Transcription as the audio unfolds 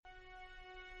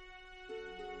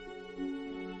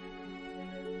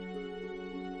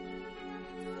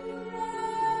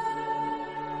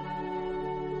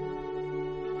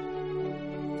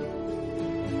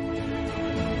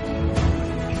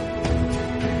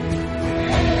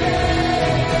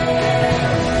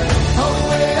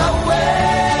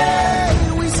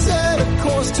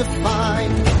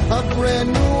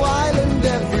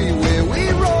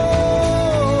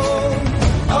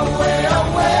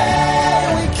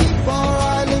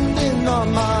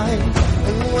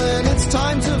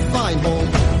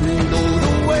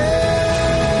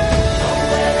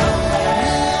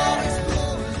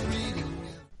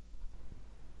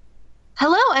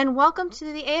welcome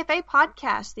to the AFA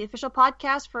Podcast, the official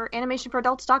podcast for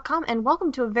animationforadults.com, and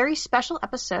welcome to a very special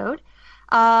episode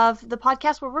of the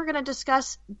podcast where we're going to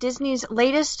discuss Disney's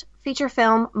latest feature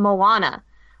film, Moana.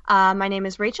 My name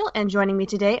is Rachel, and joining me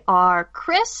today are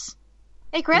Chris.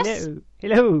 Hey, Chris.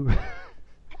 Hello. Hello.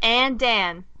 And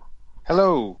Dan.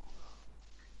 Hello.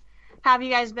 How have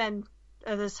you guys been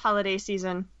this holiday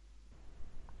season?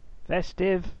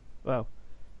 Festive. Well,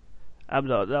 I'm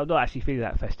not actually feeling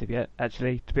that festive yet,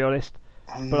 actually, to be honest.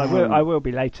 But I will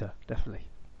be later, definitely.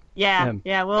 Yeah,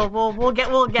 we'll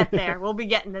get there. We'll be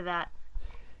getting to that.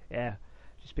 Yeah,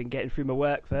 just been getting through my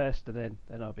work first, and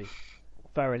then I'll be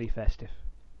thoroughly festive.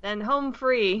 Then home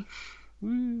free.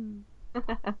 Woo.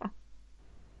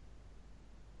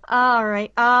 All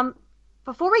right.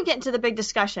 Before we get into the big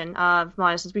discussion of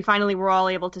Moana, since we finally were all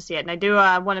able to see it, and I do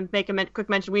want to make a quick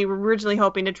mention. We were originally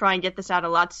hoping to try and get this out a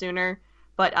lot sooner,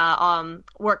 but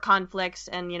work conflicts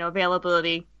and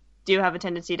availability do have a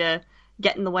tendency to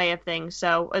get in the way of things.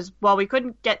 So while we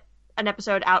couldn't get an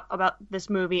episode out about this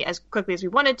movie as quickly as we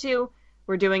wanted to,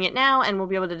 we're doing it now, and we'll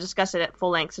be able to discuss it at full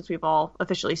length since we've all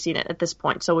officially seen it at this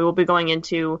point. So we will be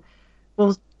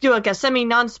we'll do like a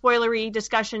semi-non-spoilery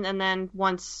discussion, and then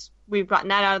once we've gotten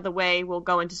that out of the way, we'll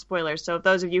go into spoilers. So if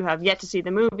those of you who have yet to see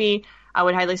the movie, I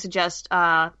would highly suggest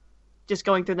just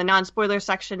going through the non-spoiler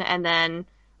section and then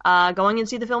going and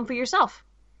see the film for yourself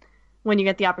when you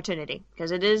get the opportunity,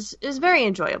 because it is very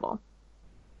enjoyable.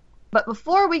 But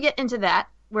before we get into that,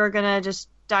 we're going to just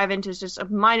dive into just a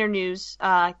minor news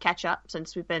catch-up,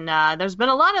 since we've been there's been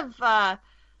a lot of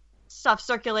stuff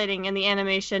circulating in the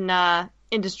animation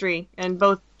industry, and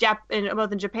both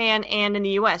in Japan and in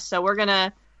the US. So we're going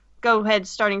to go ahead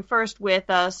starting first with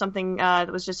something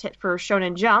that was just hit for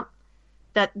Shonen Jump,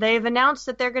 that they've announced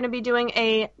that they're going to be doing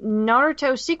a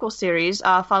Naruto sequel series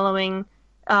following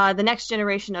the next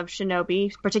generation of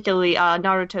shinobi, particularly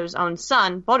Naruto's own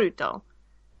son, Boruto.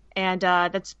 And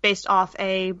that's based off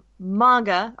a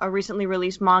recently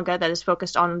released manga that is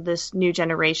focused on this new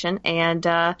generation, and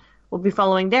we'll be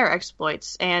following their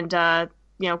exploits, and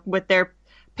with their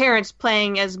parents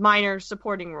playing as minor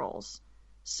supporting roles.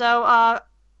 So,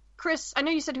 Chris, I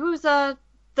know you said who's the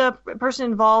person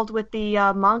involved with the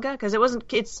manga, because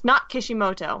it's not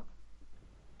Kishimoto.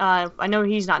 I know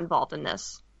he's not involved in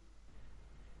this.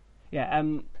 Yeah,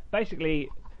 basically,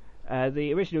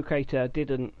 the original creator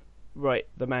didn't write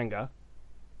the manga,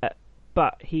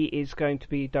 but he is going to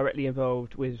be directly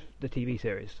involved with the TV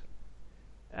series.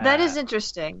 That is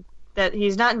interesting, that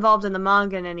he's not involved in the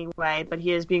manga in any way, but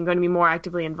he is going to be more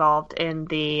actively involved in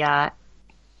the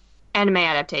anime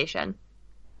adaptation.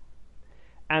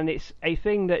 And it's a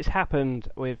thing that's happened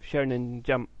with Shonen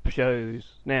Jump shows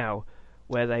now,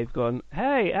 where they've gone,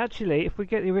 hey, actually, if we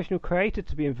get the original creator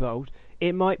to be involved,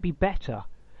 it might be better.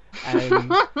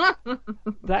 And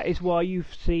that is why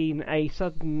you've seen a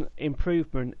sudden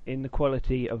improvement in the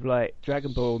quality of like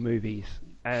Dragon Ball movies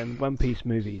and One Piece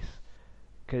movies,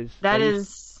 because they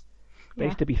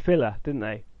used to be filler, didn't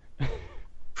they?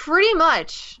 Pretty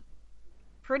much.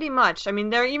 I mean,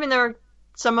 there are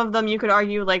some of them you could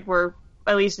argue like were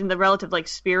at least in the relative like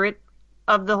spirit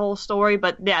of the whole story,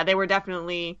 but yeah, they were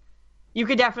definitely, you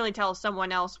could definitely tell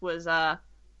someone else was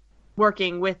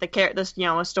working with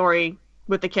a story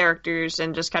with the characters,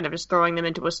 and just kind of just throwing them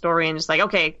into a story, and just like,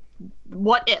 okay,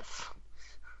 what if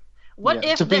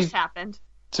this happened?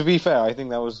 To be fair, I think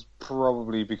that was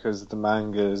probably because the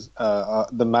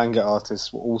manga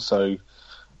artists were also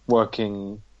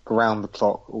working around the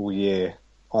clock all year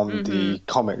on the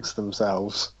comics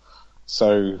themselves.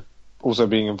 So also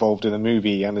being involved in a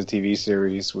movie and a TV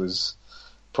series was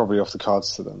probably off the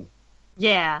cards to them.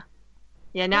 Yeah.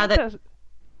 Now that...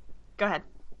 Go ahead.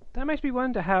 That makes me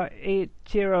wonder how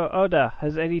Eiichiro Oda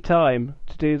has any time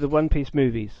to do the One Piece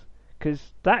movies, because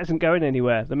that isn't going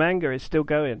anywhere. The manga is still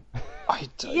going.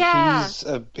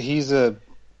 He's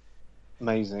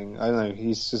amazing. I don't know.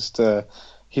 He's just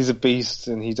he's a beast,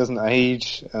 and he doesn't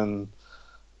age, and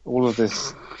all of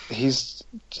this.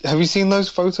 Have you seen those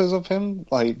photos of him?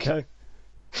 Like, no.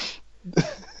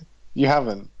 You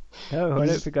haven't. No, I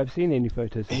don't think I've seen any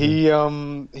photos. He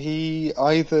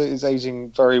either is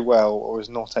aging very well or is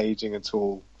not aging at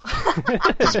all,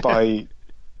 despite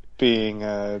being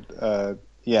around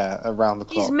the clock.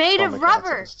 He's made of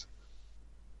rubber.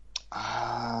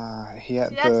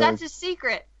 That's his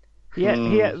secret. He had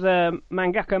the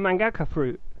mangaka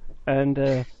fruit,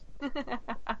 and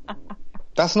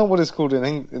that's not what it's called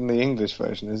in the English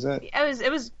version, is it? It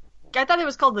was. I thought it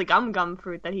was called the gum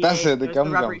fruit that he ate. That's it, the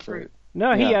gum fruit.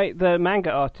 No, he ate the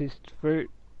manga artist fruit.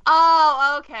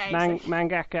 Oh, okay.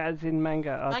 Mangaka as in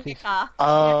manga artist. Mangaka.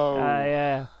 Oh.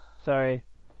 Yeah. Sorry.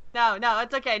 No,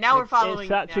 it's okay. Now we're following. It's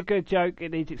such a good joke.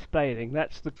 It needs explaining.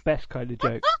 That's the best kind of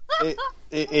joke.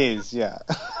 It is, yeah.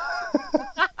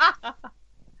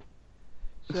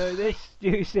 So this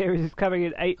new series is coming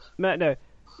in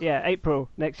April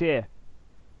next year.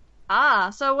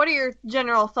 So what are your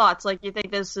general thoughts? Like, you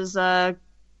think this is going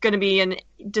to be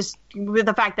just with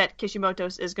the fact that Kishimoto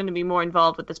is going to be more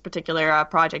involved with this particular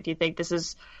project? Do you think this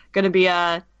is going to be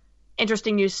a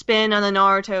interesting new spin on the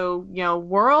Naruto,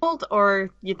 world,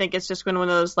 or you think it's just going to be one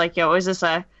of those like, is this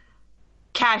a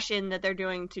cash in that they're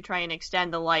doing to try and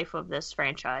extend the life of this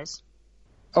franchise?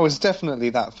 Oh, it's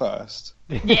definitely that first.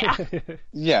 Yeah.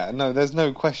 Yeah, no, there's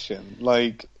no question.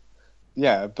 Like,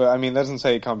 yeah, but I mean, that doesn't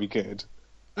say it can't be good.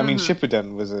 I mean,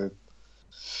 Shippuden was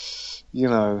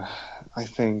I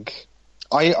think,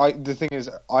 the thing is,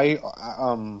 I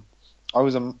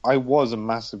was a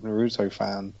massive Naruto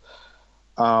fan,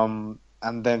 and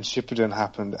then Shippuden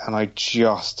happened, and I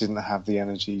just didn't have the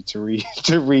energy to read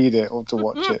it or to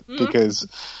watch it because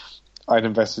I'd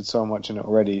invested so much in it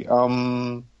already.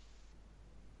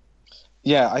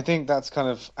 Yeah, I think that's kind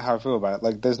of how I feel about it.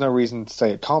 Like, there's no reason to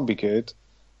say it can't be good.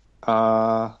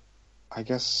 I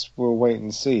guess we'll wait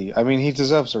and see. I mean, he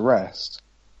deserves a rest.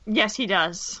 Yes, he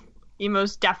does. He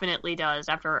most definitely does,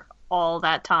 after all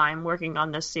that time working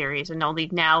on this series. And only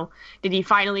now did he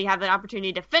finally have the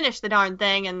opportunity to finish the darn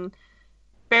thing, and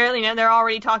barely, they're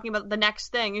already talking about the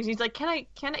next thing. And he's like, can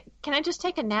I just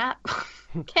take a nap?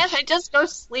 Can't I just go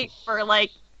sleep for,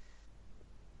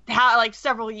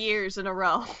 several years in a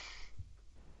row?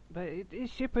 But is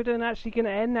Shippuden actually going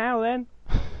to end now, then?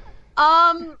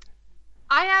 I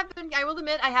will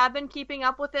admit, I have been keeping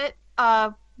up with it,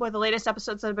 with the latest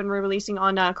episodes that have been releasing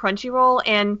on Crunchyroll,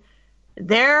 and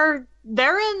they're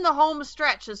in the home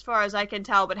stretch as far as I can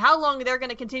tell, but how long they're going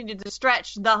to continue to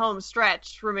stretch the home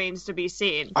stretch remains to be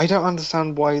seen. I don't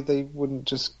understand why they wouldn't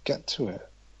just get to it.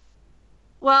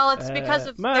 Well, it's because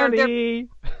of money. Money.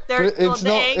 But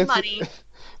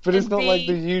it's not like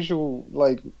the usual,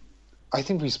 I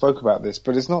think we spoke about this,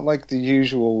 but it's not like the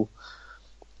usual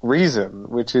reason,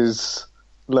 which is,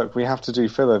 look, we have to do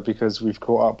filler because we've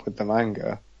caught up with the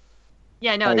manga.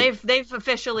 Yeah, no, they've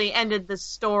officially ended the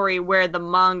story where the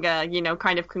manga,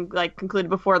 kind of concluded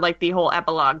before the whole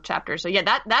epilogue chapter. So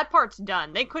yeah, that part's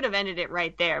done. They could have ended it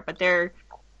right there, but they're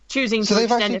choosing to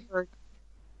extend it for.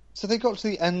 So they got to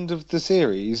the end of the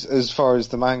series as far as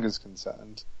the manga's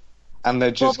concerned, and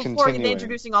they're just continuing. They're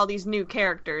introducing all these new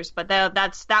characters, but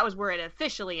that was where it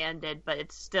officially ended. But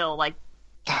it's still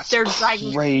they're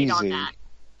dragging their feet on that.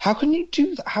 How can you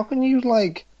do that? How can you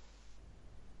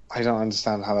I don't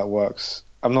understand how that works.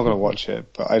 I'm not going to watch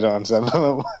it, but I don't understand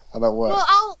how that works.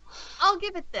 Well, I'll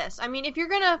give it this. I mean, if you're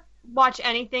going to watch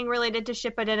anything related to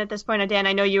Shippuden at this point, Dan,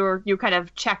 I know you kind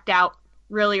of checked out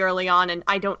really early on, and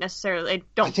I don't blame you for that.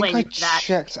 I think I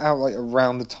checked out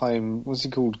around the time, what's he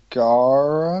called,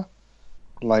 Gaara?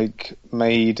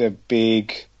 Made a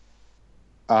big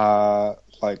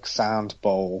sand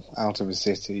bowl out of a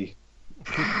city.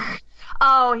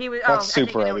 Oh, he was. That's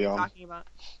super I think I know early what on. you're talking about.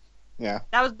 Yeah.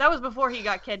 That was before he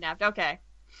got kidnapped. Okay.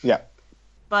 Yeah.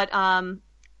 But at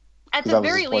the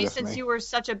very least, since you were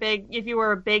if you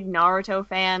were a big Naruto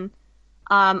fan,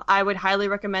 I would highly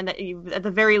recommend that at the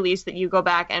very least, that you go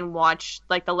back and watch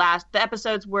the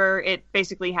episodes where it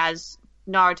basically has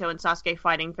Naruto and Sasuke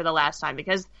fighting for the last time,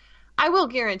 because I will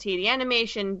guarantee the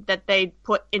animation that they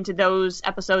put into those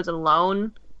episodes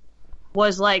alone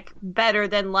was better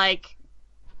than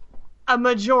a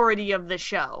majority of the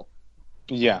show.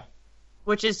 Yeah.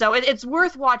 Which is it's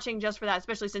worth watching just for that,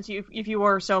 especially since if you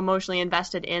were so emotionally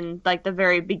invested in the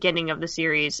very beginning of the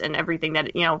series and everything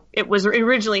that it was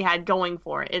originally had going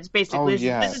for it. It's basically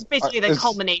this is basically the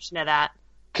culmination of that.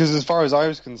 Because as far as I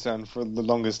was concerned, for the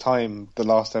longest time, the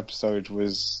last episode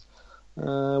was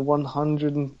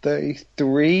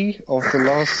 133 of the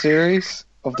last series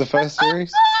of the first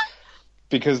series,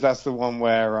 because that's the one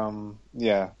where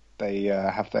they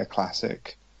have their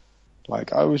classic.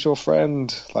 I was your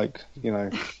friend, face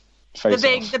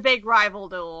the big rival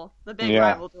duel. The big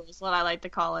rival duel is what I like to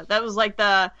call it. That was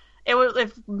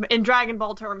if in Dragon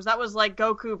Ball terms, that was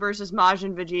Goku versus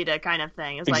Majin Vegeta kind of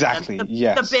thing. It's exactly,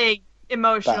 the big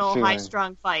emotional,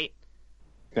 high-strung fight.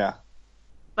 Yeah.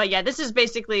 But yeah, this is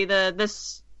basically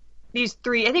these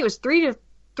three. I think it was three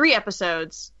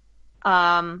episodes,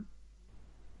 in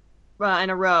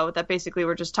a row that basically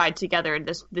were just tied together in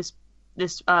this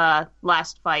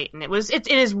last fight, and it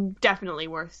is definitely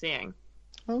worth seeing.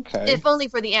 Okay. If only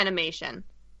for the animation.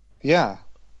 Yeah.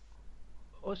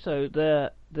 Also,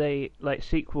 the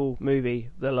sequel movie,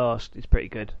 The Last, is pretty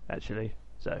good actually.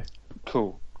 So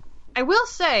cool. I will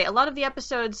say, a lot of the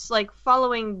episodes, like,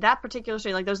 following that particular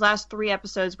story, like those last 3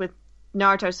 episodes with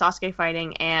Naruto Sasuke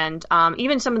fighting, and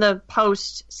even some of the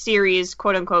post-series,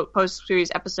 quote-unquote,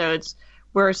 post-series episodes,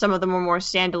 where some of them were more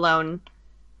standalone,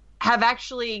 have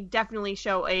actually definitely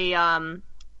show a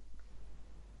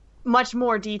much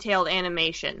more detailed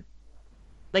animation.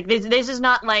 Like, this is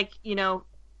not like,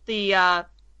 the,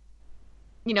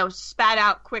 spat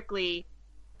out quickly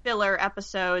filler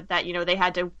episode that, they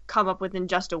had to come up with in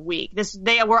just a week.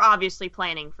 They were obviously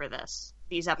planning for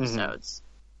these episodes. Mm-hmm.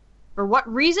 For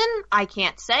what reason, I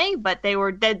can't say, but they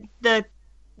were, the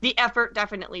effort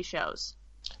definitely shows.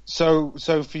 So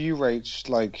for you, Rach,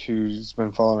 like, who's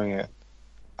been following it,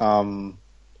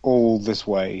 all this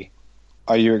way,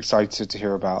 are you excited to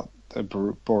hear about the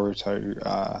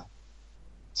Boruto,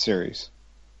 series?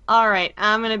 All right,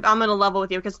 I'm gonna level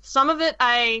with you, because some of it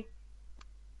I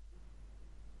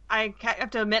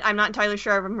have to admit I'm not entirely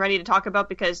sure if I'm ready to talk about,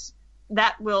 because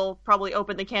that will probably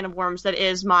open the can of worms that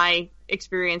is my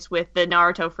experience with the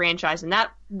Naruto franchise, and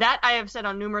that I have said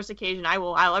on numerous occasions I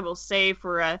will save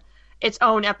for its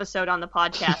own episode on the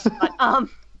podcast. But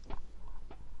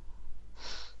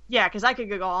yeah, because I could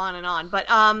go on and on. But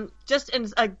just in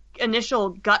a initial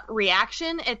gut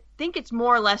reaction, I think it's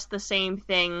more or less the same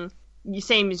thing,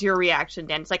 same as your reaction,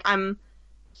 Dan. It's like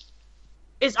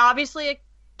it's obviously a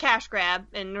cash grab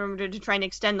in order to try and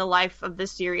extend the life of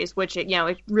this series, which it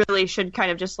really should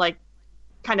kind of just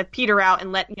kind of peter out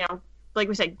and let, like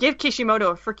we said, give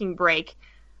Kishimoto a freaking break.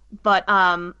 But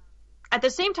at the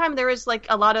same time, there is like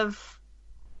a lot of,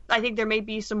 I think there may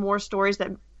be some more stories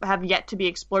that have yet to be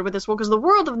explored with this world, because the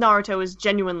world of Naruto is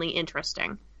genuinely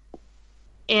interesting.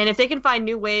 And if they can find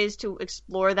new ways to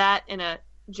explore that in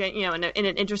in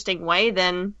an interesting way,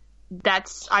 then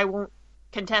I won't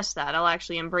contest that. I'll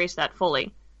actually embrace that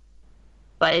fully.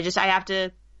 But I have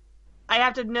to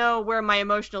know where my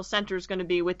emotional center is going to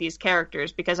be with these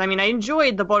characters, because I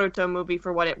enjoyed the Boruto movie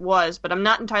for what it was, but I'm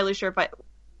not entirely sure if I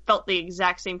felt the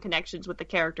exact same connections with the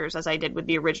characters as I did with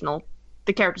the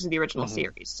characters of the original mm-hmm.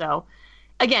 series. So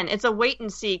again, it's a wait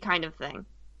and see kind of thing.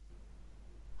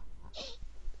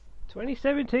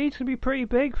 2017 is going to be pretty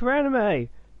big for anime.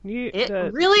 It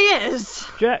really is.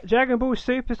 Dragon Ball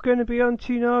Super is going to be on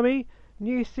Toonami.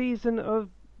 New season of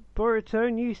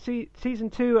Boruto. New season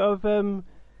 2 of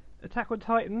Attack on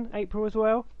Titan, April as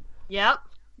well. Yep.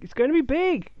 It's going to be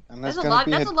big. And that's a lot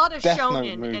of shonen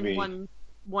in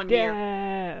one year.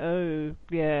 Yeah. Oh,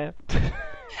 yeah.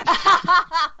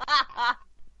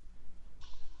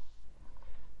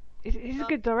 He's a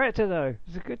good director, though.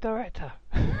 He's a good director.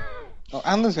 Oh,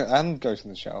 and Ghost in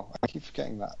the Shell. I keep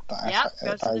forgetting that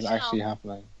is actually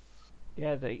happening.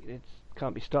 Yeah, it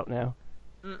can't be stopped now.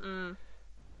 Mm-mm.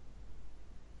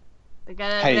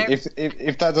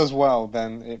 If that does well,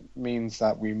 then it means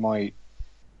that we might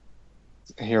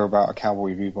hear about a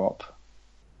Cowboy Bebop.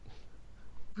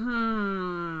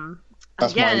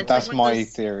 That's my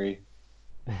theory.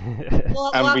 We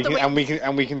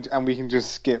can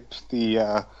just skip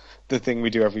the thing we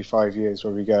do every 5 years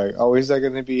where we go, oh, is there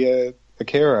going to be a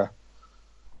Akira?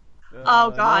 Oh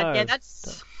God, no. Yeah,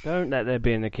 that's. Don't let there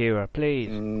be an Akira, please.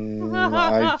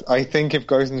 I think if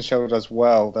Ghost in the Shell does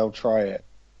well, they'll try it,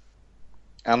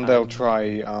 and they'll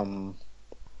try.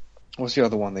 What's the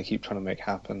other one they keep trying to make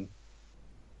happen?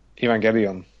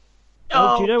 Evangelion.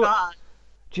 Oh, do you know God.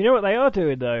 Do you know what they are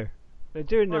doing though? They're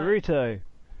doing Naruto.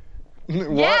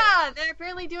 What? Yeah, they're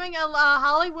apparently doing a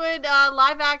Hollywood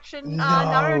live-action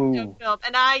Naruto film,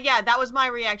 and that was my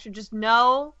reaction. Just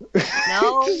no.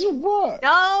 Just what?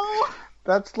 No.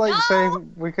 That's like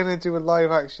saying we're gonna do a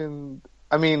live-action.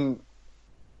 It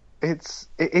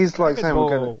is like saying we're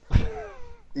gonna.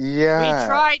 Yeah. We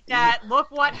tried that.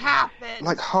 Look what happened.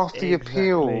 Like half the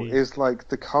appeal is like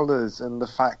the colours and the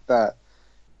fact that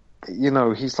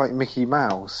he's like Mickey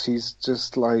Mouse. He's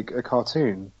just like a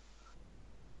cartoon.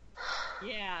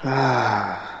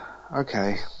 Yeah.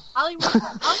 Okay. Hollywood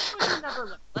will never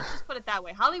learn. Let's just put it that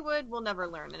way. Hollywood will never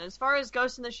learn. And as far as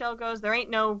Ghost in the Shell goes, there ain't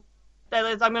no.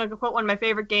 I'm going to quote one of my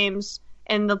favorite games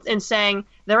in saying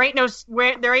there ain't no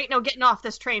getting off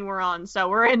this train we're on. So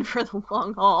we're in for the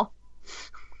long haul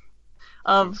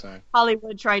of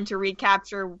Hollywood trying to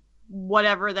recapture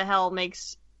whatever the hell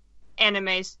makes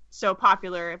anime so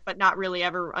popular, but not really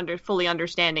ever fully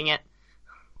understanding it.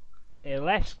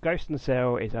 Unless Ghost in the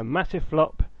Shell is a massive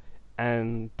flop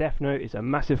and Death Note is a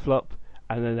massive flop,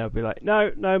 and then they'll be like,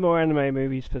 no more anime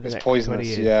movies for the next 20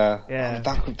 years. Yeah.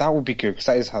 That would be good, because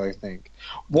that is how they think.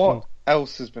 What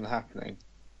else has been happening?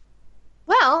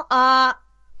 Well,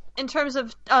 in terms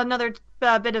of another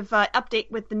bit of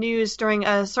update with the news during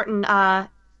a certain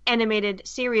animated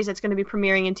series that's going to be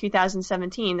premiering in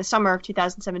 2017, the summer of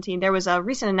 2017, there was a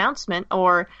recent announcement,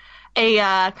 or a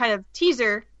kind of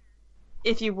teaser,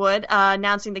 if you would,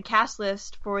 announcing the cast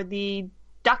list for the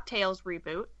DuckTales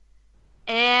reboot.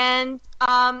 And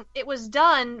it was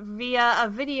done via a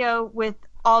video with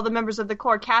all the members of the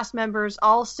core cast members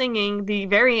all singing the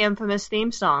very infamous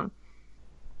theme song.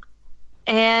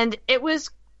 And it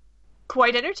was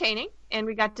quite entertaining, and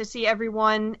we got to see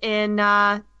everyone in,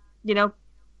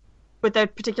 with a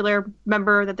particular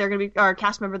member that they're going to be, or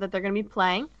cast member that they're going to be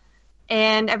playing.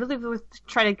 And I believe we'll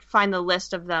try to find the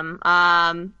list of them.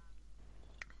 And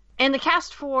the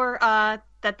cast for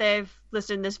that they've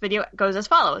listed in this video goes as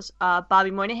follows. Bobby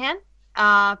Moynihan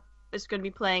is going to be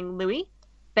playing Louie.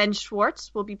 Ben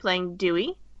Schwartz will be playing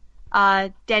Dewey.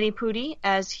 Danny Pudi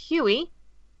as Huey.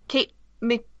 Kate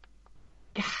Micucci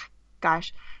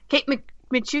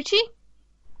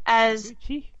as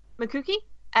Makuki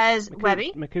as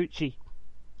Webby. Makuchi,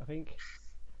 I think.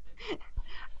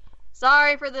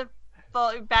 Sorry for the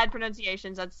bad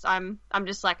pronunciations. I'm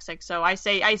dyslexic, so I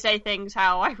say things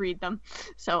how I read them.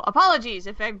 So apologies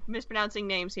if I'm mispronouncing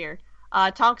names here.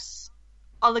 Tonks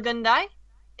Olagundai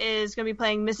is going to be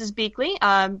playing Mrs. Beakley,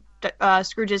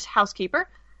 Scrooge's housekeeper.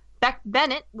 Beck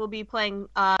Bennett will be playing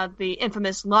the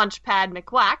infamous Launchpad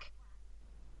McQuack.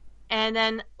 And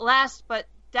then last but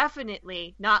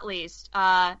definitely not least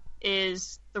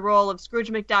is the role of Scrooge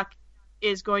McDuck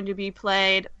is going to be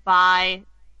played by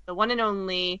the one and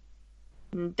only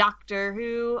Doctor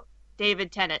Who,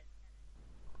 David Tennant.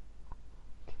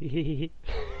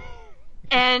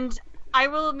 And I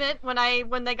will admit,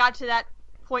 when they got to that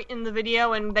point in the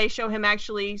video and they show him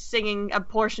actually singing a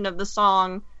portion of the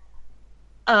song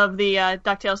of the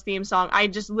DuckTales theme song, I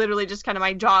just literally just kind of,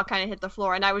 my jaw kind of hit the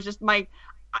floor, and I was just, I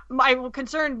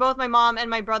concerned both my mom and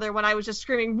my brother when I was just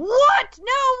screaming, "What? No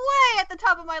way!" at the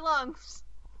top of my lungs.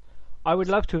 I would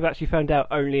love to have actually found out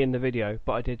only in the video,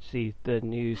 but I did see the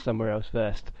news somewhere else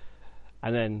first.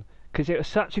 And then, because it was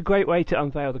such a great way to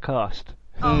unveil the cast.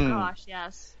 Oh gosh,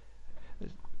 yes.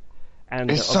 And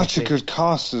it's such a good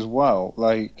cast as well.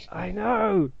 Like, I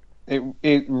know.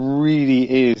 It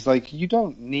really is. Like, you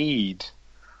don't need...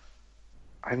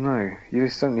 I don't know. You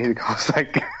just don't need a cast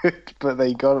that good, but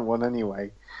they got one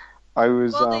anyway. I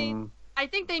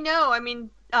think they know. I mean,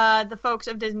 the folks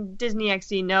of Disney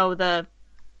XD know the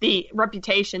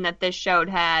reputation that this show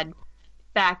had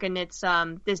back in its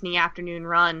Disney afternoon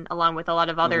run, along with a lot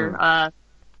of other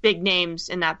big names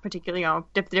in that particular,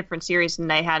 different series than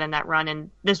they had in that run, and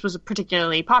this was a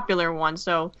particularly popular one.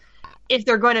 So, if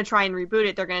they're going to try and reboot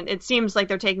it, it seems like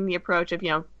they're taking the approach of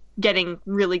getting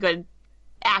really good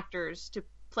actors to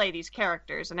play these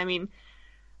characters. And I mean,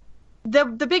 I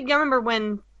remember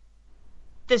when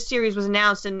this series was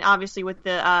announced, and obviously with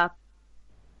the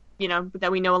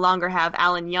that we no longer have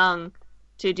Alan Young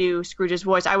to do Scrooge's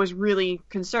voice, I was really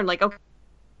concerned, like, okay,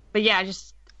 but yeah,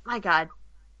 just, my God,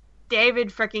 David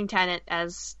freaking Tennant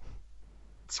as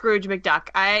Scrooge McDuck.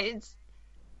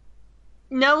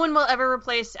 No one will ever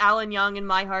replace Alan Young in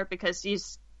my heart, because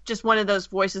he's just one of those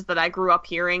voices that I grew up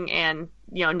hearing, and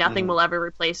nothing will ever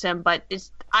replace him. But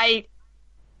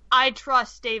I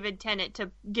trust David Tennant to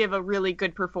give a really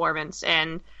good performance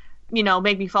and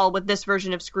make me fall with this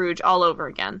version of Scrooge all over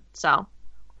again. So,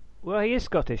 well, he is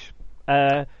Scottish,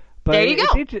 but there you go.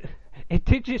 It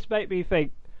did just make me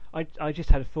think. I just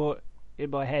had a thought in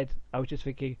my head. I was just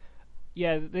thinking,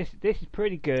 yeah, this is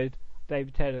pretty good,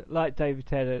 David Tennant, like David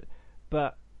Tennant,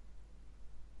 but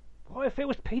what if it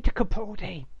was Peter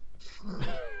Capaldi?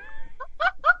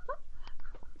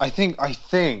 I think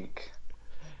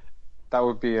that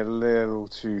would be a little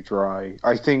too dry.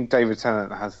 I think David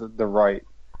Tennant has the right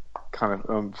kind of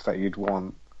oomph that you'd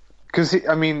want, because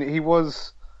he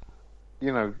was,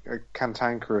 a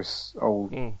cantankerous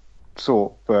old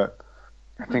sort, but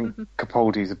I think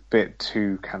Capaldi's a bit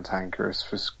too cantankerous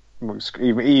for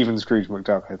even Scrooge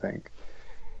McDuck, I think.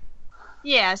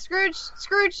 Yeah, Scrooge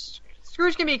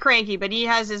can be cranky, but he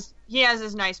has his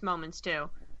nice moments too.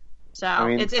 So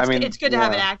it's good to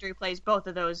have an actor who plays both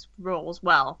of those roles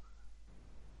well.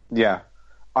 Yeah,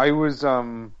 I was.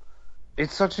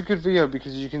 It's such a good video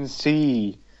because you can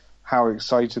see how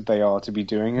excited they are to be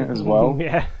doing it as well.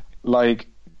 Yeah, like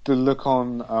the look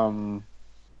on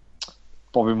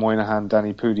Bobby Moynihan,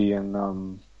 Danny Pudi,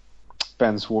 and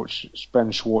Ben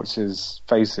Schwartz's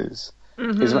faces,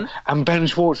 and Ben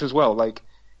Schwartz as well. Like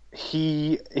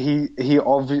he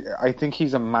I think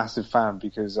he's a massive fan,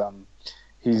 because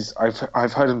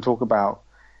I've heard him talk about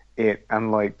it,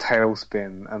 and like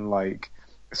Tailspin, and like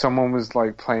someone was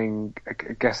like playing, I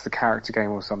guess, the character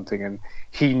game or something, and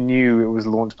he knew it was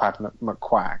Launchpad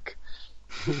McQuack,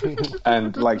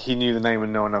 and like he knew the name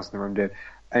and no one else in the room did.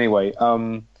 Anyway,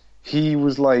 he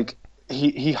was like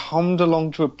he hummed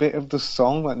along to a bit of the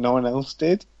song that no one else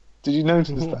did. Did you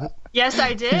notice that? Yes,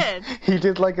 I did. He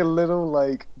did like a little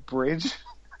like bridge,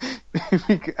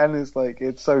 and it's like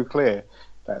it's so clear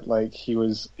that like he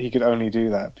could only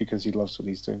do that because he loves what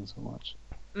he's doing so much.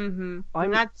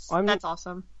 That's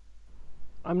awesome.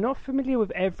 I'm not familiar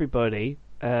with everybody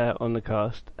on the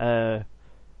cast.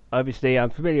 Obviously,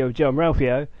 I'm familiar with John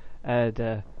Ralphio, and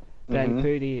Dan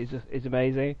Pudi is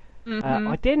amazing.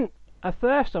 I didn't at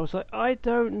first. I was like, I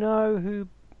don't know who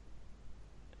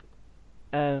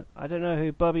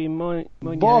Bobby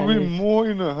Moynihan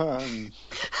Moynihan.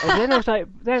 And then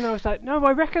I was like, no,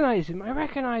 I recognise him,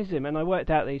 and I worked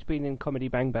out that he's been in Comedy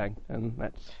Bang Bang,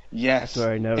 and that's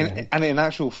where I know him. And in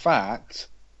actual fact,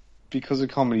 because of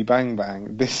Comedy Bang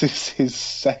Bang, this is his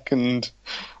second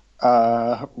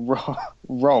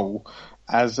role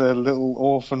as a little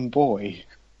orphan boy.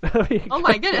 Oh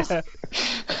my goodness!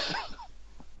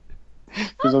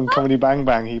 Because on Comedy Bang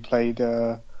Bang, he played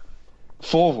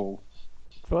Forval.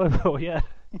 Forval, yeah.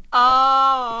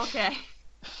 Oh, okay.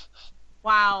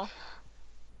 Wow.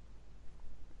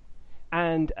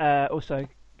 And also,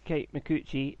 Kate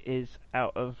Micucci is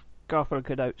out of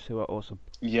Garfunkel and Oates, who are awesome.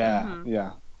 Yeah,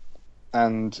 yeah.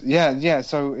 And yeah.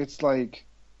 So it's like,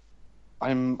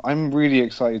 I'm really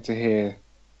excited to hear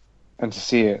and to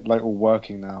see it like all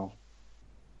working now.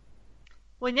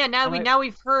 Well, yeah. Now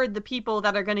we've heard the people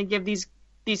that are going to give these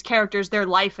characters their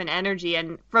life and energy,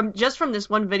 and from this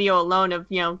one video alone of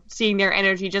seeing their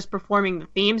energy just performing the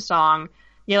theme song.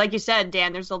 Yeah, like you said,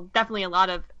 Dan, there's definitely a lot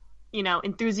of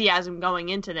enthusiasm going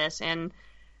into this, and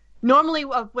normally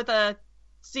with a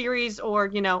series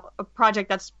or a project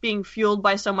that's being fueled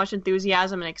by so much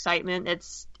enthusiasm and excitement,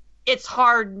 it's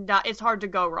hard to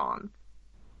go wrong.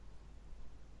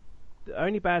 The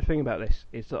only bad thing about this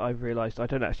is that I've realised I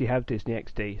don't actually have Disney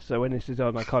XD, so when this is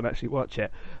on I can't actually watch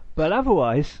it. But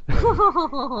otherwise...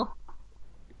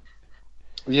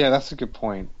 Yeah, that's a good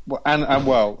point. Well, and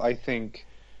I think...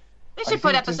 They should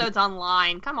put episodes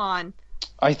online, come on.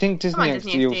 I think Disney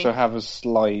XD also have a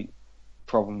slight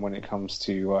problem when it comes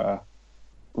to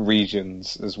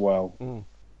regions as well.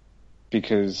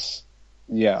 Because,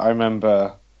 yeah, I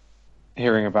remember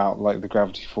hearing about like the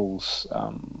Gravity Falls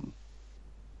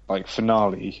like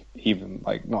finale even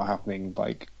like not happening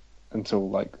like until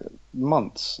like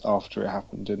months after it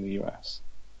happened in the US.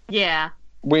 Yeah.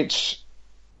 Which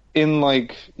in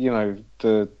like,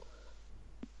 the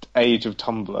age of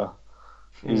Tumblr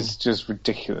is just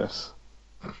ridiculous.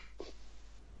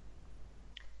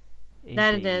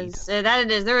 That it is.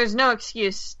 There is no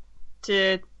excuse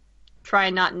to try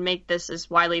and not make this as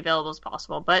widely available as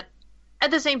possible. But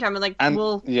at the same time, we'll wait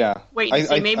and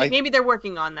see. Maybe they're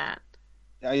working on that.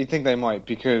 I think they might,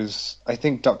 because I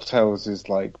think DuckTales is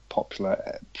like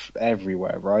popular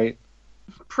everywhere, right?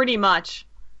 Pretty much.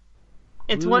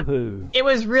 It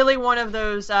was really one of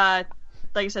those, like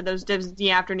I said, those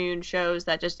Disney afternoon shows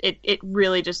that just it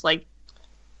really just like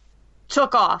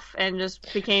took off and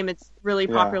just became its really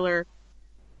popular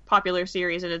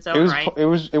series in its own right. It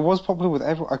was popular with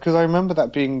everyone, because I remember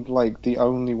that being like the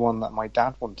only one that my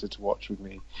dad wanted to watch with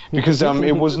me, because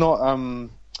it was not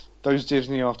those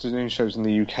Disney afternoon shows in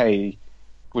the UK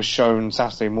were shown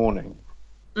Saturday morning.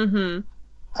 Disney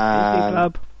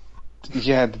Club.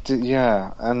 Yeah,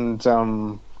 and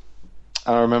I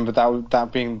remember that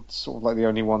being sort of like the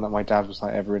only one that my dad was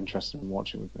like ever interested in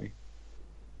watching with me.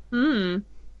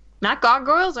 Not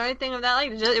Gargoyles or anything of that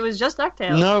like. It was just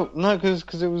DuckTales. No,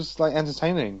 because it was like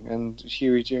entertaining and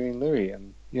Huey, Dewey, and Louie,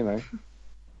 and it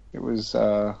was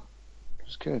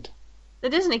good. The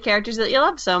Disney characters that you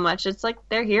love so much, it's like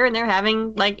they're here and they're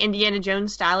having like Indiana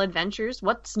Jones style adventures.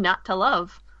 What's not to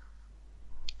love?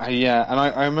 Yeah, and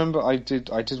I remember I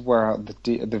did wear out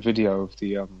the video of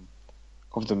the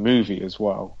movie as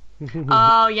well.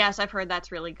 Oh yes, I've heard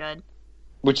that's really good.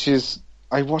 Which is,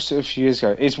 I watched it a few years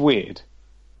ago. It's weird,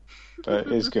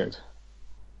 but it's good.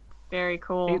 Very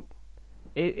cool.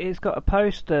 It's got a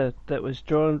poster that was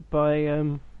drawn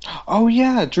by Oh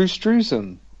yeah, Drew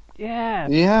Struzan.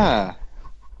 Yeah,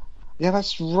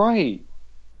 that's right.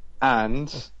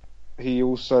 And he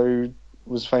also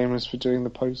was famous for doing the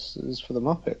posters for the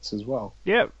Muppets as well.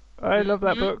 Yep, I love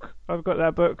that book. I've got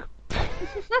that book.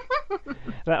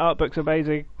 That art book's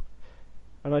amazing.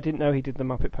 And I didn't know he did the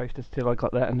Muppet posters till I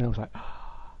got that, and I was like,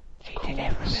 he did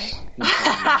everything. He's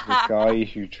the guy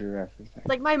who drew everything.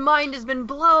 Like, my mind has been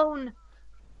blown.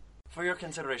 For your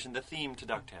consideration, the theme to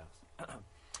DuckTales.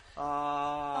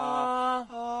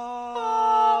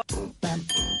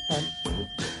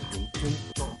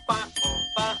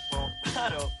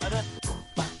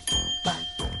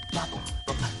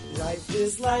 life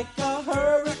is like a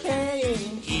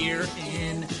hurricane. Here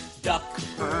in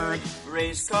Duckburg,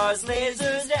 race cars,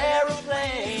 lasers,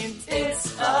 aeroplanes.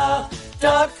 It's a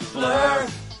duck blur.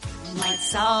 Might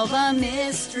solve a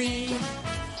mystery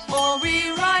Or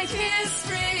rewrite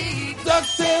history.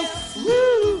 DuckTales,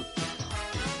 woo!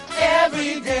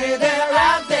 Every day they're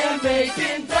out there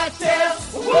making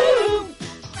DuckTales, woo!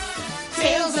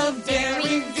 Tales of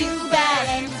daring, do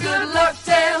bad, and good luck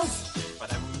tales.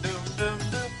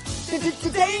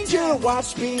 Danger,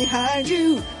 watch behind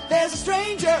you. There's a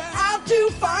stranger out to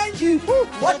find you.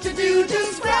 What to do?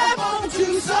 Just grab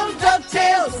onto some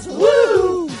DuckTales,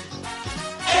 woo!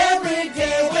 Every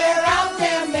day we're out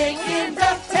there making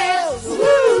DuckTales,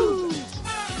 woo!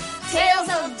 tales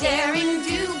of daring,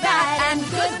 do bad, and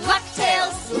good luck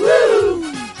tales. Woo!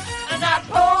 And not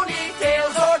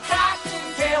ponytails or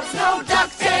cottontails, no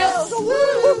DuckTales.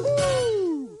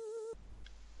 Woo!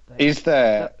 Is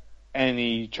there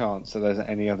any chance that there's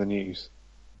any other news?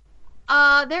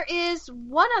 There is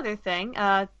one other thing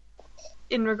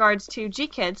in regards to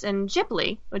G-Kids and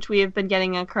Ghibli, which we have been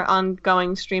getting an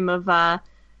ongoing stream of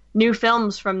new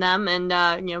films from them, and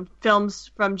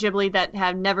films from Ghibli that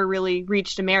have never really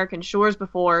reached American shores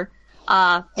before.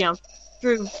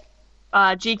 Through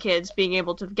G-Kids being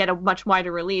able to get a much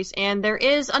wider release, and there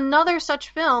is another such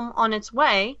film on its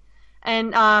way,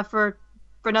 and for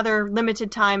another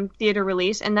limited time theater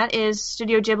release, and that is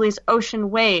Studio Ghibli's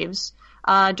Ocean Waves,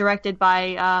 directed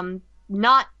by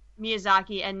not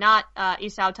Miyazaki and not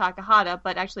Isao Takahata,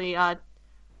 but actually, let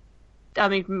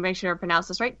me make sure I pronounce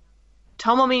this right,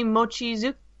 Tomomi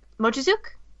Mochizuki.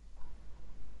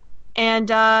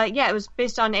 And it was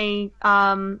based on I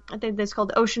think it's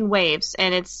called Ocean Waves,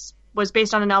 and was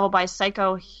based on a novel by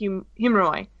Saiko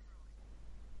Himuroi,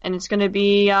 and it's going to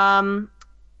be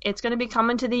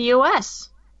coming to the U.S.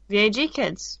 via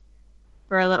G-Kids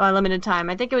for a limited time.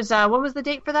 I think it was what was the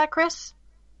date for that, Chris?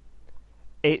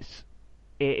 It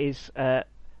is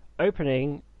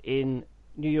opening in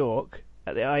New York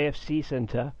at the IFC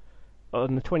Center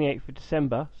on the 28th of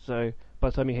December. So by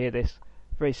the time you hear this,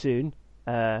 very soon.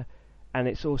 And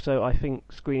it's also, I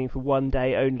think, screening for one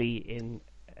day only in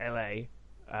LA,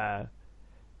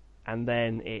 and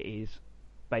then it is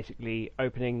basically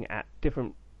opening at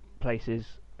different places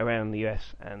around the US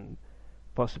and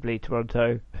possibly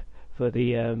Toronto for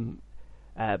the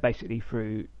basically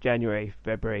through January,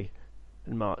 February,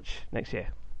 and March next year.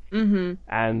 Mm-hmm.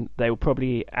 And they will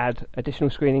probably add additional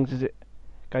screenings as it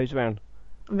goes around.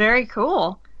 Very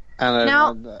cool.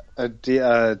 And a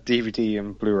DVD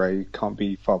and Blu-ray can't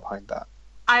be far behind that.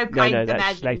 I that's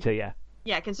imagine later, yeah.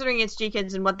 Yeah, considering it's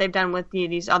G-Kids and what they've done with the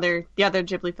other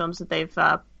Ghibli films that they've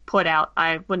put out,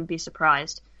 I wouldn't be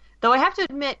surprised. Though I have to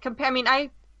admit, I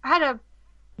had a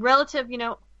relative,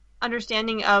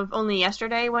 understanding of Only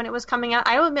Yesterday when it was coming out.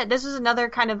 I will admit this is another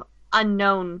kind of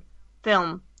unknown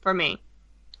film for me.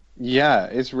 Yeah,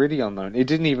 it's really unknown. It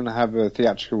didn't even have a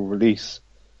theatrical release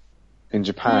in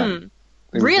Japan.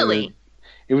 Really?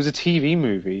 It was a TV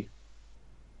movie.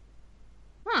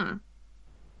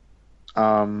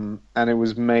 And it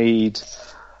was made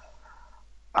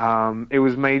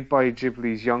by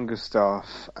Ghibli's younger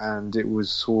staff, and it was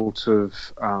sort of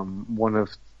one of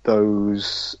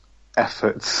those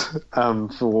efforts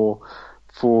for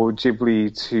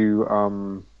Ghibli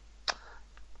to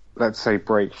let's say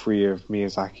break free of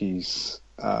Miyazaki's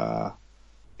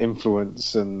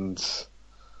influence and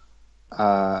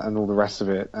all the rest of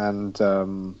it, and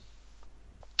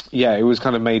it was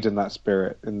kind of made in that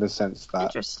spirit, in the sense that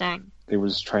interesting. It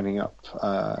was training up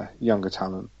younger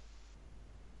talent.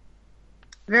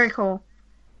 Very cool.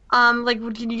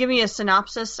 Can you give me a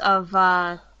synopsis of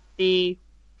the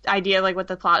idea, what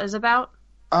the plot is about?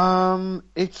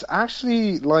 It's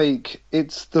actually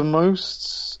it's the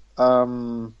most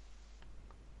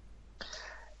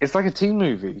it's like a teen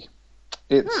movie.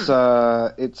 It's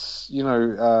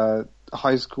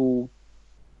high school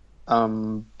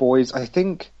boys. I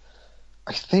think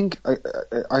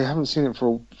I haven't seen it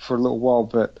for a little while,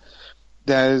 but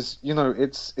there's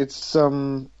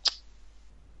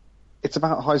it's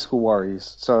about high school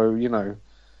worries. So in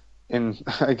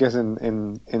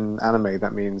anime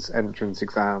that means entrance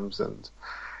exams and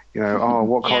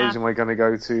what college am I going to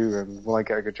go to and will I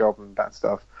get a good job and that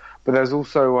stuff. But there's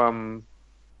also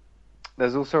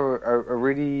a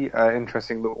really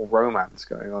interesting little romance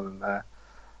going on in there.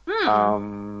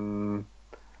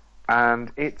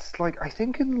 And it's I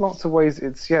think in lots of ways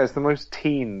it's the most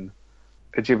teen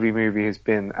a Ghibli movie has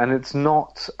been, and it's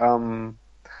not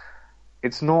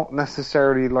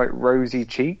necessarily rosy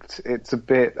cheeked. It's a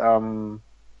bit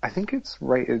I think it's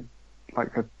rated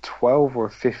a 12 or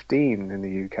 15 in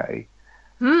the UK.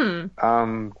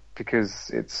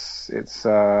 because it's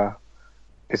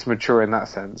mature in that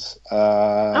sense.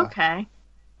 Okay.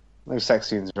 No sex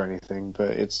scenes or anything,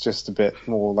 but it's just a bit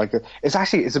more like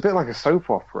it's a bit like a soap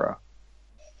opera,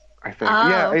 I think.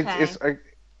 Okay.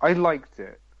 I liked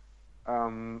it.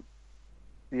 I've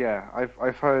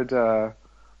heard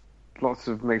lots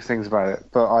of mixed things about it,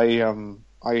 but I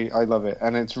love it,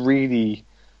 and it's really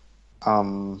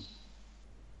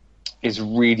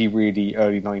really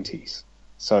early 90s.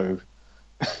 So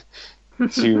in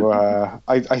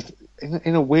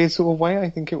a weird sort of way,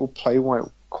 I think it will play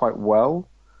quite well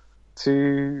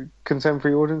to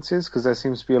contemporary audiences, because there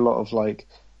seems to be a lot of like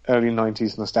early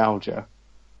 90s nostalgia.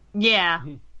 Yeah.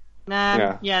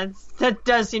 That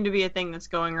does seem to be a thing that's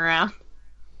going around.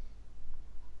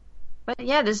 But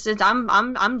yeah,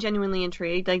 I'm genuinely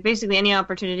intrigued. Like, basically any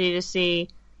opportunity to see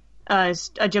a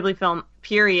Ghibli film,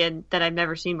 period, that I've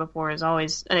never seen before is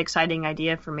always an exciting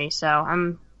idea for me. So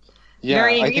I'm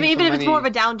even if it's more of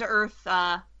a down to earth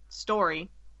story.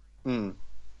 I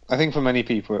think for many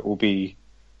people it will be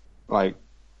like,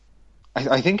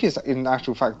 I think it's in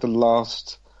actual fact the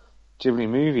last Ghibli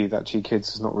movie that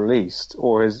G-Kids has not released,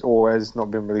 or has not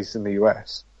been released in the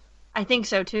US. I think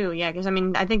so too, yeah, because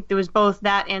I think there was both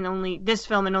that and only this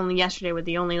film and Only Yesterday were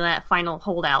the only final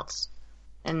holdouts,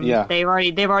 and they've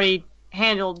already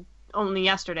handled Only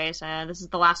Yesterday, so this is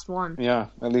the last one. Yeah,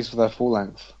 at least for their full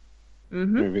length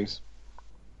movies.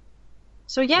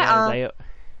 So go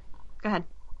ahead.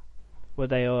 Well,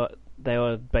 they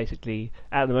are basically,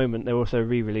 at the moment, they're also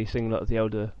re-releasing a lot of the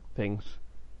older things.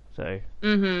 So.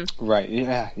 Right.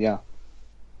 Yeah.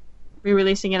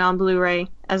 Re-releasing it on Blu-ray,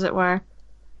 as it were.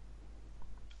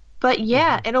 But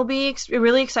yeah, it'll be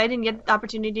really exciting to get the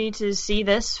opportunity to see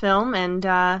this film and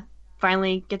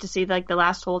finally get to see like the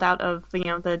last holdout of the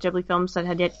Ghibli films that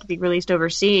had yet to be released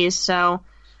overseas. So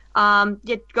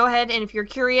go ahead, and if you're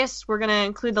curious, we're going to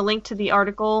include the link to the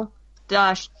article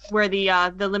where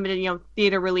the limited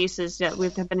theater releases that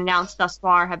have been announced thus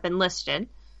far have been listed.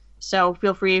 So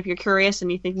feel free, if you're curious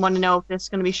and you want to know if it's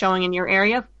going to be showing in your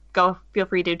area, feel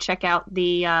free to check out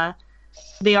the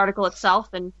article itself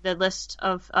and the list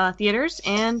of theaters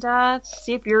and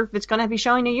see if it's going to be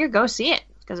showing near you. Go see it,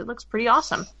 because it looks pretty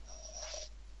awesome.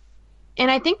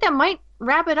 And I think that might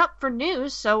wrap it up for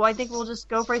news. So I think we'll just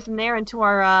go right from there into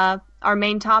our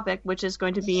main topic, which is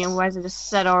going to be, as I just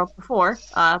said before,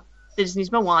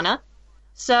 Disney's Moana.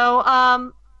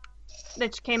 So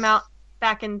which came out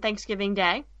back in Thanksgiving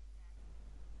Day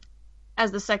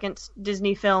as the second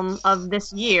Disney film of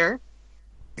this year.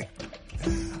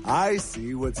 I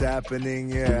see what's happening,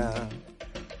 yeah.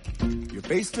 You're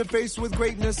face to face with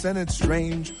greatness and it's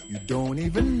strange. You don't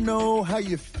even know how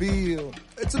you feel.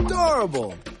 It's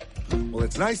adorable. Well,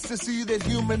 it's nice to see that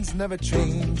humans never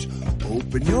change.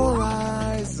 Open your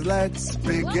eyes, let's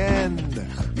begin.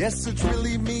 Yes, it's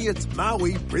really me, it's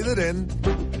Maui, breathe it in.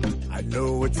 I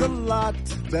know it's a lot,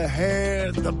 the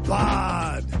hair, the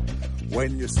bod.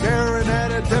 When you're staring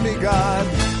at a demigod,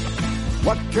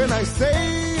 what can I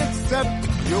say except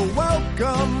you're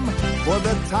welcome for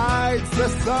the tides, the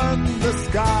sun, the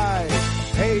sky.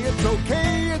 Hey, it's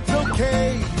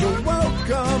okay, you're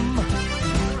welcome.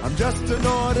 I'm just an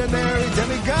ordinary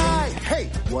demiguy.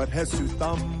 Hey, what has two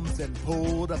thumbs and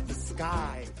pulled up the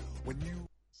sky?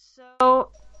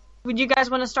 So, would you guys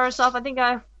want to start us off? I think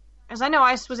as I know,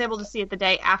 I was able to see it the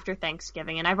day after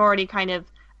Thanksgiving, and I've already kind of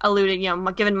alluded,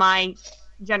 given my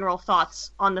general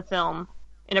thoughts on the film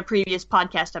in a previous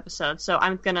podcast episode. So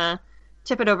I'm gonna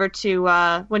tip it over to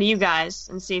one of you guys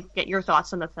and get your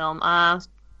thoughts on the film.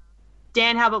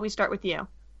 Dan, how about we start with you?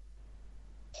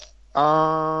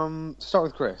 Start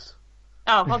with Chris.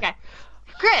 Oh, okay.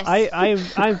 Chris.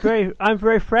 I'm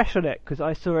very fresh on it because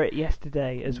I saw it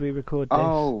yesterday as we record this.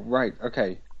 Oh, right.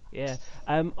 Okay. Yeah.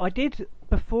 I did,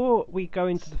 before we go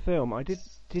into the film,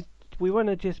 we want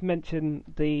to just mention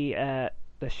the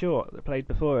short that played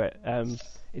before it,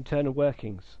 Internal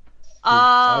Workings.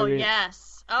 Oh,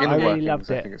 yes. Oh, I really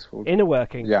loved it. I think it's called. Inner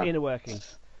Workings. Yeah. Inner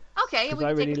Workings. Okay, we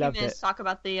can take a few minutes to talk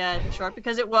about the short,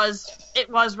 because it was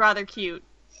rather cute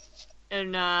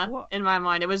in my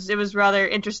mind. It was rather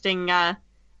interesting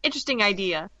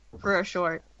idea for a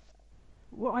short.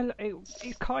 Well,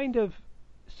 it's kind of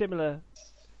similar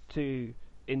to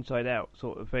Inside Out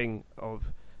sort of thing of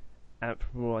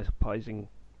anthropomorphizing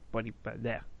body, but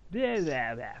there.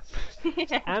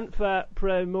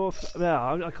 Anthropomorph.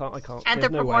 No, I can't.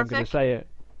 There's no way I'm going to say it.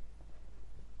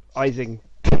 Ising.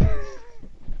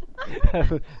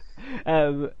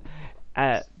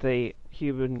 The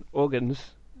human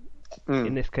organs,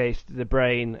 in this case, the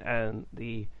brain and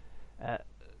the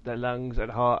lungs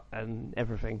and heart and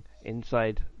everything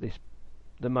inside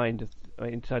the mind of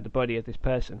inside the body of this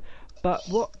person. But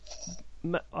what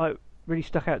really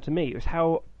stuck out to me was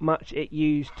how much it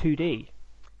used 2D.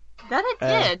 That it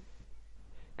did.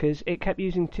 Because it kept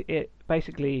using it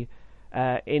basically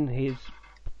in his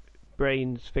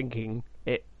brain's thinking.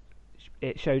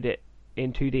 It showed it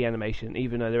in 2D animation,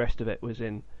 even though the rest of it was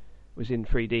in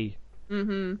 3D.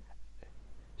 Mm-hmm.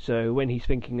 So when he's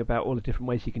thinking about all the different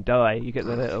ways he can die, you get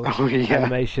the little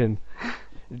animation.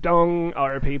 Dong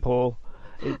are people.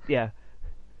 Yeah.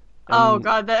 Oh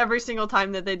god! Every single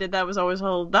time that they did that was always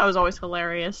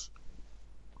hilarious.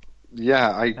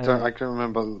 Yeah, I can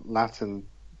remember Latin.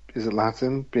 Is it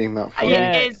Latin? Being that funny?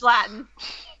 Yeah, it is Latin,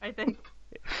 I think,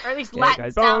 or at least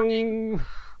Latin sounding.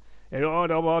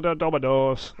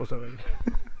 Dominos or something.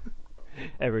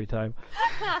 Every time.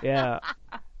 Yeah.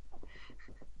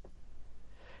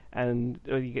 And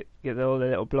you get all the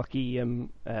little blocky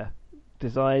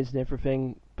designs and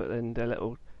everything, but then the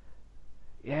little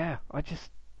Yeah, I it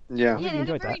had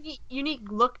a very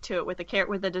unique look to it with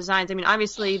the designs. I mean,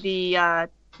 obviously the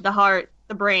heart,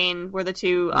 the brain were the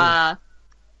two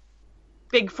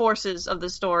big forces of the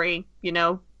story. You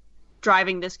know,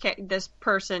 driving this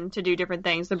person to do different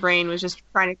things. The brain was just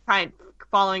trying to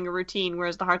following a routine,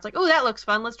 whereas the heart's like, oh, that looks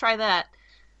fun. Let's try that.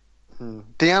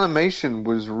 The animation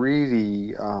was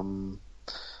really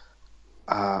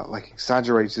like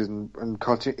exaggerated and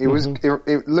cartoon. It was.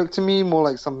 It looked to me more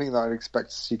like something that I'd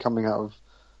expect to see coming out of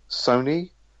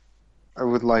Sony,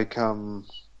 with like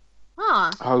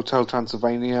Hotel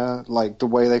Transylvania, like the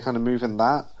way they kind of move in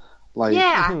that. Like,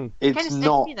 it's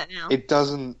not. It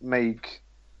doesn't make.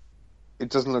 It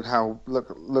doesn't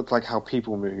look like how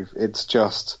people move. It's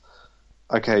just.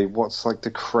 Okay, what's like the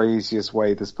craziest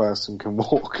way this person can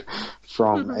walk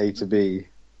from A to B?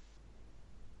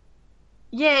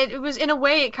 Yeah, it was, in a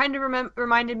way, it kind of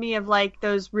reminded me of like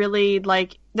those really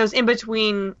like those in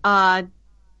between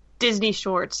Disney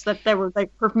shorts that were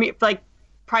like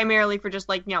primarily for just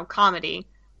like, you know, comedy.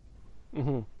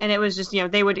 Mm-hmm. And it was just, you know,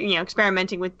 they would, you know,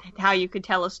 experimenting with how you could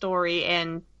tell a story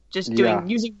and just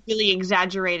using really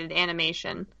exaggerated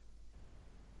animation.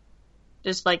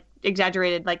 Just like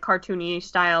exaggerated, like cartoony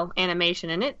style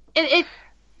animation, and it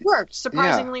worked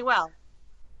surprisingly well.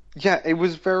 Yeah, it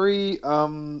was very.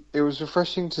 It was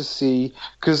refreshing to see,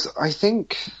 because I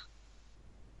think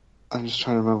I'm just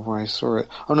trying to remember where I saw it.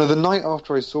 Oh no, the night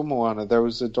after I saw Moana, there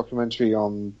was a documentary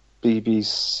on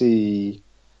BBC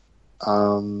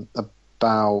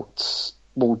about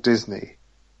Walt Disney,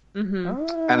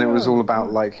 and it was all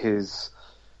about like his.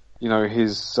 You know,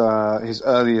 his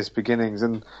earliest beginnings,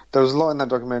 and there was a lot in that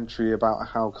documentary about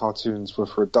how cartoons were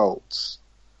for adults,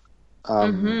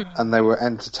 and they were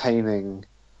entertaining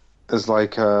as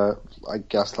like I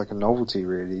guess like a novelty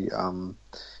really,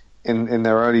 in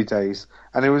their early days,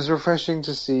 and it was refreshing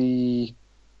to see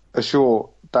a short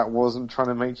that wasn't trying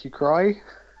to make you cry.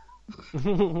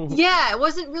 Yeah, it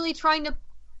wasn't really trying to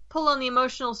pull on the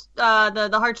emotional,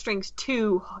 the heartstrings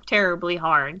too terribly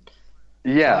hard.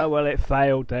 Yeah. Oh, well, it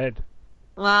failed, Dad.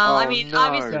 Well, I mean,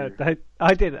 obviously, No,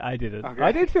 I didn't. Okay.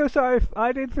 I did feel sorry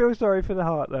for the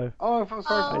heart, though. Oh, I felt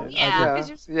sorry for it. Yeah,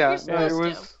 because you're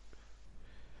supposed to.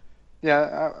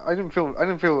 Yeah, I didn't feel.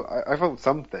 I felt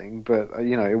something, but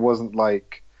you know, it wasn't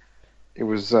like it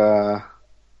was.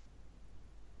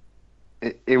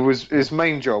 It was his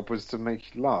main job was to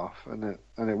make you laugh, and it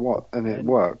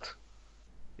worked.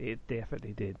 It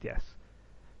definitely did, yes.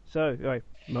 So, right,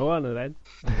 Moana then.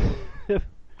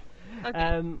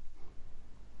 Okay.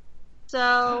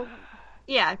 So,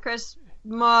 yeah, Chris,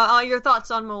 your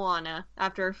thoughts on Moana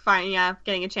after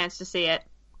getting a chance to see it?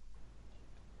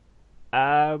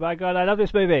 Oh my god, I love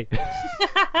this movie.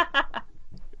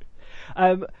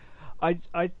 I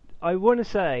want to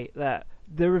say that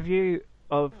the review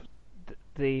of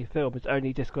the film has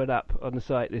only just gone up on the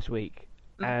site this week,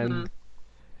 and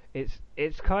it's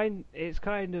kind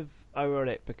of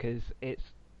ironic because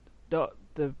it's not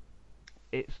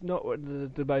one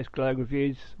of the most glowing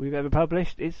reviews we've ever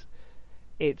published. It's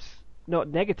not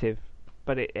negative,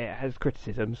 but it has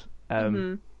criticisms.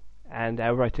 And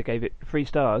our writer gave it 3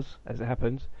 stars, as it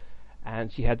happens,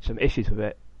 and she had some issues with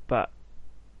it. But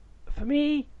for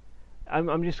me,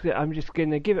 I'm just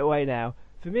gonna give it away now.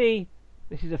 For me,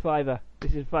 this is a 5-er.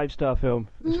 This is a 5-star film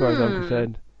as far as I'm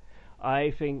concerned.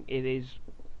 I think it is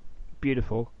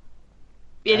beautiful.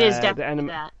 It is definitely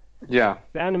that. Yeah.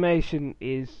 The animation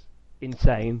is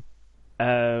insane,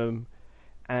 and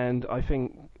I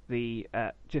think the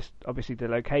just obviously the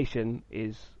location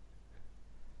is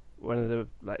one of the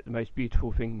most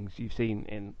beautiful things you've seen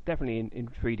in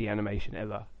 3D animation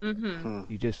ever.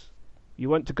 You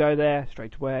want to go there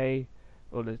straight away,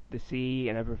 or the sea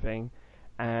and everything,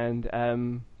 and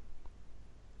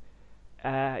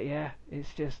Yeah,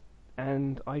 it's just,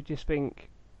 and I just think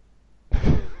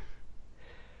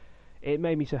it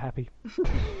made me so happy.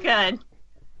 Good.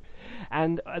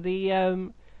 And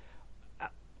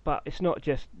but it's not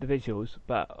just the visuals,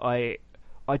 but I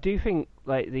do think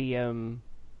like the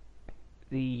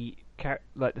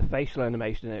facial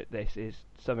animation of this is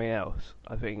something else.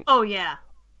 I think. Oh yeah.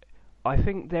 I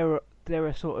think there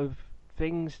are sort of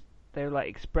things, there are like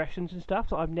expressions and stuff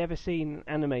that I've never seen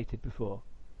animated before.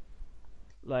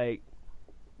 Like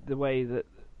the way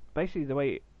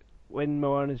when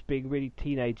Moana's being really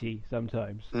teenagey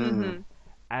sometimes,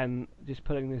 and just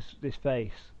putting this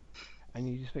face, and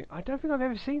you just think, I don't think I've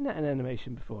ever seen that in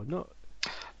animation before.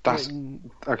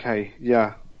 Okay,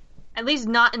 yeah. At least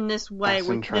not in this way, That's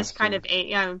with this kind of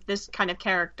this kind of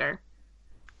character.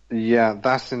 Yeah,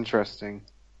 that's interesting.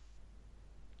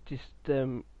 Just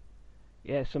some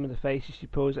of the faces she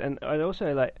pulls, and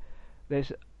also like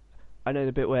I know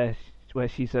the bit where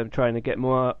she's trying to get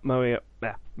Maui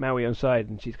on side,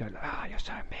 and she's going, "Oh, you're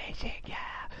so amazing, yeah."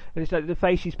 And it's like the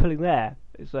face she's pulling there.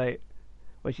 It's like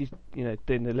where she's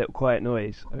doing the little quiet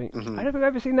noise. I think I don't think I've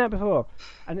ever seen that before,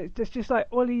 and it's just like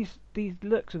all these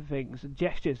looks and things and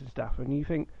gestures and stuff, and you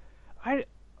think, I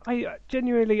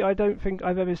genuinely I don't think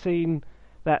I've ever seen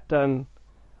that done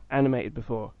animated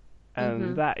before,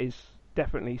 and that is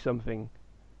definitely something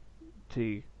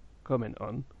to comment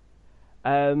on.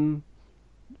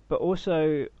 But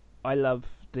also, I love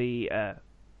the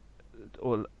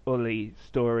all the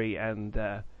story and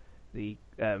the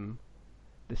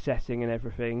setting and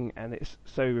everything, and it's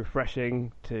so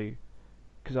refreshing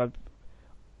because I've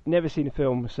never seen a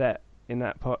film set in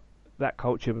that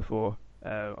culture before.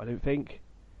 I don't think.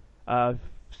 I've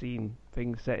seen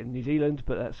things set in New Zealand,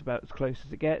 but that's about as close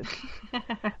as it gets.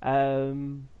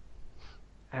 And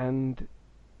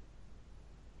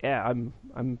yeah, I'm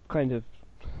kind of.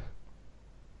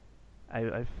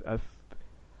 I've.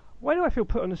 Why do I feel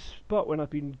put on the spot when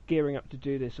I've been gearing up to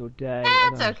do this all day?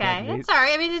 That's okay. It's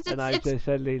alright. I mean, it's just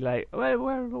suddenly like, why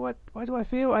do I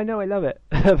feel? I know I love it.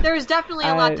 There's definitely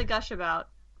a lot to gush about.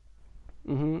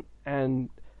 And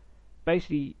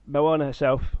basically, Moana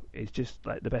herself is just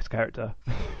like the best character.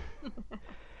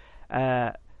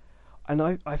 And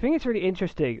I think it's really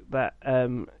interesting that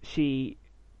she's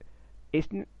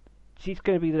going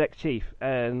to be the next chief,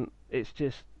 and it's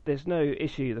just there's no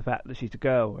issue the fact that she's a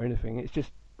girl or anything. It's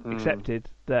just accepted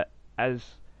that as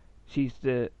she's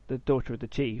the daughter of the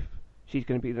chief, she's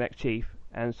going to be the next chief,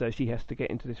 and so she has to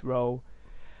get into this role.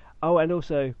 Oh, and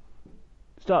also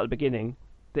start at the beginning.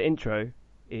 The intro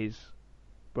is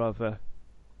rather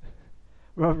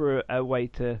a way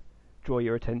to draw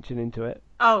your attention into it.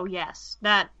 Oh yes,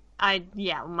 oh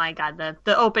my god,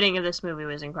 the opening of this movie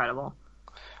was incredible.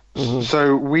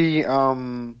 So we are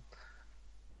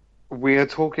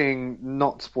talking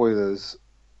not spoilers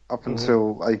up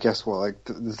until I guess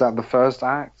is that the first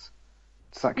act?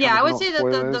 Is that I would say that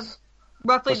the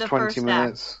roughly the 20 first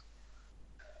minutes. act.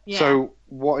 Yeah. So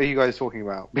what are you guys talking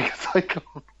about? Because I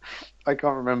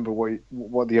can't remember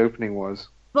what the opening was.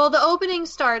 Well, the opening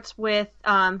starts with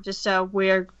just so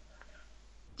we're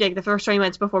the first 20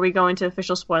 minutes before we go into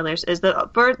official spoilers is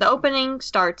the opening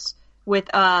starts with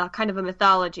kind of a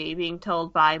mythology being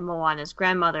told by Moana's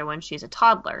grandmother when she's a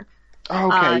toddler.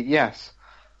 Oh, okay, yes.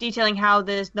 Detailing how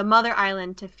the mother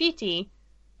island Te Fiti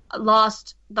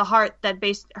lost the heart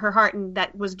her heart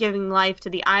that was giving life to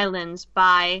the islands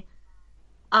by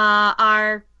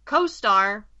our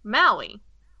co-star Maui.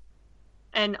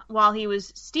 And while he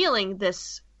was stealing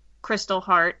this crystal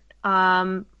heart,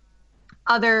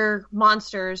 other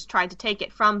monsters tried to take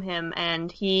it from him,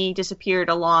 and he disappeared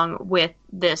along with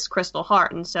this crystal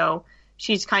heart. And so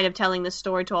she's kind of telling this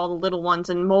story to all the little ones,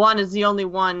 and Moana's the only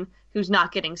one who's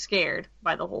not getting scared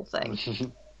by the whole thing.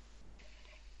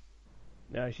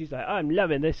 No, she's like, I'm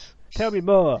loving this. Tell me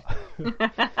more.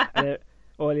 And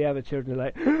all the other children are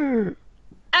like,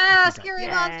 scary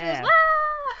like, monsters!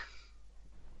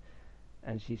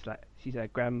 And she's her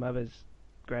grandmother's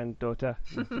granddaughter.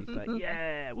 And she's like,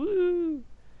 yeah, woo!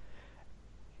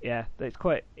 Yeah, it's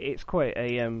quite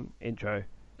a intro,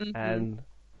 and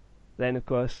then of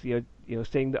course you're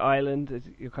seeing the island as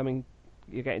you're getting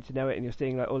to know it, and you're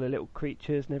seeing like all the little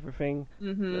creatures and everything.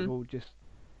 They're all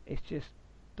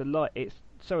it's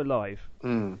so alive.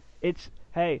 It's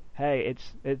it's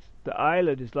the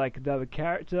island is like another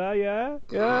character, yeah.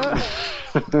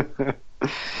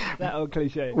 That old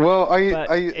cliche. Well,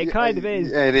 it kind of is.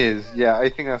 It is, yeah. I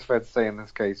think that's fair to say in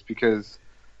this case because,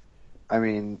 I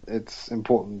mean, it's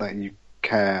important that you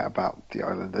care about the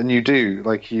island, and you do.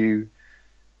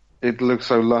 It looks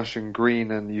so lush and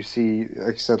green, and you see,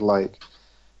 like you said,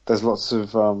 there's lots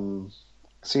of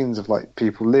scenes of like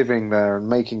people living there and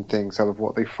making things out of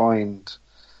what they find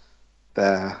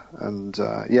there, and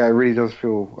it really does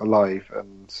feel alive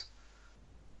and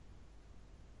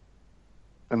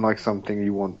like something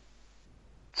you want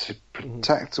to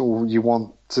protect or you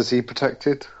want to see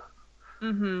protected.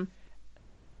 Mm-hmm.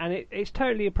 And it's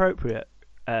totally appropriate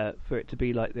for it to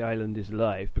be like the island is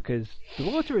alive, because the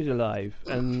water is alive,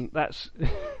 and that's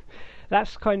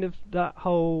kind of that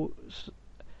whole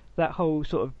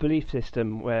sort of belief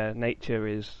system where nature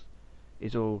is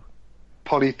all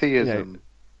Polytheism.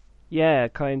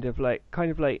 kind of like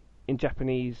in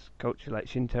Japanese culture, like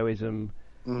Shintoism,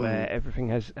 where everything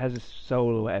has a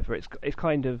soul or whatever. It's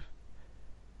kind of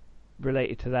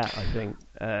related to that, I think.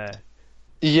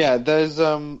 There's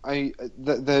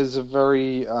there's a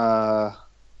very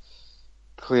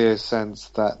clear sense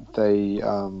that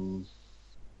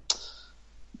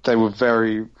they were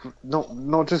very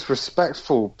not just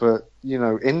respectful, but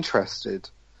interested.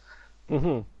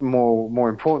 Mm-hmm. More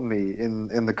importantly,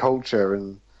 in the culture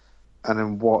and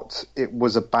in what it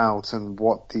was about, and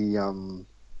what the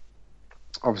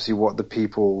obviously what the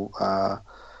people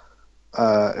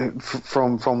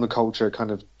from the culture kind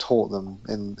of taught them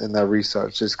in their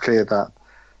research. It's clear that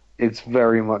it's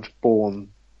very much born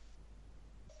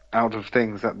out of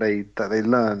things that they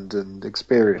learned and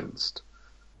experienced.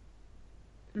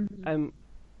 Mm-hmm.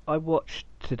 I watched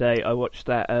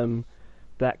that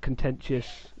that contentious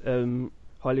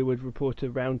Hollywood Reporter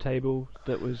roundtable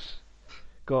that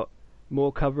got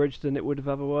more coverage than it would have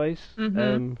otherwise.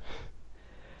 Mm-hmm.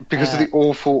 Because of the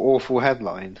awful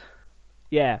headline.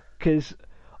 Yeah, because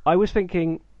I was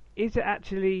thinking, is it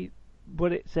actually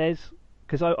what it says?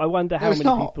 Because I wonder how many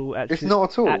people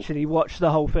actually watch the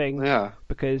whole thing. Yeah.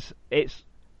 Because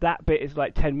that bit is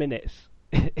like 10 minutes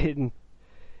in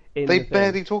they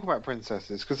barely talk about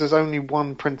princesses, because there's only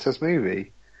one princess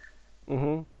movie.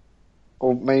 Mm-hmm.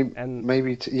 Or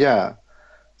maybe yeah.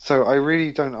 So I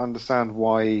really don't understand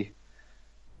why.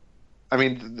 I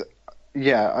mean,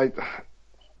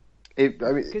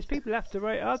 because people have to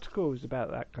write articles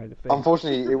about that kind of thing.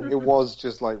 Unfortunately, it was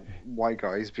just like white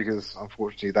guys, because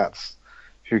unfortunately that's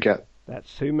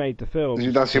who made the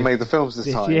films. That's who made the films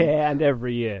this time. Yeah, and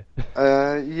every year.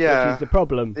 Yeah. Which is the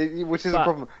problem. A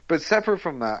problem. But separate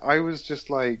from that, I was just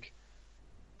like,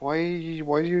 why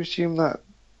do you assume that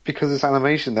because it's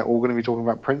animation they're all going to be talking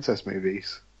about princess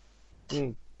movies?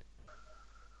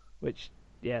 Which,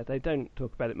 they don't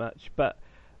talk about it much, but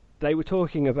they were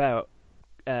talking about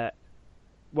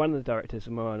one of the directors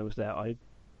of Moana was there. I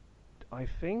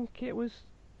think it was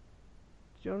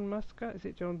John Musker. Is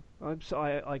it John? I'm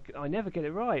sorry, I never get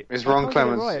it right. It's Ron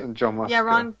Clements and John Musker. Yeah,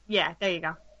 Ron. Yeah, there you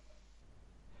go.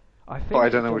 But I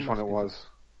don't know which one it was.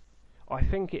 I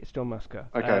think it's John Musker.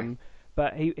 Okay.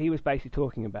 But he was basically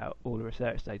talking about all the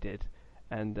research they did,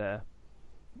 and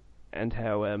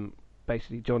how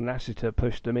basically John Lasseter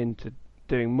pushed them into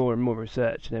doing more and more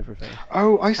research and everything.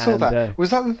 Oh, I saw that.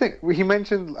 Was that the thing? He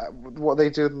mentioned what they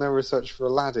did in their research for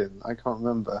Aladdin. I can't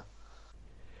remember.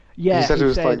 Yeah, he said it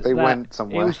was like they went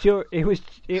somewhere. It was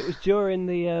during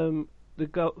the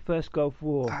first Gulf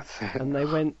War. That's it. And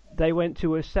they went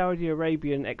to a Saudi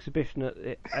Arabian exhibition at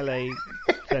the LA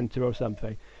Center or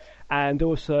something, and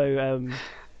also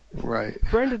right.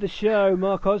 Friend of the show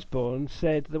Mark Osborne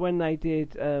said that when they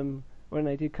did Kung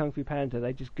Fu Panda,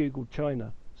 they just Googled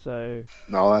China. So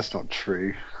no, that's not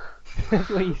true. That's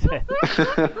what he said.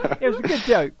 It was a good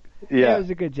joke. Yeah, it was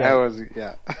a good joke.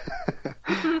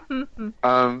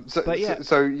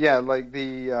 Like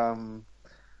the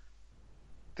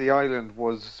island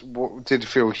did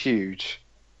feel huge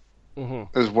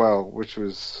as well, which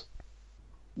is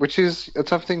a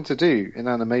tough thing to do in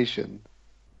animation.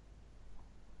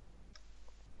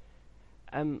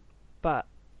 But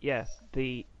yeah,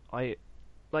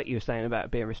 like you were saying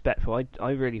about being respectful,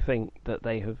 I really think that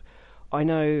they have.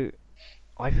 I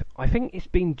think it's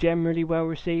been generally well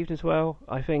received as well.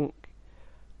 I think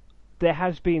there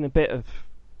has been a bit of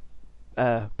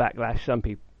backlash. Some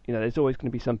people, there's always going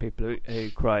to be some people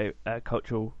who cry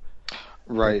cultural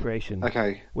appropriation.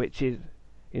 Okay. Which is,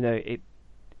 it.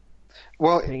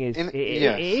 Well, it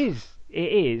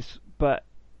is, but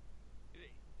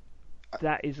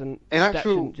that isn't. That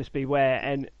shouldn't just be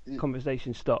where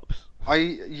conversation stops.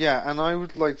 And I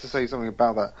would like to say something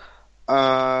about that.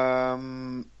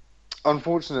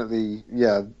 Unfortunately,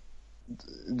 the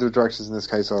directors in this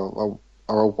case are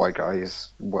old white guys,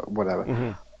 whatever.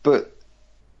 Mm-hmm. But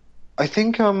I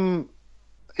think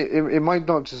it might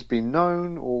not just be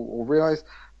known or realised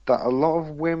that a lot of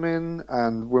women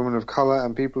and women of colour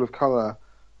and people of colour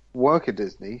work at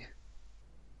Disney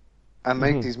and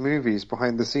make these movies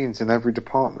behind the scenes in every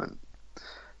department.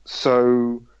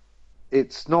 So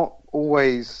it's not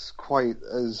always quite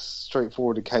as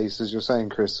straightforward a case as you're saying,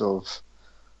 Chris, of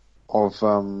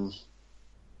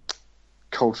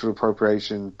cultural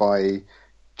appropriation by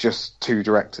just two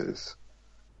directors.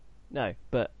 No,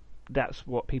 but that's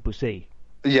what people see.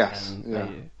 Yes,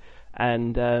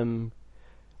 and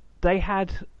they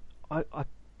had I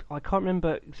can't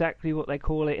remember exactly what they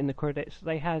call it in the credits.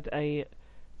 They had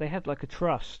like a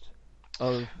trust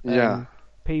of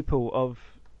people of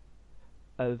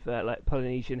like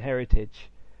Polynesian heritage,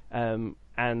 and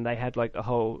they had like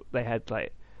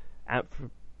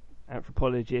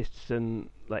anthropologists and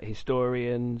like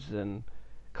historians and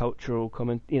cultural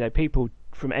people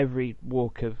from every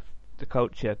walk of the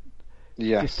culture,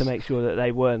 just to make sure that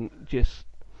they weren't just,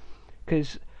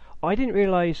 because I didn't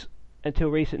realise until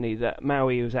recently that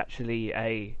Maui was actually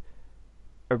a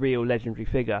real legendary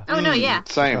figure. Oh no, yeah,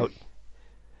 same.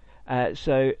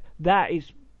 So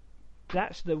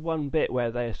that's the one bit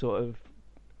where they're sort of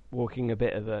walking a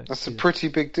bit of a. That's a pretty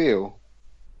big deal.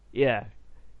 Yeah,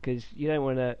 because you don't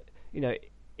want to,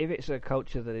 if it's a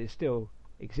culture that is still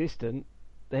existent,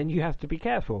 then you have to be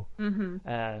careful. Mm-hmm.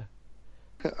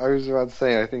 I was about to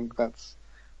say, I think that's.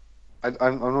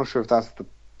 I'm not sure if that's the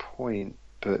point,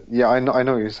 but yeah, I know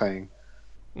what you're saying.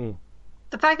 Mm.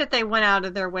 The fact that they went out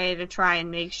of their way to try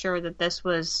and make sure that this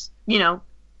was,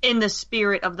 in the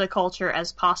spirit of the culture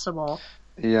as possible.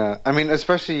 Yeah, I mean,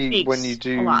 especially when you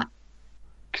do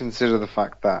consider the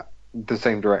fact that the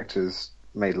same directors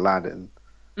made Aladdin,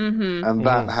 and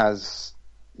that has,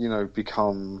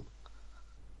 become,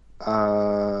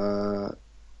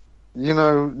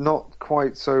 not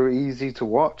quite so easy to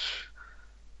watch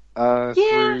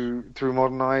through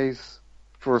modern eyes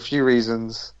for a few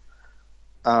reasons,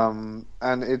 and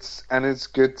it's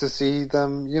good to see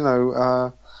them,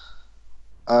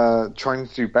 trying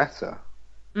to do better.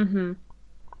 Mm-hmm.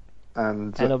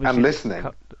 And listening.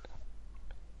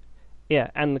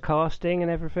 And the casting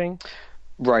and everything.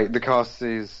 Right, the cast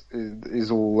is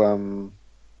all.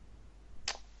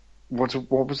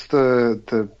 What was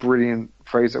the brilliant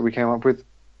phrase that we came up with?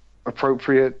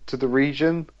 Appropriate to the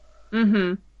region.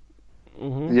 Mm-hmm.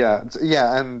 Mm-hmm. Yeah,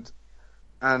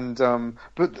 and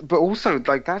but also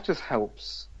like that just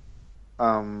helps.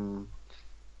 That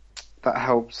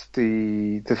helps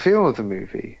the feel of the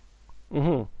movie.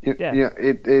 Mm-hmm.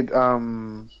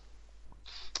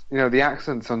 The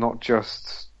accents are not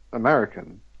just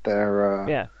American.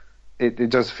 They're it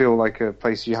does feel like a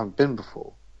place you haven't been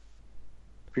before,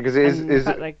 because it is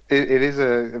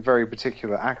a very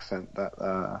particular accent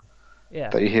that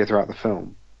you hear throughout the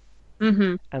film.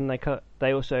 Mm-hmm. And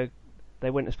they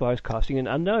went as far as casting an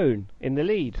unknown in the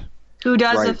lead, who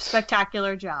does a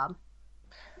spectacular job.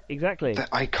 Exactly.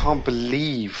 I can't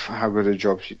believe how good a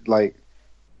job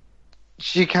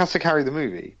she has to carry the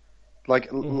movie, like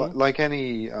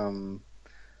any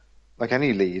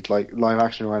lead, like live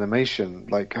action or animation.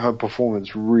 Like her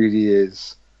performance really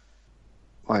is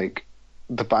like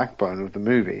the backbone of the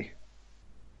movie,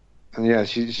 and yeah,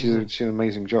 she's an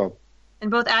amazing job. And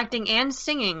both acting and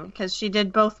singing, because she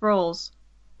did both roles.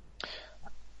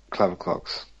 Clever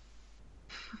clocks.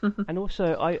 And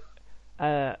also,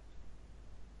 I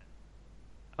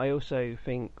also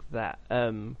think that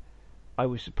I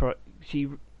was surprised. She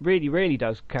really, really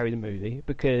does carry the movie,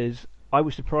 because I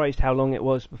was surprised how long it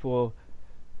was before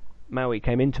Maui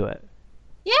came into it.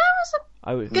 Yeah,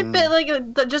 it was a good bit,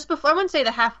 like just before. I wouldn't say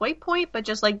the halfway point, but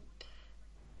just like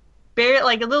barely,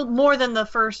 like a little more than the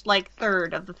first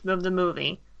third of the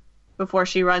movie before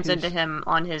she runs into him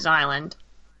on his island.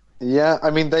 Yeah,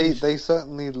 I mean they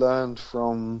certainly learned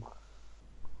from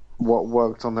what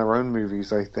worked on their own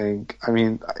movies, I think. I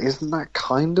mean, isn't that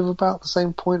kind of about the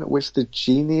same point at which the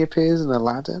genie appears in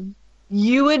Aladdin?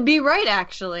 You would be right,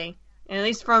 actually. At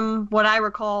least from what I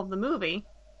recall of the movie.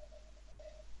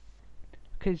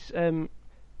 Because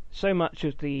so much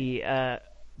of the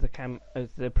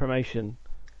promotion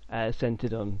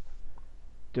centered on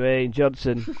Dwayne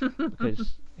Johnson,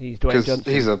 because he's Dwayne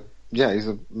Johnson. He's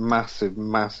a massive,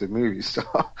 massive movie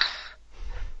star.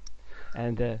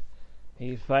 And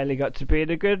he finally got to be in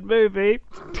a good movie.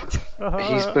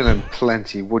 He's been in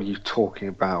plenty. What are you talking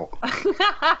about?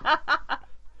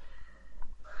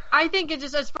 I think it's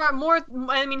just as far more.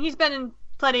 I mean, he's been in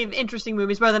plenty of interesting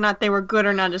movies. Whether or not they were good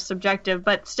or not is subjective.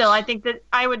 But still, I think that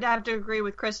I would have to agree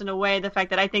with Chris in a way. The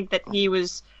fact that I think that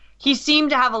he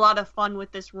seemed to have a lot of fun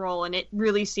with this role, and it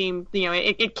really seemed,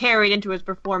 it carried into his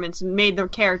performance and made the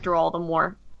character all the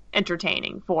more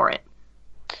entertaining for it.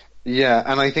 Yeah,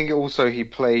 and I think also he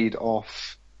played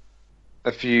off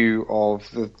a few of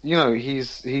the,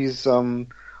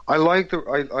 I like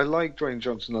Dwayne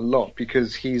Johnson a lot,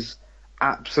 because he's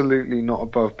absolutely not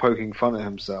above poking fun at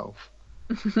himself.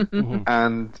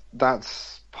 And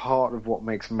that's part of what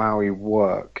makes Maui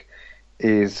work,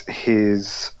 is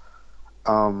his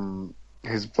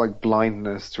like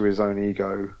blindness to his own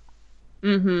ego.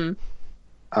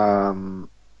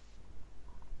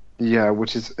 Yeah,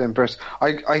 which is impressive. I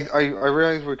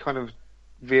realize we're kind of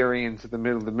veering into the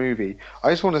middle of the movie.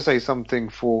 I just want to say something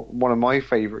for one of my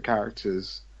favorite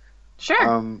characters.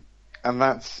 Sure. And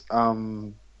that's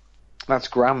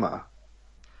Grandma.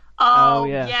 Oh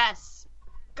yeah. yes.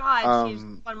 God, she's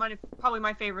probably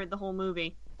my favorite of the whole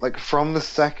movie. Like, from the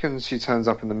second she turns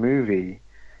up in the movie,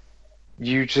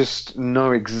 you just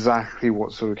know exactly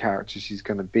what sort of character she's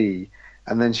going to be,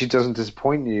 and then she doesn't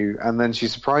disappoint you, and then she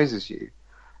surprises you.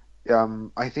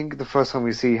 I think the first time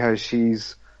we see her,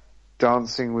 she's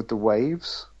dancing with the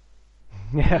waves.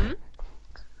 Yeah.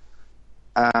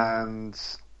 And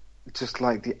just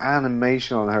like the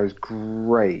animation on her is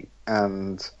great,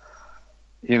 and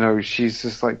you know, she's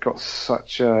just like got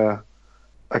such a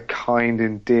kind,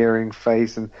 endearing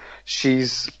face, and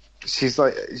she's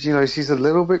like, you know, she's a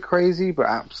little bit crazy, but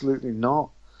absolutely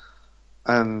not.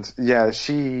 And yeah,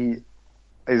 she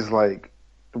is like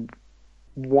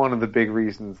one of the big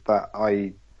reasons that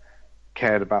I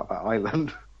cared about that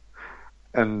island.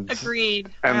 And agreed.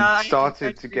 And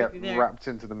started to agree get with you there. wrapped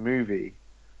into the movie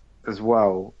as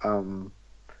well,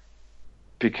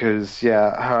 because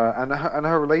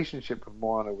her relationship with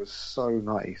Moana was so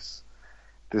nice.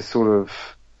 This sort of,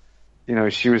 you know,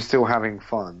 she was still having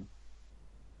fun,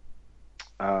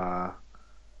 and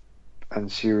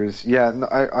she was,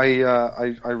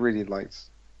 I really liked.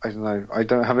 I don't know. I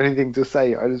don't have anything to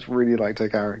say. I just really liked her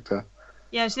character.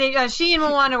 Yeah, she and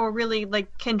Moana were really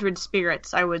like kindred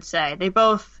spirits, I would say. They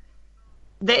both,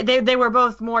 they were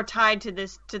both more tied to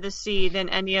the sea than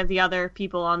any of the other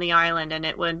people on the island, and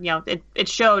it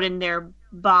showed in their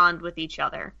bond with each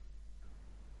other.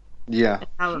 Yeah.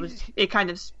 How it kind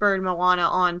of spurred Moana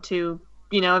on to,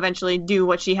 you know, eventually do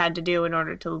what she had to do in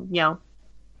order to, you know,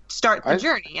 start the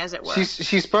journey, as it were.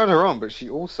 She spurred her on, but she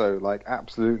also like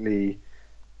absolutely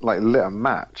like lit a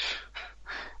match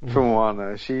for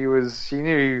Moana. She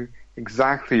knew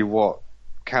exactly what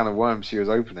can of worms she was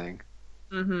opening.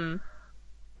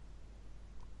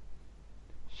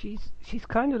 She's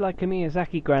kind of like a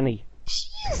Miyazaki granny. She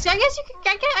is. I guess I can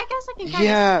kind of see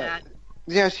that.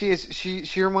 Yeah, she is.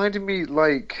 She reminded me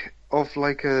like of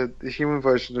like the human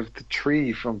version of the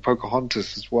tree from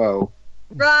Pocahontas as well.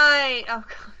 Right. Oh,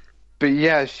 God. But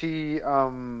yeah, she is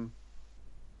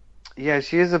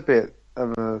a bit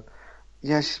of a,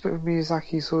 she's a bit of a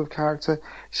Miyazaki sort of character.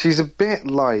 She's a bit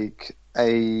like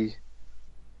I'm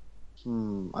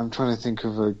trying to think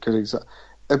of a good example.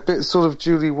 A bit sort of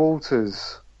Julie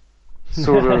Walters,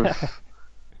 sort of.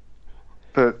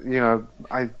 But you know,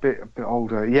 a bit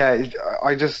older. Yeah,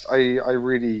 I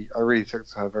really took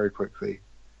to her very quickly.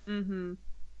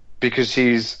 Because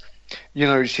she's, you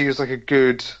know, she was like a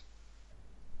good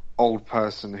old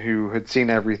person who had seen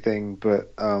everything,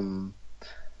 but who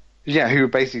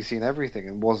had basically seen everything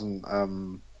and wasn't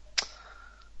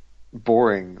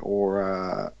boring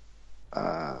or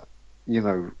you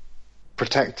know,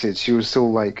 protected. She was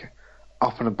still like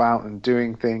up and about and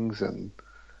doing things, and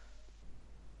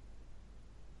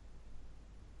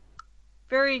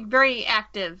very, very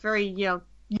active, very, you know,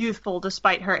 youthful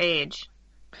despite her age.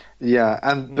 Yeah,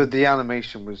 but the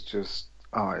animation was just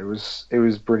it was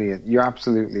brilliant. You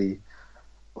absolutely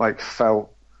like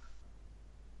felt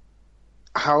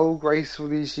how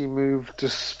gracefully she moved,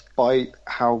 despite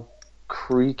how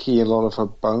creaky a lot of her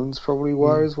bones probably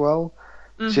were as well.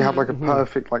 She had like a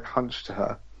perfect like hunch to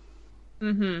her.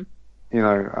 You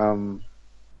know,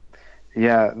 it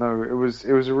was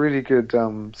a really good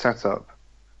setup.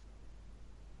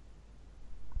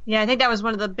 Yeah, I think that was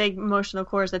one of the big emotional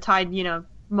cores that tied, you know,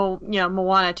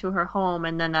 Moana to her home,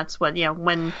 and then that's what, you know,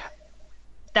 when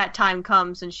that time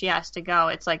comes and she has to go,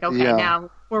 it's like, okay, now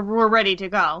we're ready to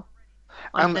go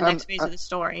on the next phase of the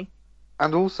story.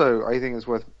 And also, I think it's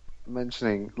worth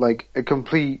mentioning, like, a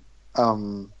complete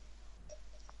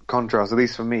contrast, at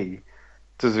least for me,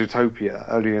 to Zootopia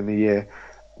earlier in the year,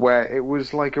 where it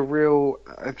was like a real,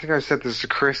 I think I said this to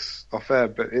Chris off air,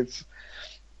 but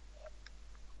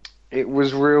it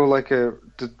was real like a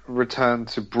return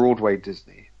to Broadway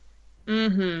Disney.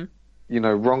 You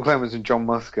know, Ron Clements and John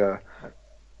Musker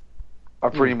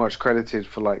are pretty much credited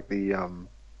for like the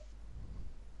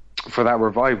for that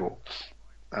revival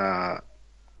of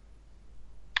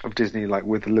Disney, like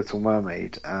with The Little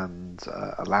Mermaid and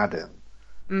Aladdin,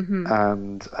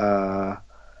 and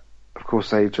of course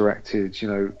they directed, you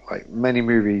know, like many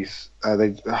movies.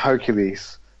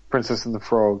 Hercules, Princess and the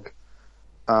Frog,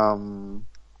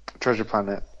 Treasure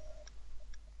Planet,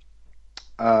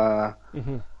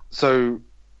 So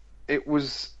it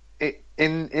was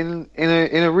in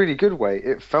a really good way.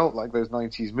 It felt like those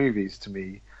 90s movies to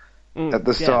me at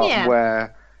the start,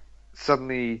 where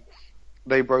suddenly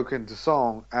they broke into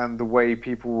song, and the way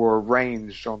people were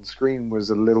arranged on screen was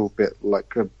a little bit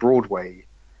like a Broadway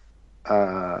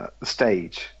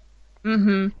stage.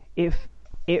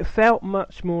 It felt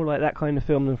much more like that kind of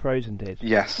film than Frozen did.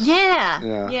 Yes.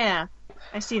 Yeah.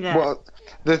 I see that. Well,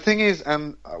 the thing is,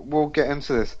 and we'll get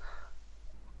into this,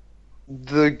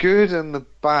 the good and the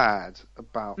bad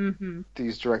about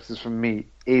these directors for me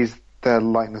is their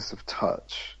lightness of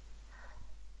touch,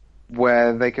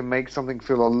 where they can make something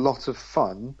feel a lot of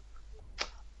fun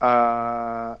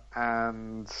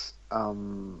and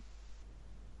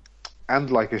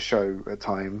like a show at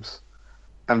times,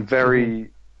 and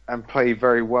and play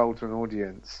very well to an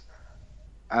audience,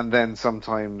 and then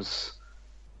sometimes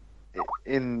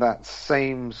in that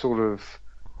same sort of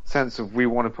sense of we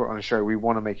want to put on a show, we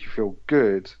want to make you feel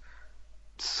good,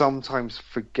 sometimes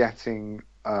forgetting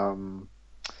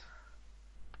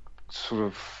sort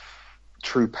of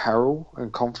true peril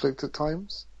and conflict at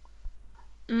times.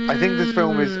 I think this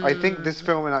film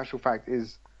in actual fact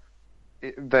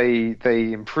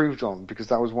they improved on, because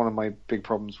that was one of my big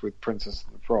problems with Princess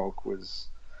and the Frog, was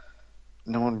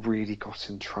no one really got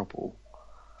in trouble.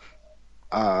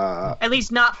 At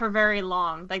least not for very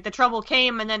long. Like, the trouble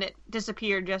came and then it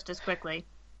disappeared just as quickly.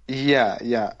 Yeah.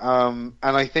 And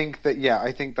I think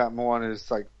that Moana is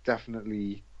like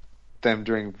definitely them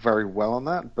doing very well on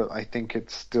that, but I think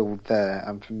it's still there,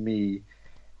 and for me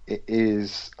it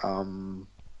is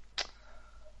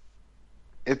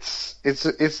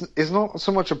it's not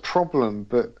so much a problem,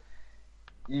 but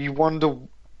you wonder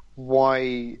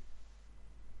why.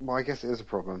 Well, I guess it is a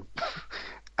problem.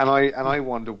 And I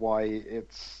wonder why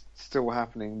it's still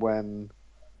happening when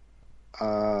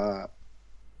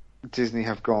Disney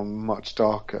have gone much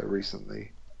darker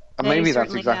recently. And maybe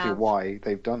that's exactly why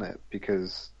they've done it,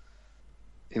 because,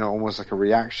 almost like a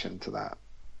reaction to that.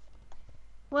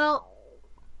 Well,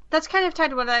 that's kind of tied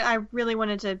to what I really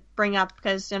wanted to bring up,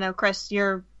 because, Chris,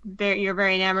 you're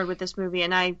very enamored with this movie,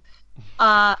 and I...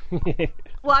 well,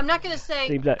 I'm not going to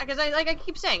say, because I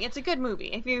keep saying, it's a good movie.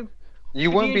 If you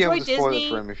won't be able to spoil Disney, it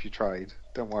for him if you tried.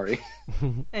 Don't worry.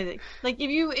 Like, if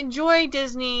you enjoy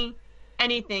Disney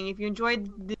anything, if you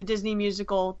enjoyed the Disney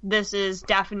musical, this is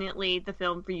definitely the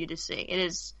film for you to see. It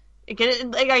is.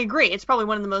 I agree. It's probably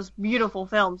one of the most beautiful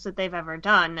films that they've ever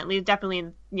done. At least, definitely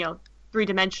in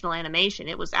three-dimensional animation.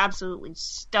 It was absolutely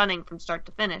stunning from start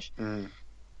to finish.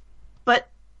 But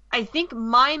I think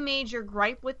my major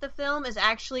gripe with the film is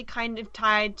actually kind of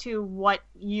tied to what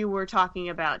you were talking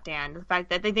about, Dan. The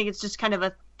fact that they think it's just kind of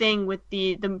a thing with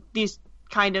these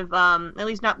kind of, at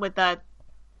least not with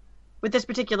this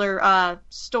particular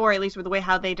story, at least with the way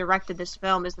how they directed this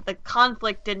film, is that the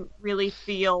conflict didn't really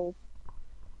feel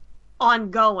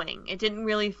ongoing. It didn't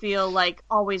really feel like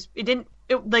always.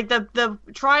 Like the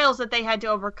trials that they had to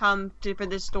overcome for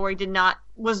this story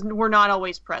were not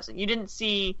always present. You didn't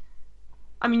see.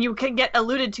 I mean, you can get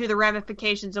alluded to the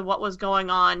ramifications of what was going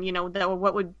on,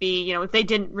 what would be, if they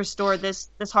didn't restore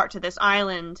this heart to this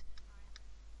island.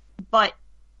 But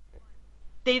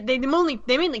they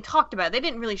mainly talked about it. They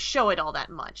didn't really show it all that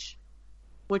much,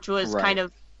 which was kind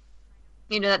of,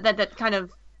 that kind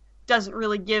of doesn't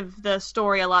really give the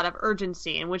story a lot of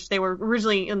urgency, in which they were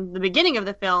originally, in the beginning of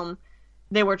the film,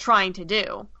 they were trying to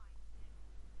do.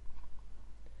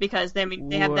 Because they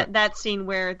have that scene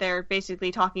where they're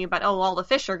basically talking about, all the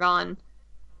fish are gone,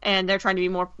 and they're trying to be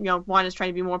more, Moana's trying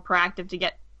to be more proactive to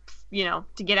get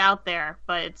out there.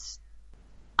 But it's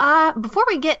before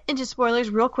we get into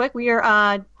spoilers, real quick, we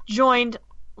are joined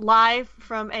live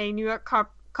from a New York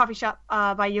coffee shop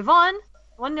by Yvonne,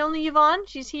 one and only Yvonne.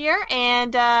 She's here,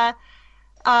 and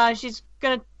she's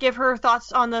gonna give her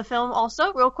thoughts on the film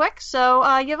also, real quick. So,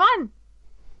 Yvonne.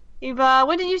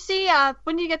 When did you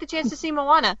get the chance to see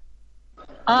Moana?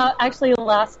 Actually,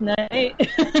 last night.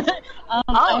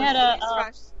 I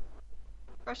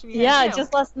had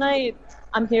just last night.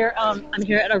 I'm here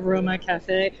at Aroma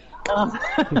Cafe.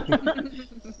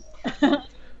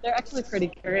 They're actually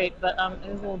pretty great, but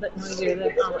it was a little bit noisier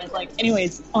than I'd like.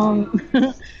 Anyways,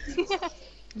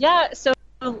 yeah. So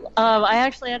I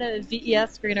actually had a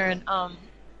VES screener, and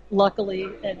luckily,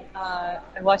 and I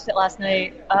watched it last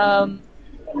night.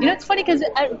 It's funny because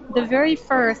at the very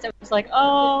first, I was like,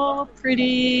 oh,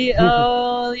 pretty.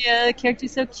 Oh, yeah, the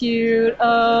character's so cute.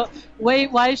 Oh,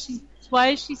 wait, why is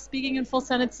she speaking in full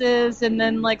sentences and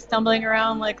then, like, stumbling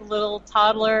around like a little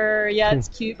toddler? Yeah, it's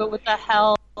cute, but what the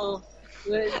hell?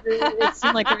 it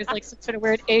seemed like there was like some sort of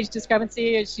weird age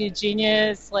discrepancy. Is she a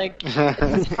genius? Like,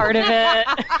 is part of it?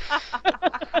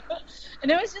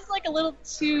 And it was just like a little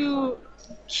too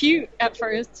cute at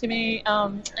first to me.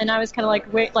 And I was kind of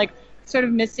like, sort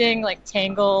of missing like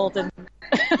Tangled, and,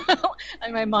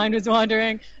 and my mind was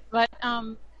wandering. But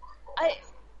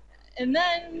and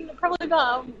then probably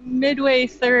about midway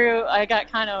through, I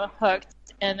got kind of hooked.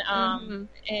 And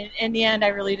in the end, I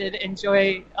really did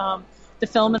enjoy the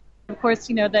film. And of course,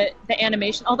 the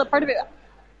animation, all that part of it,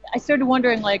 I started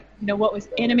wondering, like, what was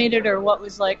animated or what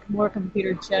was, like, more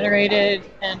computer generated.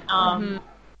 And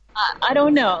I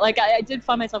don't know. Like, I did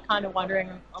find myself kind of wondering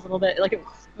a little bit. Like, it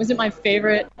wasn't my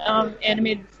favorite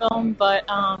animated film, but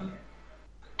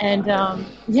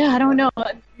yeah, I don't know.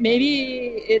 Maybe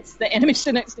it's the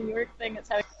Animation Next New York thing that's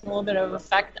having a little bit of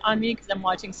effect on me because I'm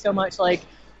watching so much, like,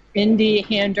 indie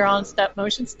hand-drawn stop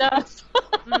motion stuff.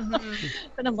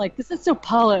 And I'm like, this is so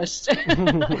polished.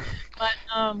 But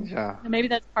maybe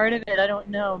that's part of it. I don't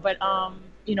know. But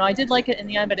I did like it in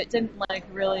the end, but it didn't like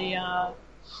really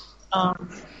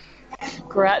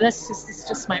it's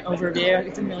just my overview.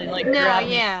 It didn't really like grab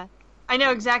me. Yeah. I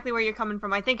know exactly where you're coming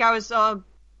from. I think I was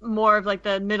more of like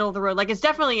the middle of the road. Like, it's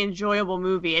definitely an enjoyable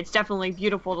movie. It's definitely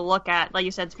beautiful to look at. Like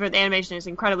you said, the animation is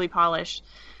incredibly polished.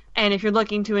 And if you're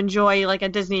looking to enjoy like a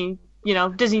Disney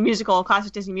musical, a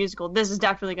classic Disney musical, this is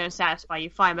definitely going to satisfy you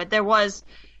fine. But there was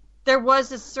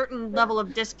a certain level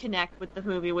of disconnect with the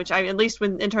movie, which at least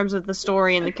in terms of the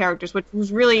story and the characters, which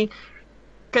was really,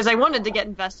 because I wanted to get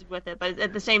invested with it, but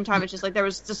at the same time, it's just like there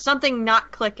was just something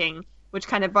not clicking, which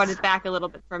kind of brought it back a little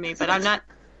bit for me. But I'm not.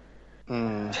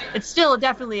 It's still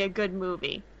definitely a good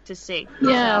movie to see.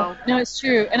 Yeah, no, it's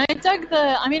true. And I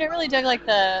really dug like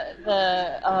the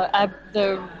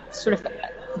sort of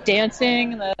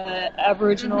dancing, the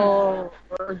Aboriginal,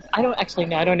 or I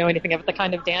don't know anything about the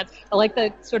kind of dance. I like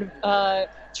the sort of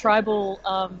tribal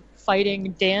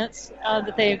fighting dance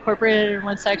that they incorporated in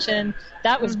one section.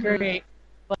 That was great.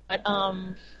 But I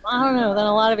don't know, then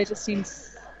a lot of it just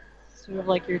seems sort of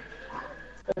like your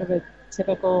sort of a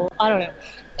typical, I don't know.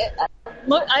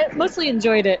 I mostly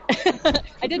enjoyed it.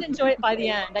 I did enjoy it by the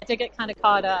end. I did get kind of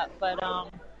caught up, but I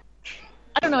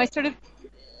don't know.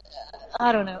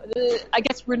 I don't know. I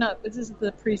guess this is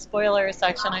the pre-spoiler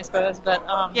section, I suppose. But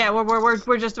yeah,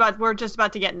 we're just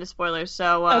about to get into spoilers.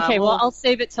 So okay, well, I'll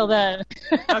save it till then.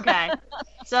 Okay.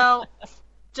 So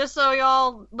just so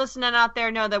y'all listening out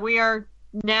there know that we are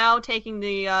now taking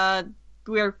we are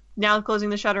now closing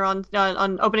the shutter on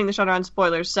opening the shutter on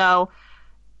spoilers. So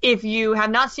if you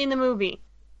have not seen the movie,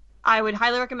 I would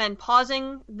highly recommend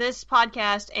pausing this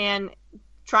podcast and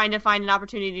trying to find an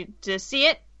opportunity to see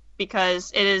it,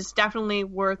 because it is definitely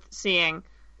worth seeing.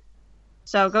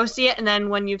 So go see it, and then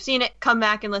when you've seen it, come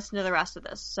back and listen to the rest of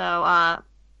this. So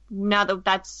now that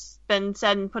that's been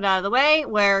said and put out of the way,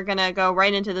 we're going to go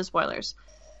right into the spoilers.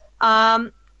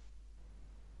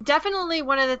 Definitely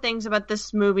one of the things about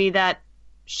this movie that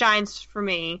shines for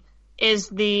me is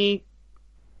the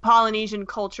Polynesian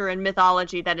culture and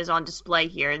mythology that is on display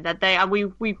here. That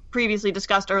we previously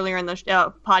discussed earlier in the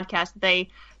podcast. They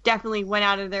definitely went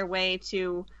out of their way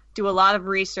to do a lot of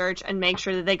research and make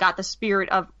sure that they got the spirit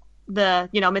of the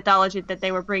mythology that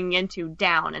they were bringing into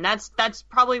down. And that's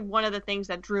probably one of the things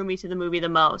that drew me to the movie the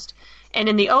most. And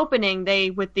in the opening,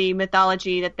 with the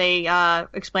mythology that they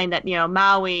explained that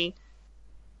Maui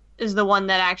is the one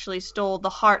that actually stole the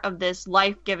heart of this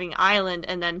life-giving island,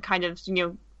 and then kind of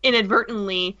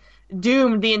inadvertently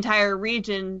doomed the entire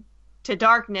region to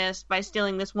darkness by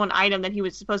stealing this one item that he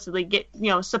was supposedly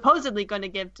going to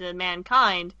give to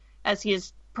mankind, as he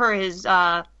is per his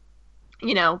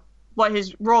what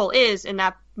his role is in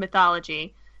that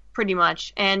mythology, pretty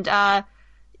much. And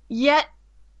yet,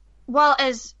 while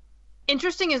as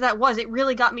interesting as that was, it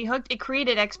really got me hooked. It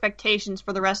created expectations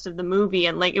for the rest of the movie,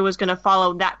 and like it was going to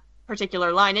follow that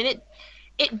particular line, and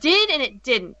it did and it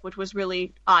didn't, which was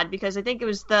really odd, because I think it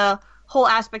was the whole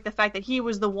aspect, the fact that he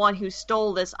was the one who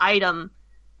stole this item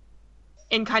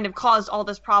and kind of caused all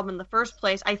this problem in the first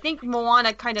place. I think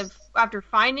Moana kind of, after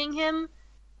finding him,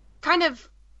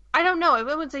 I don't know, I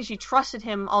wouldn't say she trusted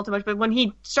him all too much, but when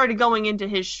he started going into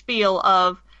his spiel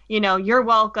of, you're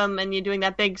welcome, and you're doing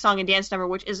that big song and dance number,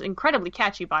 which is incredibly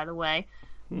catchy, by the way,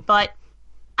 but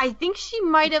I think she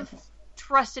might have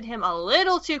trusted him a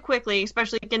little too quickly,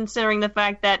 especially considering the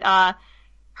fact that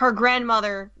her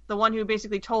grandmother, the one who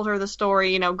basically told her the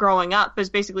story, growing up, is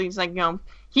basically like,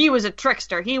 he was a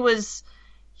trickster. He was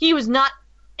not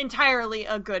entirely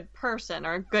a good person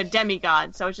or a good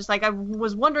demigod. So it's just like, I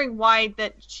was wondering why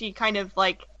that she kind of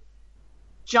like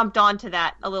jumped onto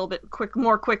that a little bit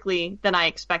more quickly than I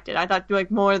expected. I thought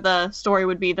like more of the story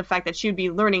would be the fact that she would be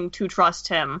learning to trust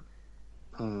him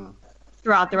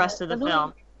throughout the rest of the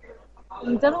film.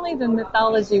 Definitely the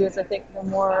mythology was, I think, the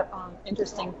more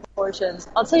interesting portions.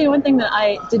 I'll tell you one thing that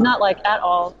I did not like at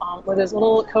all were those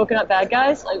little coconut bad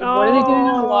guys. Like, what are they doing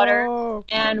in the water?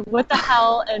 And what the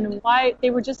hell? And why? They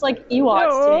were just like Ewoks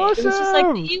to me. It was just like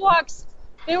the Ewoks.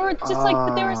 They were just like,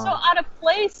 but they were so out of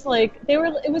place. Like, they were.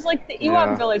 It was like the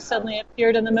Ewok village suddenly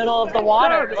appeared in the middle of the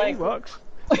water. Like, Ewoks.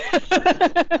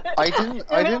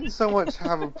 I didn't so much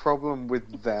have a problem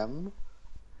with them,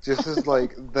 just as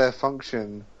like their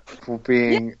function for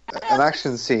being an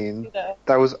action scene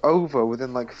that was over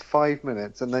within like 5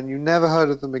 minutes, and then you never heard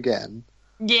of them again.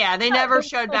 Yeah, they never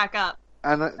showed back up.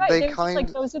 And they kind of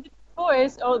like, those are the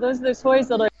toys. Oh, those are the toys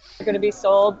that are going to be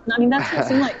sold. I mean, that's what it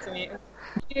seemed like to me.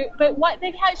 But what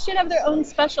they should have their own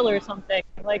special or something.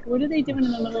 Like, what are they doing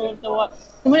in the middle of the water?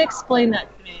 Someone explain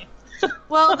that to me.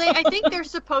 Well, I think they're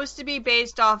supposed to be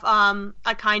based off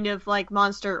a kind of like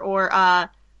monster or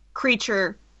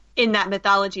creature in that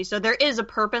mythology. So there is a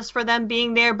purpose for them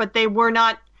being there, but they were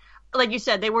not, like you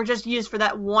said, they were just used for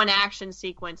that one action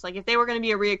sequence. Like if they were going to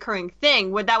be a reoccurring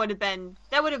thing, that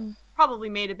would have probably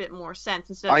made a bit more sense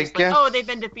instead of just like, oh, they've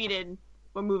been defeated,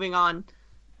 we're moving on.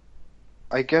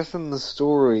 I guess in the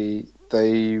story,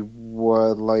 they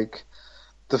were like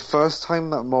the first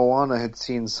time that Moana had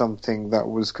seen something that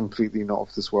was completely not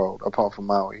of this world, apart from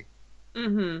Maui.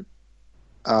 Mm-hmm.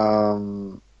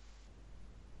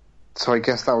 So I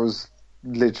guess that was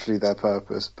literally their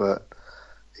purpose, but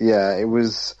yeah, it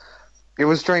was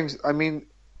strange. I mean,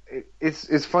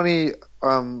 it's funny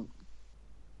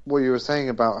what you were saying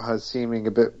about her seeming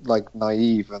a bit like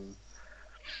naive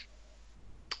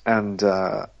and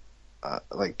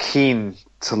like keen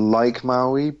to like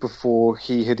Maui before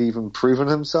he had even proven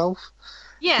himself.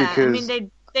 Yeah, because, I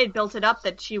mean they built it up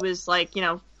that she was like, you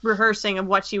know, rehearsing of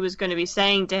what she was going to be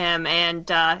saying to him, and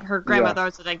her grandmother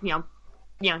was like, you know,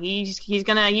 he's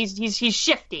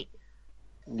shifty.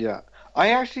 Yeah, I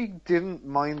actually didn't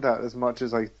mind that as much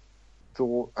as I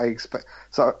thought I expect.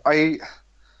 So I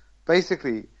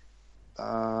basically,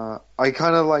 I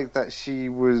kind of like that she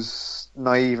was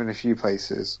naive in a few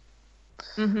places,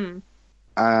 and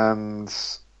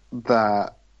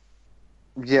that,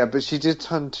 yeah, but she did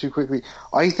turn too quickly.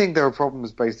 I think there are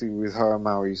problems basically with her and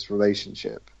Maui's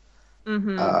relationship,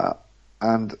 and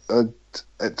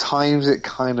at times it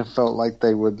kind of felt like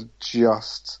they were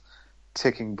just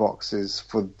ticking boxes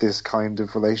for this kind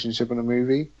of relationship in a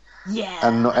movie. Yeah.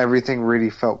 And not everything really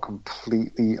felt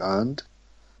completely earned.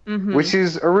 Which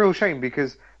is a real shame,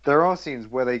 because there are scenes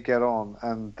where they get on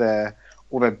and they're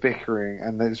bickering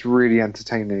and it's really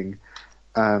entertaining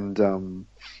and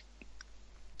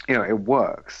it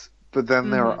works. But then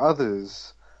there are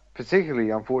others, particularly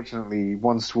unfortunately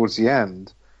ones towards the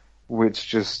end, which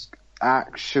just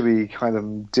actually kind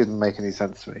of didn't make any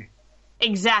sense to me.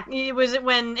 Exactly. It was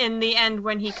when in the end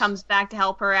when he comes back to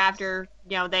help her after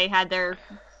they had their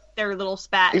little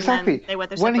spat. Exactly. And then they went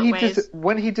their separate ways.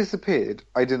 When he disappeared,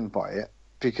 I didn't buy it,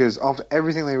 because after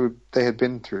everything they had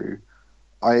been through,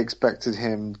 I expected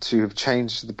him to have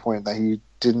changed to the point that he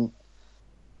didn't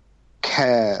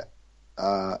care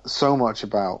so much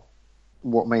about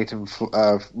what made him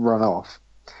run off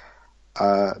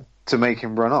to make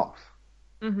him run off.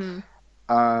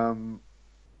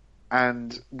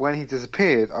 And when he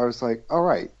disappeared, I was like, all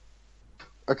right,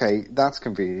 okay, that's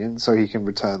convenient, so he can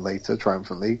return later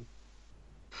triumphantly.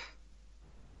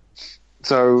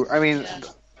 So, I mean,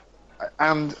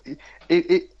 and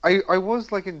I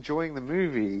was like enjoying the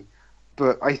movie,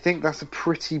 but I think that's a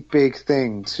pretty big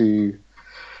thing to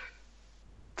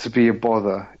be a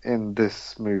bother in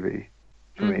this movie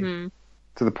for me,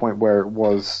 to the point where it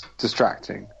was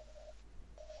distracting.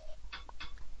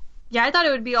 Yeah, I thought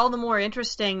it would be all the more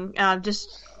interesting,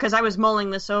 just because I was mulling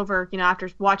this over, after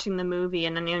watching the movie,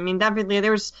 and I mean, definitely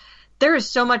there is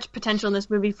so much potential in this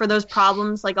movie for those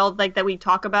problems, like all that we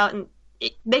talk about, and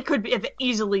they could have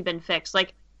easily been fixed.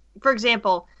 Like, for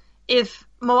example, if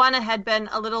Moana had been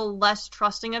a little less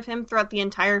trusting of him throughout the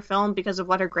entire film because of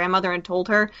what her grandmother had told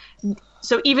her,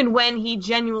 so even when he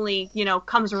genuinely,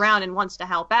 comes around and wants to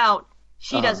help out,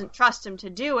 she doesn't trust him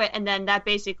to do it, and then that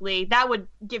would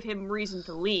give him reason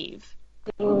to leave.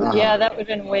 Yeah, that would have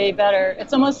been way better.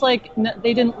 It's almost like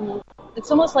they didn't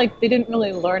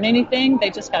really learn anything.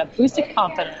 They just got a boost of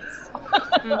confidence.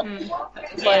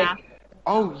 Yeah.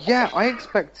 Oh yeah, I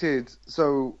expected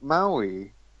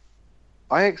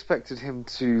him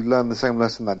to learn the same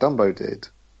lesson that Dumbo did,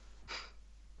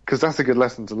 because that's a good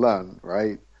lesson to learn,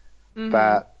 right?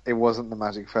 That it wasn't the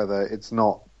magic feather. It's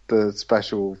not the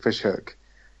special fish hook.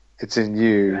 it's in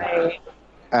you. Right.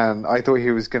 And I thought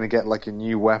he was going to get like a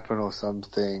new weapon or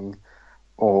something,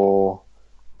 or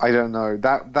I don't know.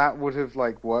 That would have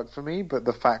like worked for me, but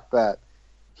the fact that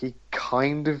he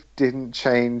kind of didn't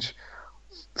change,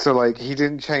 so like he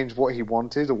didn't change what he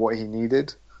wanted or what he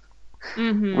needed,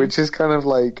 which is kind of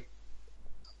like,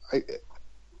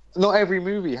 not every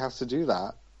movie has to do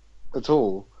that at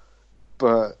all,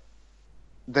 but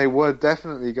they were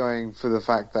definitely going for the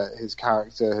fact that his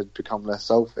character had become less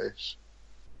selfish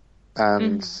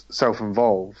and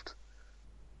self-involved,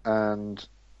 and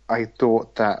I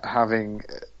thought that having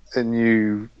a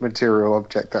new material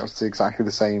object that was exactly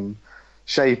the same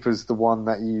shape as the one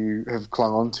that you have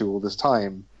clung onto all this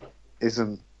time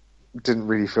didn't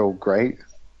really feel great.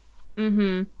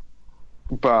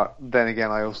 But then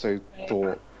again, I also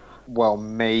thought, well,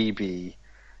 maybe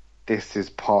this is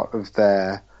part of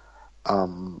their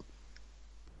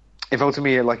it felt to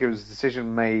me like it was a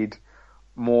decision made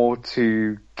more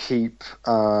to keep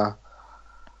oh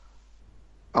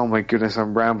my goodness,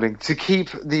 I'm rambling, to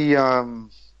keep the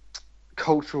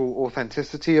cultural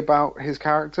authenticity about his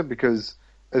character, because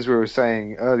as we were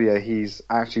saying earlier, he's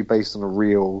actually based on a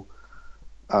real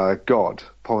god,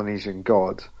 Polynesian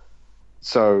god,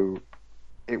 so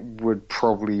it would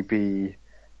probably be,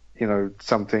 you know,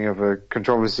 something of a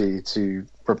controversy to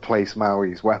replace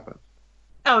Maui's weapon.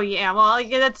 Oh yeah, well,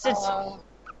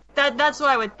 that's what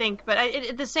I would think. But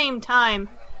at the same time,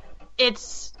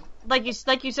 it's like you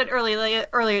said earlier,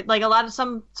 like a lot of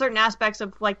some certain aspects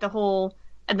of like the whole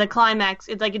and the climax.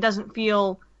 It's like it doesn't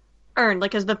feel earned,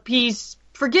 like because he's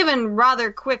forgiven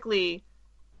rather quickly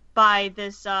by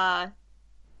this the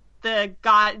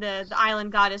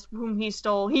island goddess whom he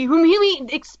stole. Whom he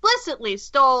explicitly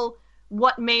stole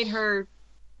what made her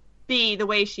be the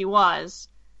way she was,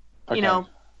 you know,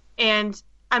 and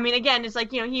I mean, again, it's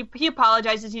like, you know, he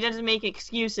apologizes, he doesn't make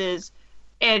excuses,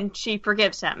 and she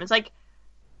forgives him. It's like,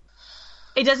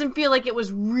 it doesn't feel like it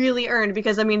was really earned,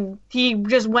 because, I mean, he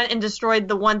just went and destroyed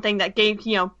the one thing that gave,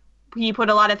 you know, he put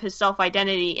a lot of his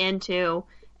self-identity into,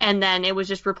 and then it was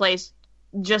just replaced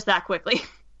just that quickly.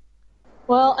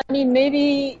 Well, I mean,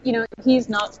 maybe, you know, he's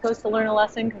not supposed to learn a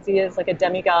lesson because he is like a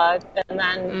demigod, and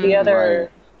then the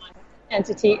other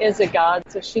entity is a god,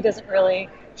 so she doesn't really,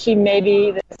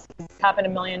 maybe this has happened a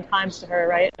million times to her,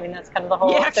 right? I mean, that's kind of the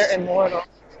whole, they're immortal.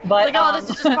 But, like, oh, this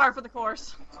is just par for the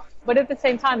course. But at the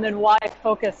same time, then why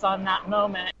focus on that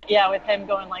moment? Yeah, with him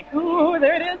going like, ooh,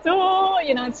 there it is, ooh,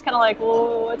 you know, it's kind of like,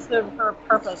 well, what's her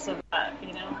purpose of that,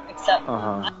 you know, except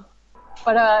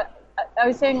But I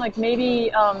was saying, like,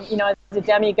 maybe, you know, as a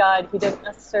demigod, he didn't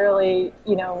necessarily,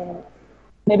 you know,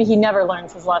 maybe he never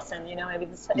learns his lesson, you know, maybe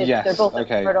they're both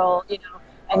immortal, you know,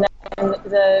 and then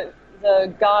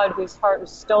the god whose heart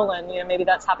was stolen, you know, maybe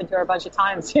that's happened to her a bunch of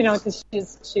times, you know, because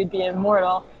she'd be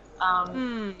immortal,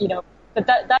 you know, but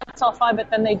that's all fine, but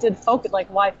then they did focus, like,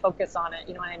 why focus on it,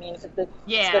 you know what I mean? It's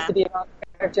supposed to be about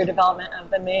character development of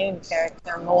the main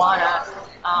character, Moana.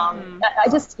 I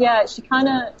just, she kind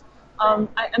of,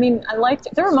 I mean, I liked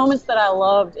it. There were moments that I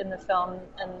loved in the film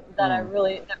and that that were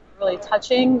really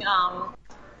touching,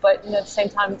 but you know, at the same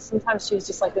time, sometimes she was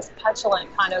just like this petulant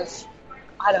kind of,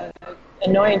 I don't know,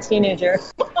 annoying teenager.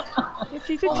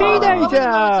 She's a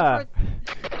teenager!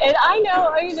 And I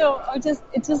know,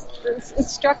 it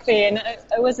struck me, and it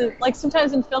wasn't, like,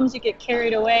 sometimes in films you get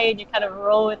carried away and you kind of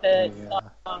roll with it,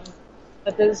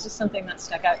 but there's just something that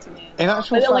stuck out to me. In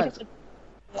actual fact,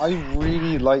 I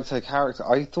really liked her character.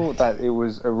 I thought that it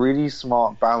was a really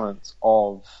smart balance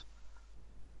of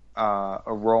a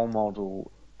role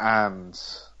model and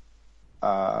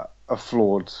a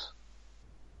flawed,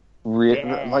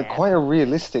 like quite a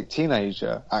realistic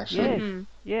teenager, actually.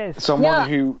 Yes. Someone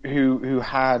who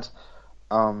had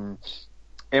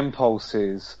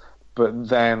impulses, but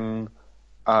then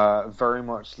very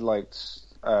much liked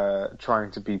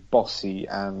trying to be bossy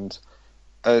and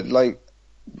like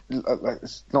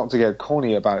not to get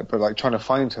corny about it, but like trying to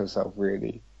find herself,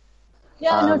 really.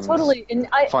 Yeah, no, totally. And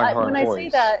when I say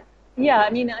that, I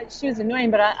mean, she was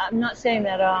annoying, but I'm not saying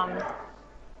that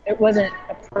it wasn't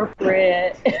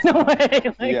appropriate in a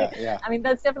way. Like, I mean,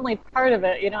 that's definitely part of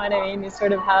it. You know what I mean? You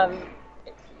sort of have,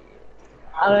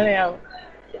 I don't know,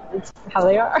 it's how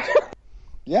they are.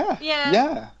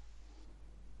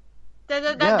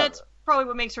 That's probably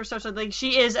what makes her so like,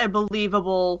 she is a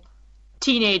believable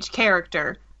teenage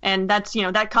character, and that's, you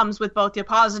know, that comes with both the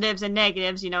positives and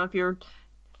negatives. You know, if you're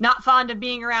not fond of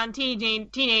being around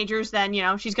teenagers, then, you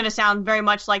know, she's going to sound very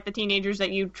much like the teenagers that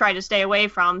you try to stay away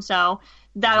from, so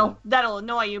that'll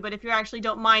annoy you. But if you actually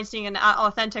don't mind seeing an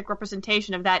authentic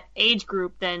representation of that age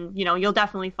group, then, you know, you'll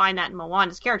definitely find that in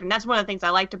Moana's character. And that's one of the things I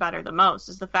liked about her the most,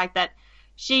 is the fact that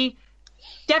she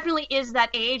definitely is that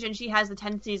age, and she has the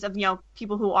tendencies of,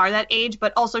 people who are that age,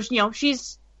 but also,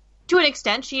 she's, to an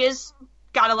extent, she is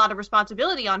got a lot of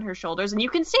responsibility on her shoulders, and you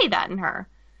can see that in her,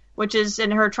 which is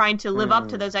in her trying to live up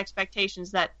to those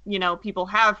expectations that, people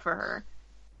have for her,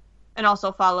 and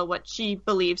also follow what she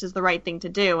believes is the right thing to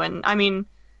do. And, I mean,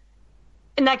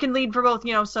 and that can lead for both,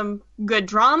 some good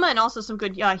drama and also some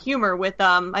good humor with,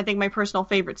 I think my personal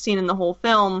favorite scene in the whole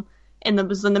film in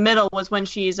the middle was when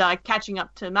she's catching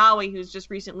up to Maui, who's just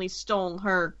recently stolen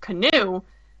her canoe,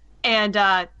 and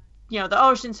the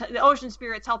ocean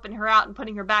spirit's helping her out and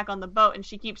putting her back on the boat, and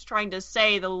she keeps trying to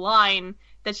say the line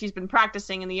that she's been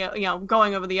practicing in the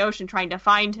going over the ocean trying to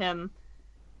find him,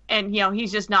 and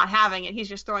he's just not having it. He's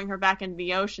just throwing her back into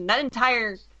the ocean. That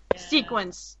entire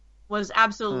sequence was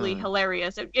absolutely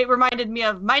hilarious. It reminded me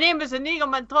of, my name is Inigo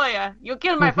Montoya. You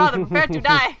killed my father. Prepare to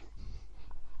die.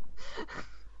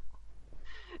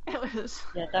 It was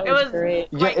great.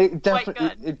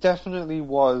 It definitely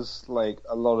was like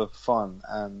a lot of fun,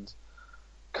 and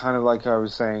kind of like I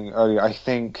was saying earlier, I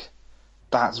think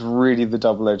that's really the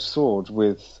double-edged sword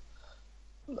with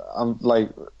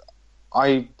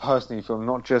I personally feel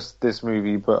not just this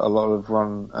movie but a lot of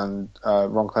Ron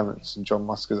Clements and John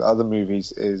Musker's other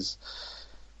movies is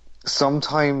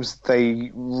sometimes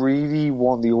they really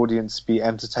want the audience to be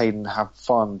entertained and have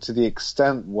fun to the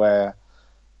extent where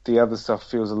the other stuff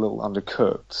feels a little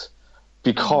undercooked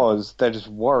because they're just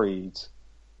worried.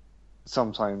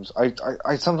 Sometimes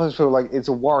I sometimes feel like it's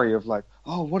a worry of like,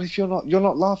 oh, what if you're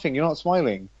not laughing, you're not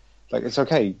smiling? Like, it's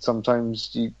okay. Sometimes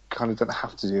you kind of don't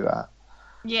have to do that.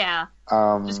 Yeah.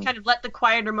 Just kind of let the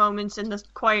quieter moments and the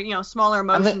quiet, smaller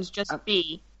emotions just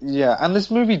be. Yeah, and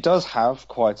this movie does have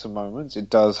quieter moments.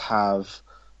 It does have,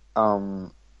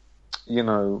 lots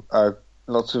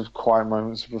of quiet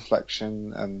moments of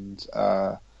reflection and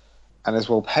it's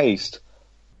well paced,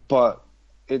 but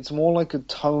it's more like a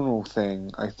tonal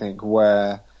thing, I think,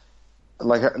 where,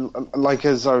 like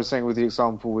as I was saying with the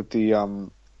example with the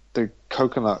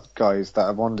coconut guys that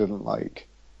Yvonne didn't like,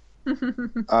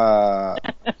 that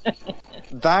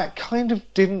kind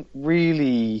of didn't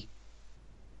really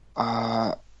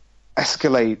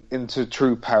escalate into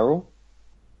true peril.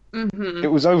 Mm-hmm.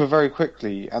 It was over very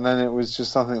quickly, and then it was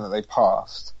just something that they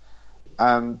passed.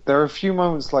 And there are a few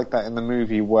moments like that in the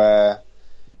movie where,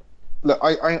 look,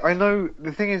 I know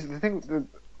the thing is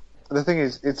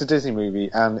it's a Disney movie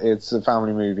and it's a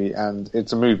family movie and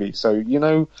it's a movie,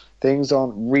 so things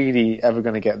aren't really ever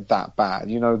going to get that bad.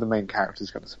 The main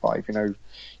character's going to survive.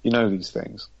 You know these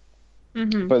things.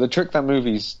 Mm-hmm. But the trick that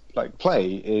movies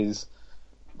play is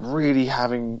really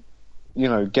having,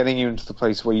 getting you into the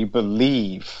place where you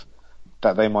believe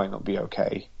that they might not be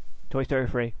okay. Toy Story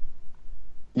 3.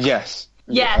 Yes,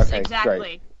 Yes. Okay, exactly.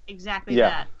 great. Exactly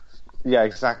that. Yeah,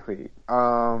 exactly.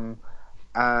 And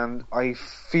I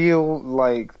feel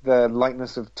like their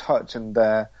lightness of touch and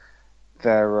their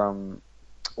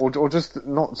or just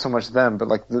not so much them, but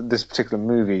like this particular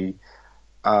movie,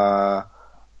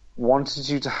 wanted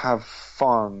you to have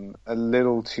fun a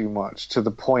little too much, to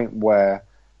the point where,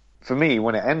 for me,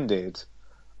 when it ended,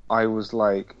 I was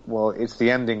like, well, it's the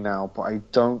ending now, but I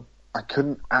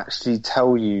couldn't actually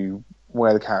tell you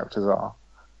where the characters are,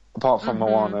 apart from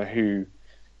Moana, who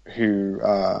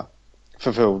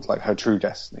fulfilled her true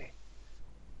destiny.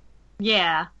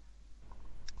 Yeah.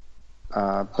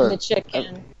 But the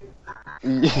chicken.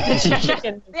 The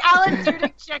chicken. The Alan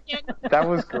Tudyk chicken. That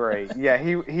was great. Yeah,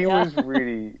 he was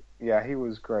really. Yeah, he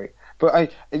was great.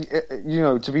 But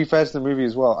to be fair to the movie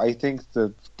as well, I think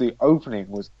the opening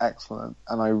was excellent,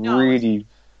 and I really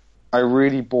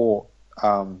bought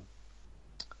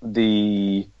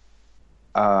the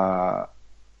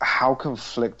how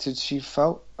conflicted she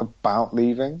felt about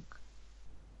leaving,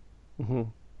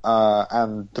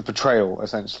 and the betrayal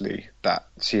essentially that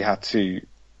she had to,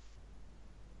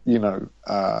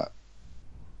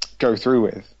 go through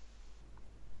with.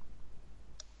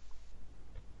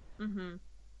 Mm-hmm.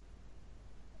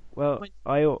 Well,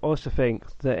 I also think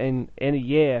that in a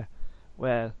year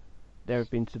where there have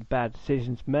been some bad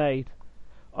decisions made,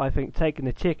 I think taking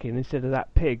the chicken instead of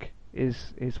that pig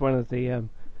is one of the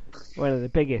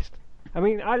biggest. I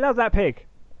mean, I love that pig.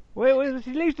 Where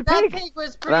she leaves the pig? That pig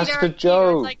was pretty That's the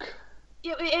darn joke.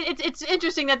 cute. It's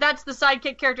interesting that's the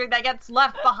sidekick character that gets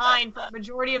left behind for the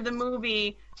majority of the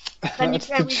movie. Then we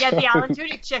get the Alan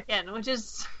Tudyk chicken, which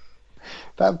is...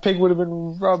 That pig would have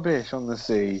been rubbish on the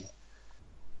sea.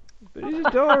 But it's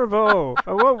adorable.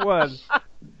 I want one.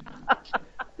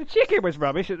 The chicken was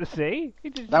rubbish at the sea.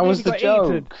 That was the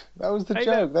joke. Eaten. That was the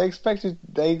joke. They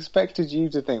expected you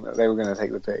to think that they were going to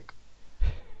take the pig.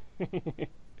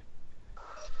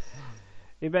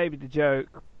 It may be the joke.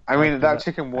 I mean, that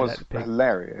chicken was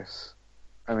hilarious.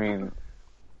 I mean,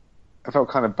 I felt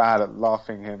kind of bad at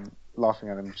laughing at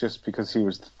him just because he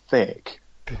was thick.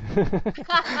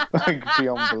 Like,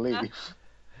 beyond belief.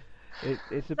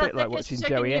 It's a bit like watching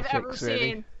Joey Essex,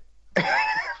 really.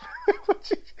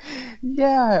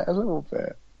 Yeah, a little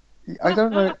bit. I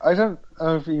don't know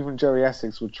if even Joey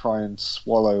Essex would try and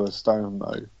swallow a stone,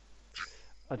 though.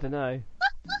 I don't know.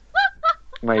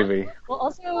 Maybe. Well,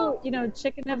 also,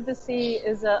 chicken of the sea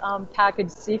is a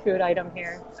packaged seafood item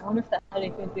here. I wonder if that had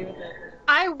anything to do with it.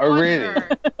 I wonder. Oh, really?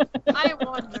 I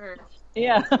wonder.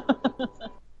 Yeah.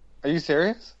 Are you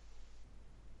serious?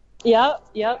 Yeah,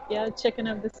 chicken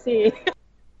of the sea.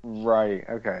 Right,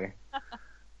 okay.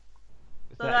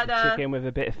 Is that chicken with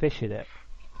a bit of fish in it?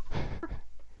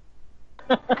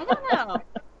 I don't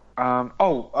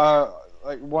know.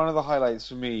 Like one of the highlights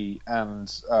for me and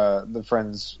the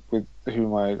friends with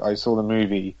whom I saw the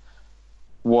movie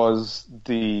was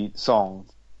the song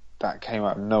that came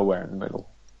out of nowhere in the middle.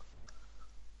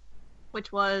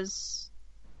 Which was?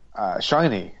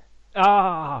 Shiny.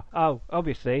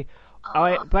 Obviously.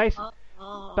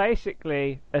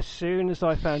 Basically, as soon as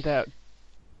I found out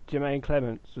Jermaine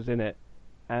Clements was in it,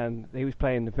 and he was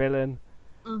playing the villain,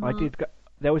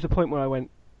 there was a point where I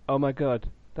went, oh my god,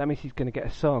 that means he's going to get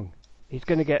a song. He's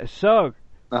going to get a song.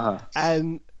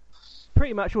 And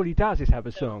pretty much all he does is have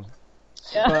a song.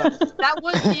 Yeah. That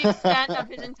was the extent of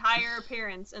his entire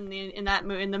appearance in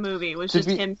the movie. Was just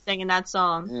him singing that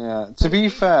song. Yeah. To be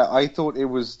fair, I thought it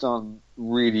was done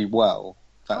really well.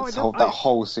 That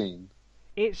whole scene.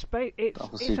 It's a Flight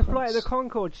of the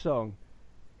Conchords song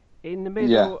in the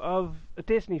middle of a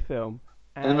Disney film.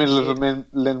 In the middle of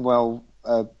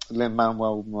a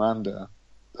Lin-Manuel Miranda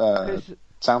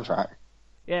soundtrack.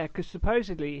 Yeah, because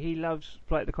supposedly he loves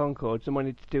Flight of the Conchords and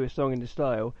wanted to do a song in the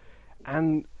style.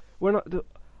 And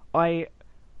I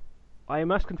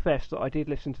must confess that I did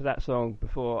listen to that song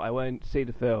before I went to see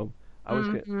the film. I was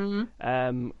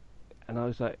and I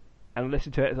was like, and I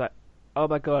listened to it. I was like, oh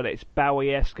my god, it's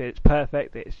Bowie-esque. It's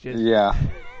perfect. It's just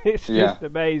it's just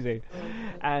amazing.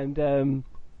 And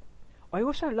I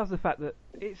also love the fact that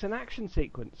it's an action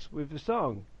sequence with the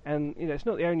song, and it's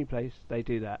not the only place they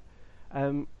do that.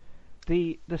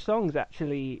 The songs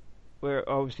actually, we're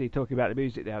obviously talking about the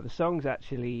music now. The songs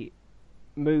actually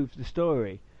move the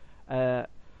story. I've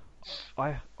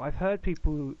heard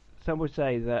some would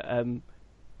say that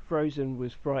Frozen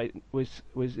was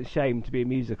ashamed to be a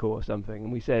musical or something,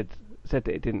 and we said that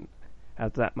it didn't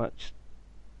have that much,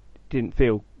 didn't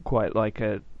feel quite like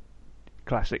a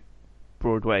classic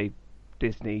Broadway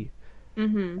Disney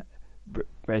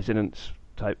resonance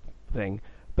type thing,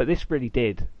 but this really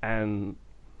did, and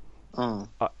I've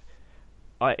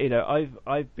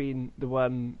been the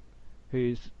one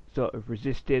who's sort of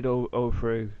resisted all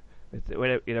through.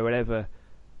 Whenever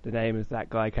the name of that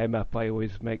guy came up, I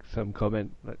always make some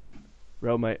comment like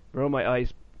roll my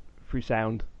eyes through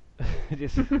sound,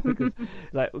 just because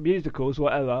like musicals,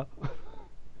 whatever.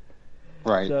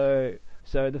 Right. So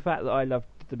the fact that I loved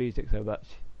the music so much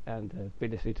and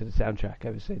been listening to the soundtrack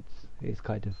ever since is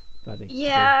kind of funny.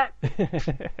 Yeah,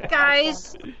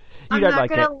 guys, I'm not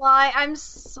gonna lie. I'm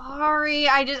sorry.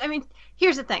 I mean,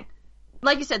 here's the thing.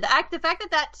 Like you said, the fact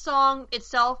that song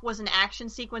itself was an action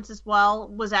sequence as well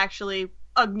was actually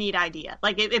a neat idea.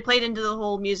 Like it played into the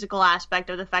whole musical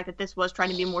aspect of the fact that this was trying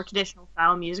to be a more traditional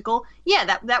style musical.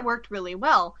 Yeah, that worked really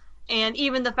well. And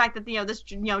even the fact that this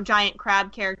giant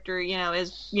crab character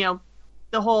is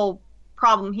the whole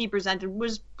problem he presented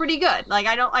was pretty good. Like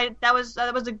that was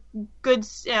a good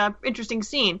interesting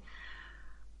scene.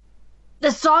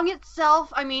 The song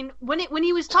itself, I mean, when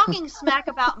he was talking smack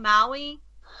about Maui,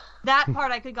 that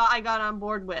part I got on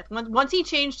board with. Once he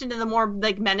changed into the more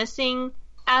like menacing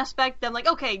aspect, I'm like,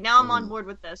 okay, now I'm on board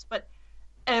with this. But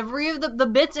every of the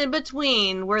bits in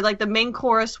between where like the main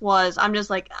chorus was, I'm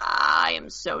just like, I am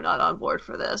so not on board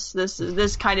for this.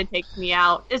 This kind of takes me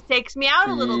out. It takes me out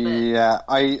a little bit. Yeah,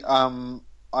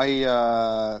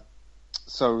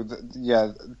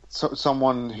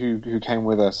 someone who came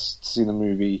with us to see the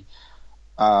movie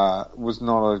was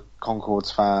not a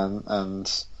Conchords fan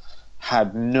and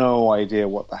had no idea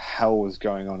what the hell was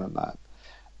going on in that.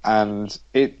 And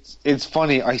it's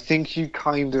funny, I think you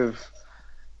kind of,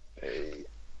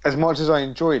 as much as I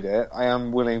enjoyed it, I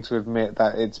am willing to admit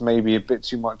that it's maybe a bit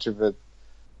too much of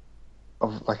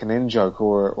like an in-joke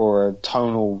or a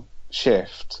tonal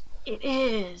shift. It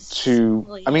is.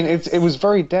 It was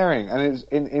very daring, and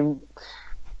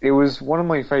it was one of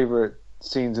my favorite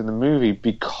scenes in the movie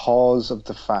because of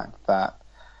the fact that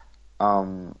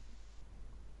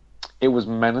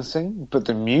menacing, but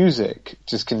the music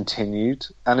just continued,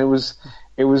 and it was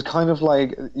kind of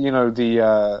like, you know,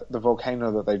 the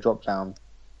volcano that they dropped down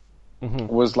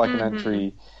was like an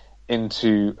entry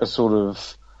into a sort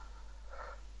of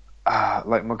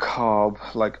like macabre,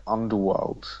 like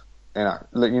underworld. You know,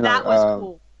 that was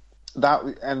cool. That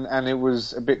and it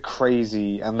was a bit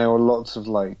crazy, and there were lots of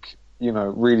like, you know,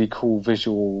 really cool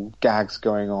visual gags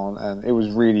going on, and it was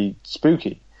really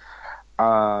spooky.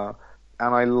 And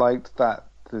I liked that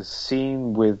the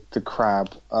scene with the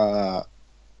crab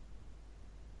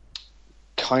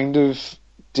kind of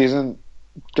didn't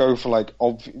go for like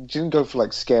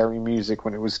scary music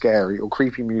when it was scary, or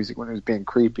creepy music when it was being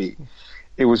creepy.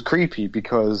 It was creepy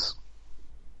because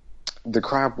the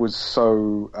crab was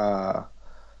so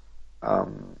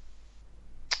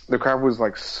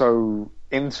like so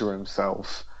into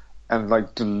himself and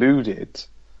like deluded.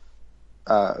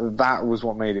 That was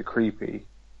what made it creepy.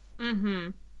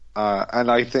 And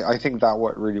I think that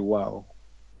worked really well.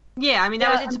 Yeah, I mean,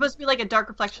 it's supposed to be like a dark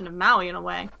reflection of Maui in a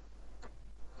way.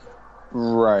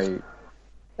 Right.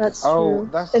 That's true.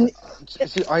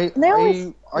 See,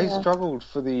 I struggled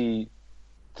for the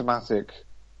thematic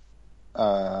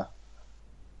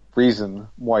reason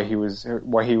why he was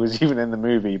even in the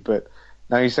movie, but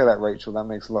now you say that, Rachel, that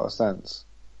makes a lot of sense.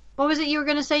 What was it you were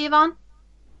going to say, Yvonne?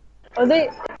 Oh,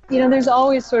 there's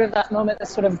always sort of that moment, this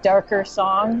sort of darker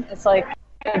song. It's like,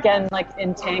 again, like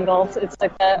Entangled. It's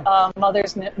like that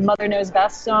Mother Knows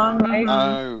Best song, right?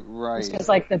 Oh, right. It's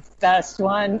like the best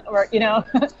one, or, you know,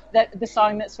 that the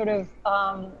song that sort of,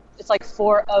 it's like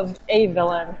for of a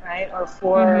villain, right? Or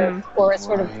it's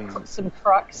sort of some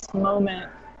crux moment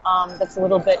that's a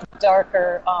little bit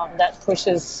darker, that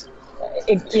pushes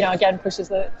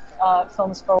the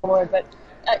films forward. But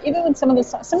even with some of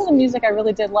the music I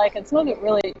really did like, and some of it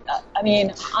really, I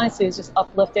mean, honestly, is just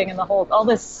uplifting, and all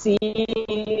the sea.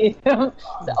 I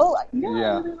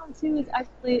really want to is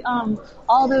actually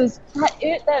all those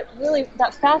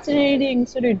that fascinating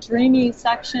sort of dreamy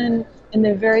section in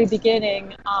the very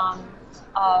beginning,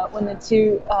 when the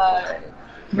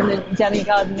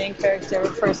demigod and main character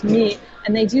first meet,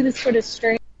 and they do this sort of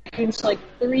strange like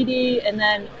 3D and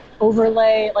then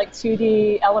overlay like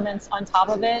 2D elements on top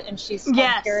of it, and she's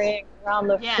carrying around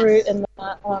the fruit and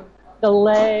the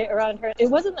lei around her. It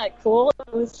wasn't that cool.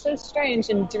 It was so strange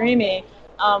and dreamy.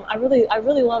 I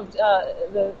really loved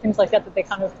the things like that they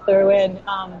kind of threw in.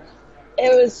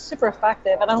 It was super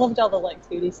effective, and I loved all the like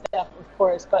 2D stuff, of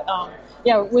course. But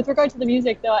with regard to the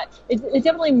music, though, it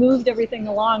definitely moved everything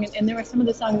along, and there were some of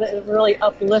the songs that were really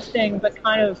uplifting, but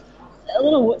kind of a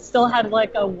little still had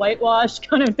like a whitewash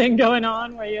kind of thing going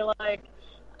on, where you're like,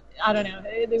 I don't know,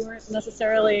 they weren't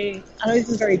necessarily. I know this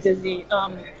is very Disney,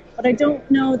 but I don't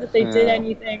know that they did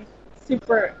anything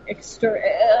super extra.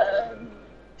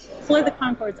 Flight of the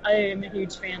Conchords, I am a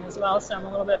huge fan as well, so I'm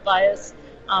a little bit biased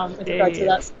with regard to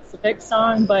that specific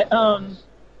song, but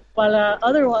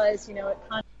otherwise, you know, it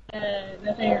kind of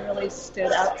nothing really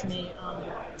stood out to me.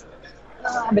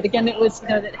 But again, it was, you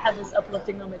know, that had this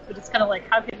uplifting moment, but it's kind of like,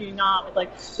 how could you not, with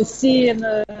like the sea and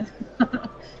the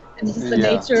and just the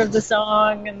nature of the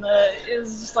song, and it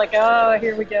was just like, oh,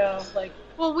 here we go. Like,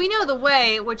 well, We Know the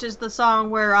Way, which is the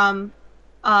song where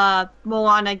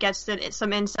Moana gets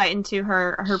some insight into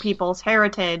her people's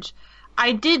heritage.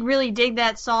 I did really dig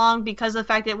that song because of the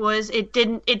fact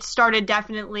it started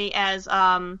definitely as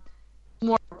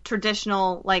more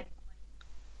traditional, like,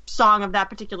 song of that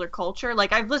particular culture.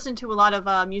 Like, I've listened to a lot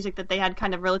of music that they had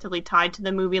kind of relatively tied to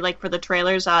the movie, like for the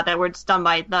trailers that were done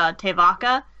by the Te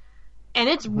Vaka, and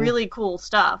it's really cool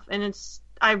stuff. And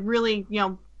I really, you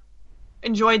know,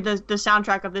 enjoyed the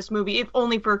soundtrack of this movie, if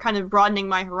only for kind of broadening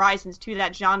my horizons to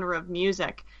that genre of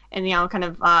music, and, you know, kind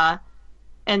of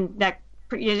and that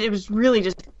it was really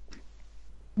just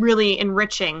really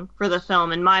enriching for the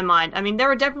film in my mind. I mean,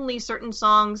 there are definitely certain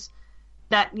songs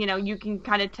that, you know, you can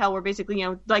kind of tell were basically, you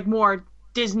know, like more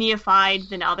Disneyified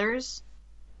than others.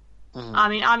 I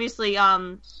mean, obviously,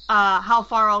 How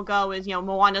Far I'll Go is, you know,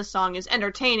 Moana's song is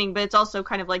entertaining, but it's also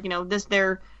kind of like, you know,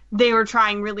 they were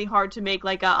trying really hard to make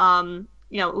like a,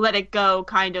 you know, Let It Go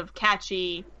kind of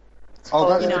catchy,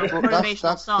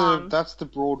 motivational song. That's the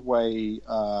Broadway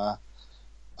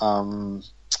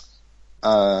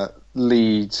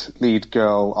lead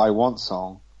girl I Want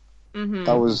song.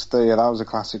 That was a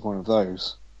classic one of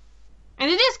those. And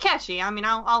it is catchy. I mean,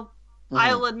 I'll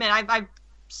admit I've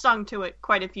sung to it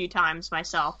quite a few times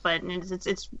myself, but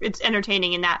it's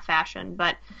entertaining in that fashion.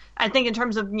 But I think in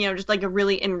terms of, you know, just like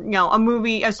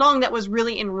a song that was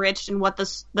really enriched in what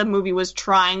the movie was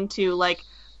trying to like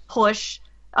push,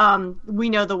 We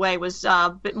Know the Way was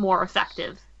a bit more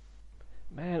effective.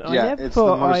 Man, it's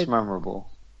the most memorable.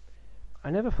 I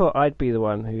never thought I'd be the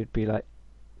one who'd be like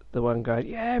the one going,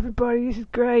 yeah, everybody, this is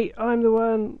great. I'm the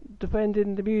one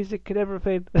defending the music and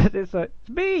everything. It's like, it's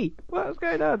me. What's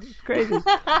going on? It's crazy.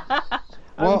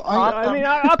 Well, I mean,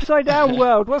 upside down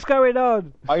world. What's going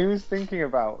on? I was thinking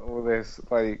about all this,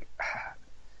 like,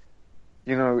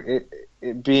 you know,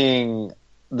 it being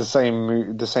the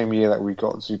same year that we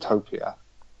got Zootopia.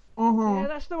 Yeah,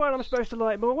 that's the one I'm supposed to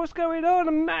like more. What's going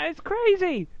on? It's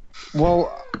crazy.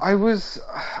 Well, I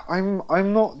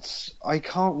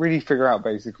can't really figure out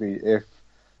basically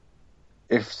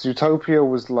if Zootopia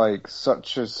was like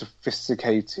such a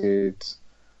sophisticated,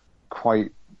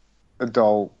 quite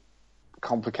adult,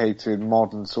 complicated,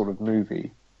 modern sort of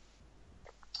movie,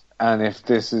 and if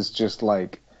this is just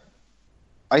like,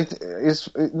 it's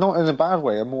not in a bad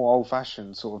way, a more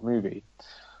old-fashioned sort of movie.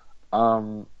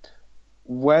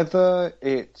 Whether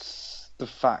it's the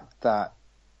fact that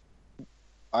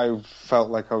I felt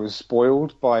like I was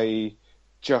spoiled by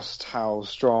just how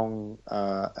strong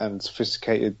and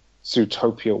sophisticated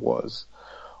Zootopia was,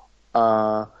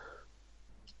 and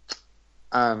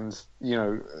you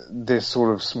know, this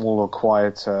sort of smaller,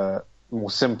 quieter,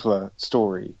 more simpler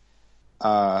story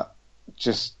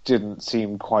just didn't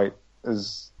seem quite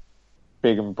as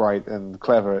big and bright and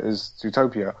clever as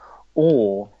Zootopia,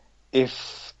 or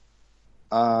if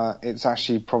it's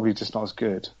actually probably just not as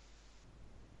good.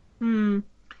 And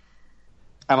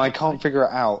I can't figure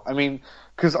it out. I mean,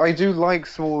 because I do like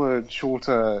smaller,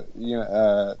 shorter,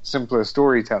 simpler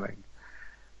storytelling,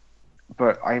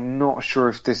 but I'm not sure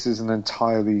if this is an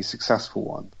entirely successful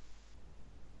one.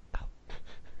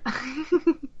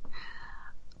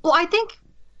 Well, I think,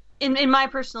 in my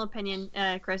personal opinion,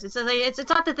 Chris, it's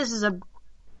not that this is a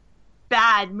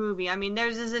bad movie. I mean,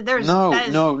 it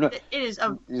is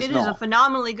a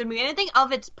phenomenally good movie. And I think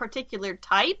of its particular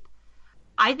type,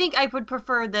 I think I would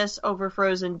prefer this over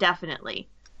Frozen, definitely.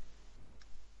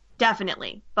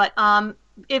 But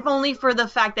if only for the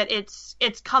fact that it's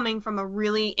coming from a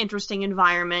really interesting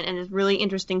environment and a really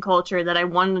interesting culture that I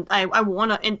want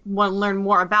to learn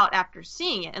more about after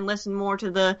seeing it and listen more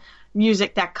to the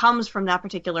music that comes from that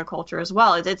particular culture as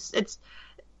well. It's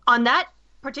on that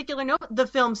particular note, the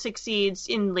film succeeds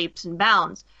in leaps and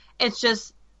bounds. It's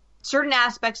just certain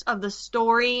aspects of the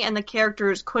story and the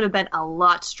characters could have been a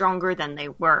lot stronger than they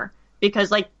were,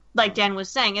 because like Dan was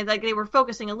saying, it's like they were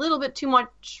focusing a little bit too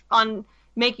much on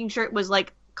making sure it was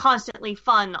like constantly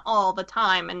fun all the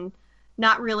time and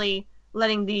not really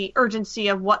letting the urgency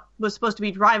of what was supposed to be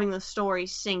driving the story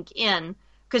sink in.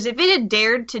 Because if it had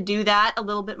dared to do that a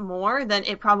little bit more, then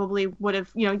it probably would have,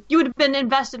 you would have been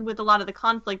invested with a lot of the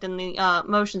conflict and the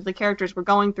emotions the characters were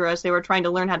going through as they were trying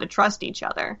to learn how to trust each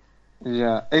other.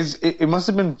 Yeah, it must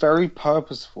have been very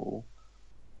purposeful,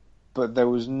 but there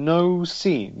was no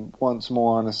scene once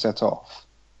Moana set off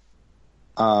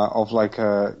of like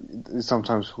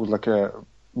sometimes called like a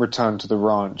return to the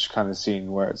ranch kind of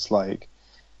scene where it's like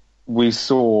we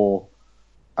saw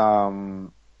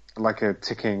like a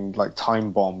ticking like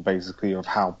time bomb basically of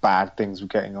how bad things were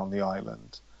getting on the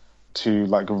island to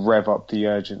like rev up the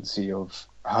urgency of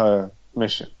her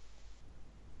mission.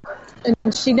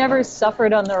 And she never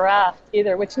suffered on the raft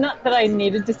either, which not that I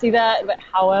needed to see that, but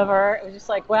however, it was just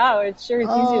like, wow, it sure is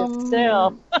easy to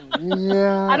sail.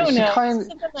 Yeah, I don't know.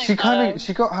 She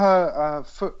got her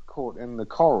foot caught in the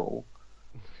coral,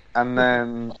 and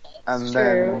then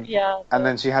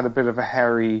she had a bit of a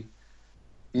hairy.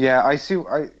 Yeah, I see.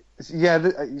 Yeah,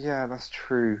 that's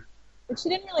true. But she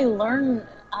didn't really learn.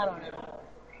 I don't know.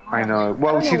 I know.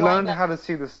 Well, she learned how to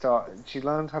see the stars. She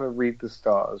learned how to read the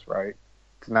stars, right?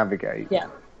 To navigate. Yeah,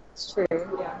 it's true.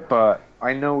 Yeah. But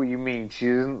I know what you mean. She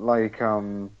didn't like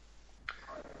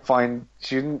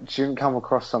She didn't come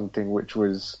across something which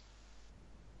was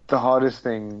the hardest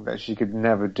thing that she could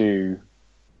never do,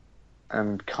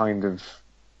 and kind of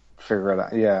figure it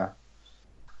out. Yeah.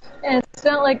 And it's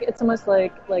not like it's almost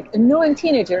like annoying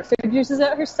teenager figures it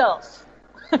out herself.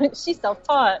 She's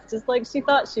self-taught, just like she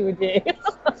thought she would be.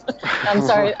 I'm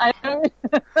sorry. I know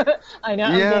I'm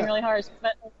being really harsh,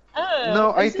 but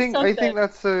I think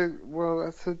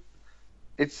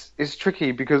it's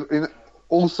tricky because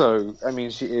also, I mean,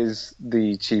 she is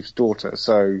the chief's daughter,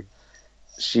 so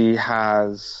she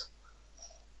has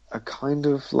a kind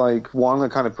of like one, a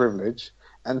kind of privilege,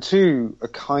 and two, a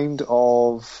kind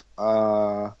of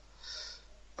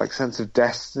like sense of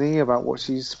destiny about what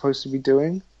she's supposed to be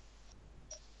doing.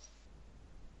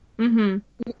 Mm-hmm.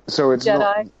 So it's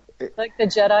Jedi. Like the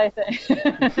Jedi thing.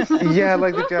 Yeah,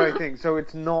 like the Jedi thing. So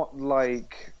it's not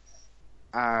like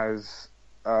as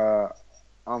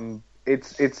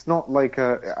it's not like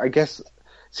I guess.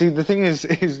 See, the thing is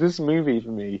this movie for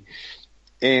me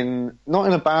not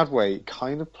in a bad way,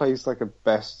 kind of plays like a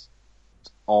best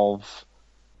of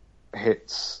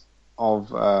hits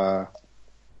of Ron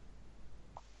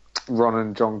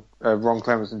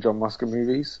Clements and John Musker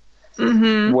movies,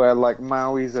 where like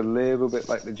Maui's a little bit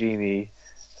like the genie,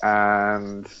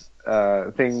 and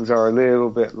things are a little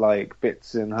bit like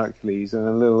bits in Hercules and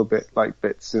a little bit like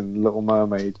bits in Little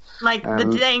Mermaid, like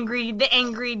the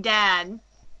angry dad.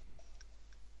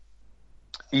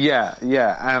 Yeah,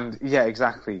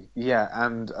 exactly. Yeah,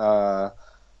 and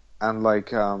like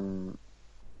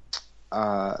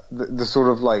the sort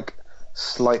of like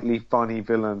slightly funny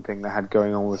villain thing they had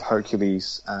going on with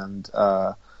Hercules and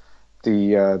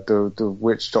the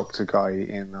witch doctor guy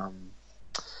in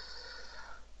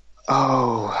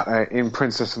in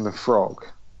Princess and the Frog.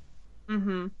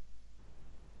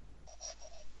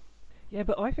 Yeah,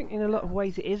 but I think in a lot of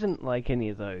ways it isn't like any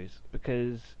of those,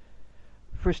 because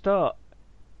for a start,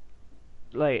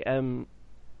 like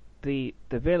the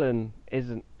villain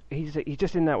isn't. He's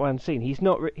just in that one scene. He's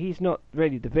not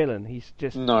really the villain. He's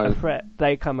just a threat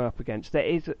they come up against. There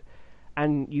is,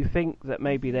 and you think that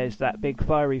maybe there's that big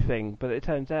fiery thing, but it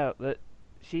turns out that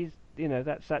she's,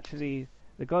 that's actually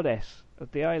the goddess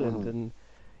of the island, and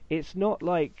it's not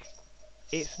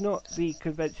the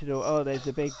conventional. There's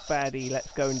a big baddie.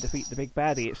 Let's go and defeat the big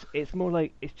baddie. It's more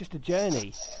like it's just a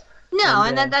journey. No,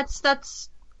 and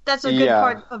that's a good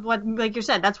part of what, like you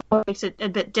said, that's what makes it a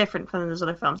bit different from those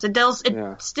other films. It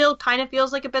still kind of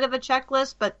feels like a bit of a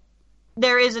checklist, but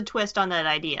there is a twist on that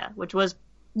idea, which was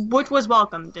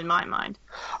welcomed in my mind.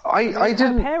 I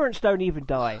didn't. Her parents don't even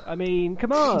die. I mean,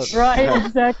 come on. Right,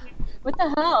 exactly. What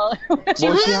the hell? She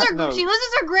loses her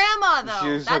grandma, though. She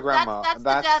loses her grandma. That's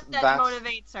the death that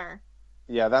motivates her.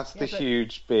 Yeah, that's the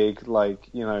huge, big, like,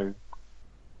 and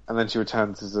then she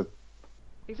returns as a.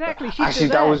 Exactly. Actually,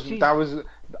 that was.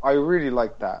 I really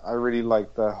liked that. I really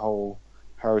liked the whole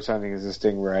her returning as a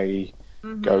stingray,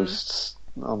 ghosts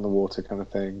on the water kind of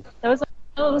thing. That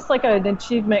was like an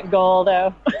achievement goal,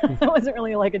 though. It wasn't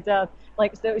really like a death.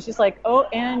 Like, so it was just like,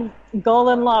 and goal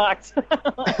unlocked.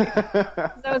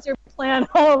 That was her plan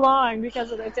all along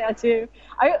because of the tattoo.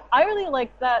 I really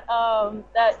liked that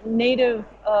that native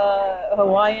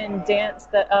Hawaiian dance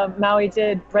that Maui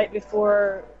did right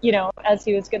before, as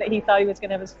he thought he was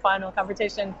gonna have his final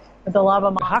confrontation with the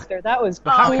lava monster. That was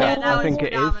cool. Yeah, that was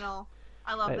phenomenal.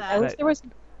 I love that. I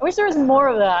wish there was more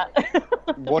of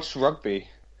that. Watch rugby.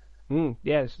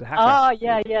 Yeah, it's the haka. Oh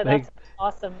yeah, that's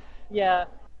awesome. Yeah.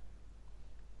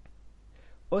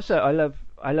 Also, I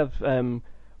love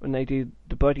when they do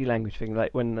the body language thing,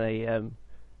 like when they,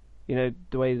 the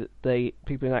way that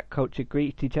people in that culture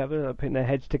greet each other, like putting their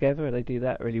heads together, they do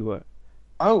that really well.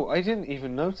 Oh, I didn't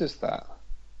even notice that.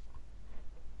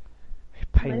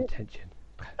 Paying attention.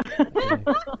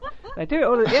 They do it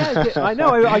all. Yeah, I know.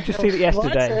 I just seen it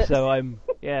yesterday, so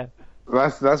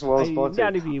That's well spotted.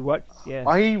 Not even you watch. Yeah.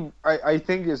 I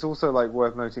think it's also like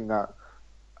worth noting that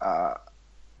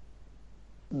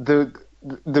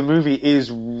the movie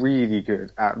is really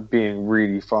good at being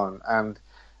really fun, and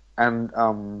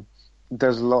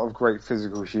there's a lot of great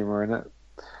physical humor in it.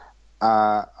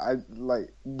 I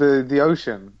like the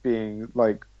ocean being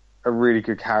like a really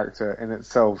good character in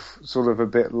itself, sort of a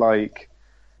bit like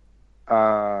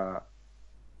a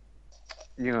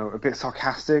bit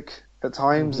sarcastic at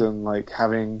times, and like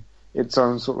having its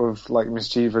own sort of like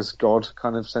mischievous god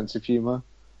kind of sense of humor.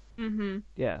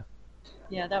 Yeah.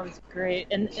 Yeah, that was great,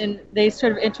 and they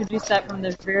sort of introduced that from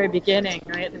the very beginning,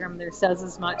 right? The grandmother says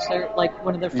as much. Like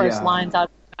one of the first lines out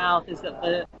of her mouth is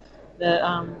that the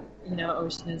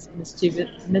ocean is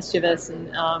mischievous,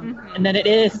 and then it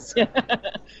is,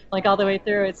 like all the way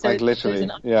through. It's like literally,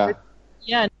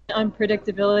 an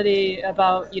unpredictability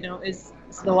about is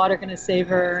the water going to save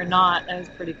her or not. That was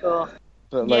pretty cool.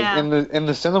 But like in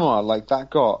the cinema, like that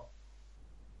got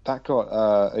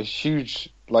a huge.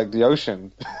 Like the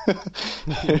ocean,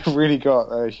 it really got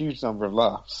a huge number of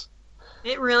laughs.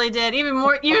 It really did, even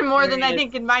more than I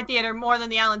think in my theater, more than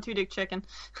the Alan Tudyk chicken.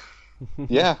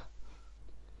 Yeah.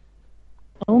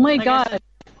 Oh my God,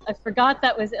 I forgot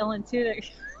that was Alan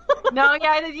Tudyk. No,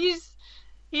 yeah, he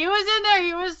was in there.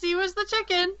 He was the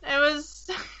chicken. It was.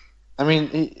 I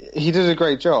mean, he did a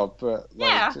great job, but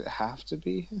does it have to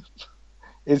be him?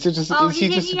 Is he just a good luck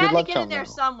charm? He had to get in there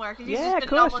somewhere, because he's just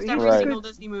been in almost every single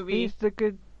Disney movie. He's the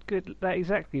good. That's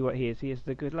exactly what he is. He is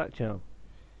the good luck charm.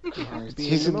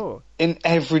 He's in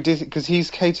every Disney, because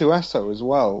he's K2SO as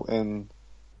well in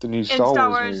the new Star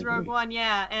Wars movie. Rogue One,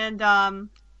 yeah, and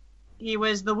he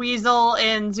was the Weasel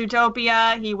in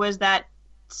Zootopia. He was that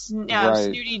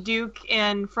snooty Duke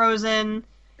in Frozen.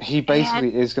 He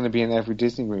basically is going to be in every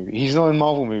Disney movie. He's not in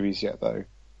Marvel movies yet, though.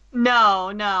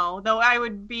 No. Though I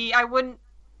wouldn't,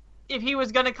 if he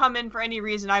was going to come in for any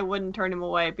reason, I wouldn't turn him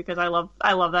away because I love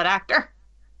that actor.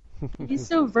 He's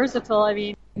so versatile. I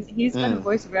mean, he's been a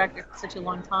voiceover actor for such a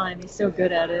long time. He's so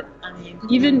good at it. I mean,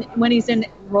 even when he's in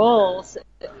roles,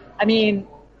 I mean,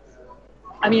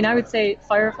 I would say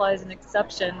Firefly is an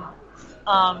exception.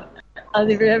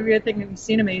 Everything that we've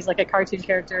seen him in, he's like a cartoon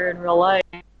character in real life.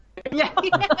 Yeah.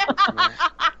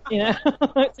 You know?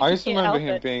 I used to remember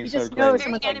him being so great.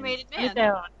 Very animated man.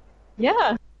 Down.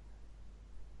 Yeah.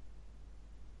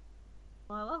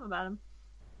 What I love about him.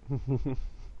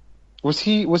 Was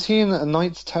he in A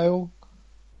Knight's Tale?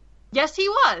 Yes, he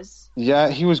was. Yeah,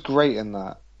 he was great in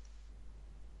that.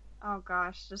 Oh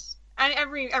gosh, just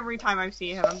every time I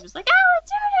see him, I'm just like,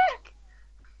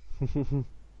 Alan Tudyk!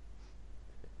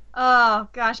 Oh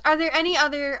gosh, are there any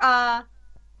other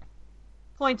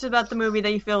points about the movie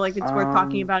that you feel like it's worth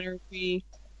talking about, or if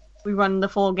we run the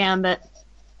full gambit?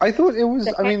 I thought it was.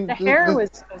 The hair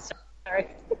was sorry.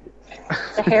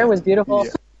 The hair was beautiful.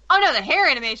 Yeah. Oh no, the hair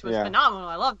animation was phenomenal.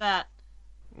 I love that.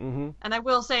 Mm-hmm. And I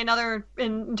will say another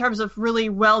in terms of really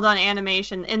well done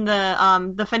animation in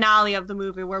the finale of the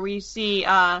movie where we see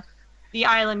the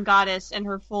island goddess in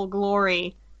her full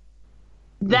glory.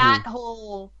 That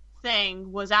whole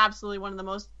thing was absolutely one of the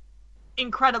most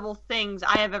incredible things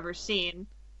I have ever seen.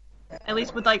 At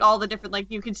least with like all the different,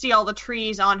 like you could see all the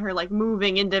trees on her like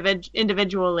moving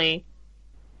individually.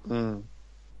 It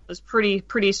was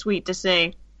pretty sweet to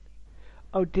see.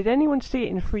 Oh, did anyone see it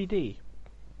in 3D?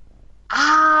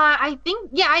 I think,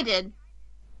 yeah, I did.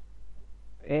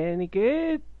 Any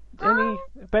good? Any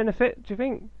benefit, do you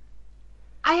think?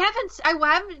 I haven't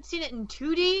seen it in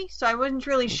 2D, so I wasn't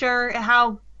really sure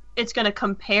how it's going to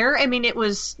compare. I mean, it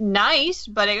was nice,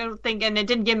 but I don't think, and it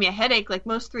didn't give me a headache like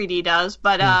most 3D does,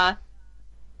 but I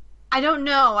don't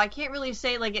know. I can't really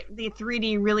say like the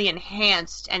 3D really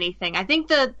enhanced anything. I think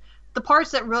the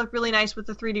parts that looked really nice with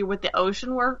the 3D with the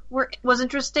ocean was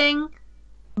interesting,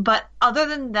 but other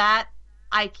than that,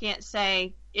 I can't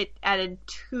say it added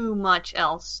too much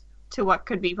else to what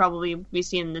could be probably be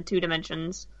seen in the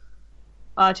two-dimensional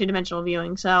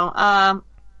viewing. So, I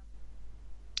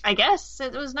guess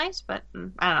it was nice, but I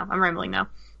don't know. I'm rambling now.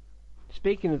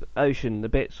 Speaking of ocean, the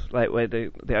bits like where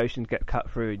the oceans get cut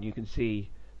through and you can see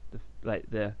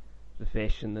the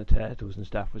fish and the turtles and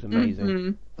stuff was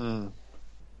amazing.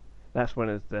 That's one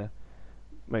of the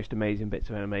most amazing bits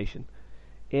of animation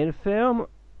in a film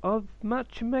of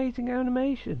much amazing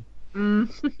animation.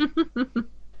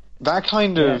 That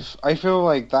kind of, I feel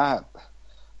like that,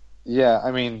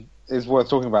 I mean, is worth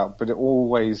talking about, but it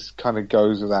always kind of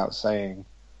goes without saying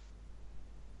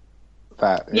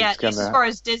that it's gonna...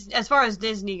 as far as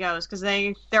Disney goes, because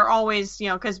they're always,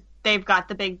 because they've got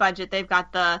the big budget, they've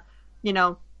got the,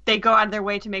 they go out of their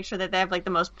way to make sure that they have like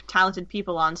the most talented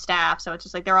people on staff, so it's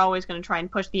just like they're always going to try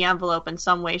and push the envelope in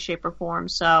some way, shape, or form.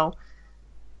 So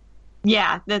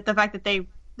yeah, the fact that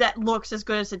that looks as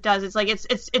good as it does, it's like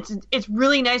it's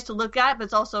really nice to look at, but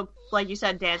it's also, like you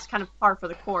said, Dan, it's kind of par for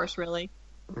the course, really.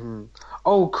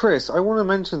 Oh, Chris, I want to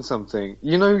mention something.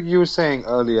 You were saying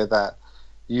earlier that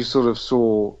you sort of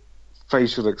saw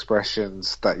facial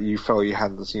expressions that you felt you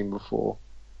hadn't seen before.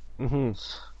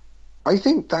 I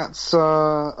think that's a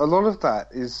lot of that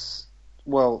is,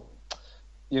 well,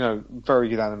 very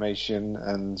good animation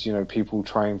and people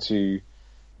animators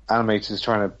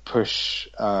trying to push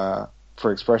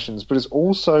for expressions, but it's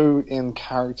also in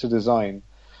character design.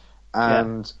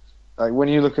 And like when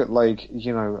you look at like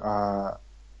the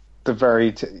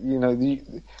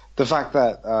fact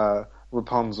that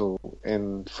Rapunzel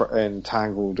in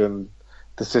Tangled and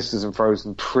the sisters in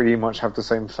Frozen pretty much have the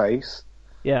same face.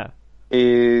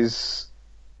 Is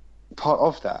part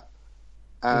of that,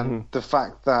 and the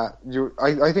fact that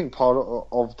I think part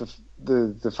of the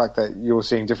fact that you're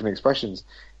seeing different expressions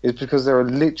is because there are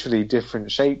literally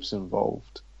different shapes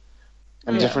involved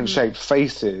and different shaped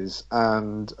faces,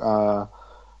 and I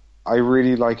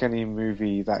really like any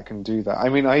movie that can do that. I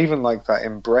mean, I even like that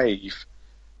in Brave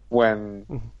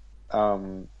when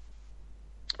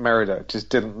Merida just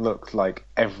didn't look like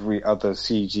every other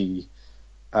CG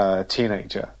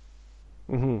teenager.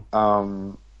 I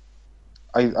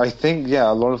think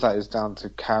a lot of that is down to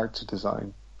character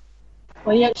design.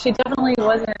 Well, yeah, she definitely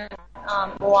wasn't.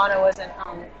 Moana wasn't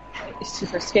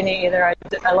super skinny either. I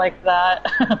like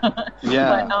that. But you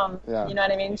know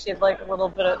what I mean. She had like a little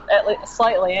bit of, at least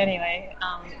slightly anyway.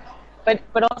 But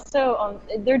also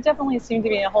there definitely seemed to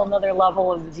be a whole nother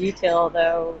level of detail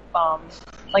though.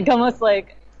 Like almost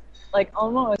like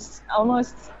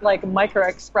micro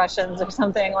expressions or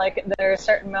something. Like there are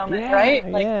certain moments, right?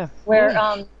 Like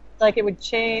where like it would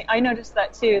change. I noticed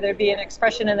that too. There'd be an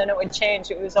expression and then it would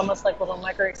change. It was almost like little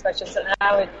micro expressions.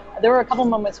 And there were a couple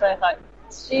moments where I thought,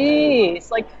 jeez,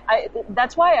 like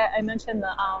that's why I mentioned the.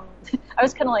 I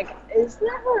was kind of like, is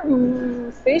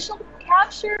there facial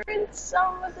capture in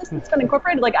some of this that's been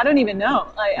incorporated? Like I don't even know.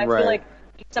 I feel like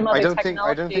some other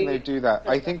technology. I don't think they do that.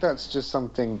 I think that's just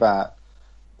something that,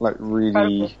 like,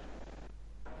 really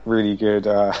good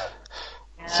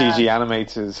CG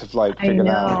animators have like figured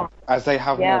out as they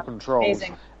have more controls.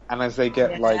 Amazing. And as they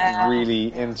get like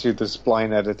really into the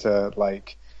spline editor,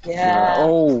 like, you know,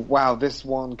 oh wow, this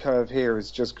one curve here is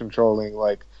just controlling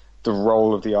like the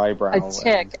roll of the eyebrow, a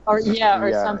tick, or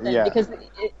something, because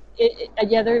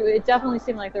it definitely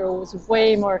seemed like there was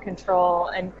way more control,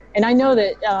 and I know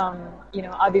that you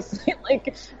know, obviously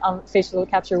like facial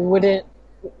capture wouldn't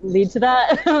lead to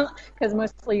that because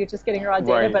mostly you're just getting raw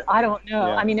data, but I don't know.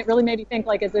 I mean, it really made me think,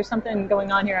 like, is there something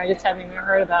going on here I just haven't even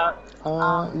heard about? So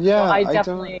I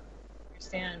definitely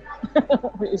understand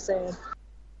what you're saying.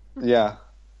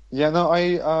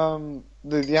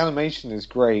 The animation is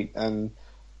great, and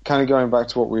kind of going back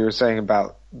to what we were saying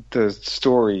about the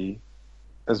story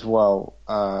as well,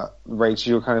 Rachel,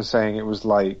 you were kind of saying it was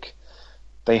like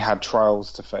they had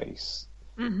trials to face.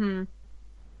 Mm-hmm.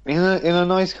 In a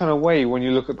nice kind of way, when you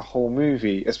look at the whole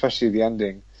movie, especially the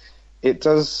ending, it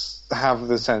does have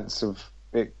the sense of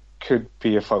it could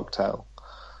be a folktale.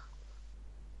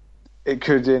 It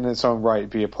could, in its own right,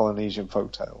 be a Polynesian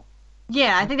folktale.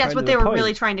 Yeah, I think that's what they were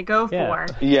really trying to go for.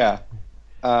 Yeah,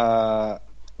 but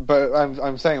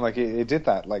I'm saying, like, it did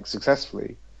that, like,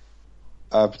 successfully,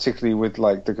 particularly with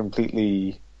like the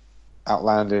completely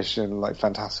outlandish and like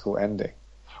fantastical ending,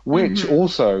 which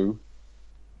also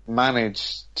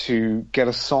managed to get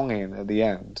a song in at the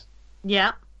end.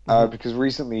 Yeah. Because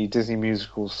recently Disney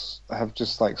musicals have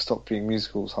just like stopped being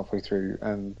musicals halfway through,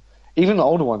 and even the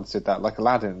older ones did that. Like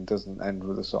Aladdin doesn't end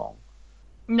with a song.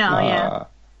 No,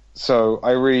 So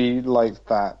I really liked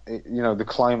that. You know, the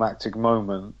climactic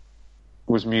moment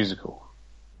was musical.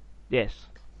 Yes.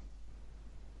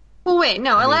 Well, wait,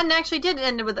 no. Aladdin actually did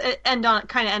end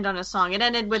on a song. It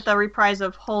ended with a reprise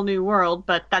of "Whole New World,"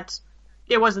 but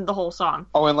it wasn't the whole song.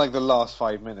 Oh, in like the last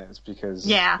 5 minutes, because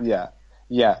yeah.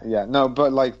 No,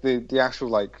 but like the actual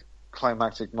like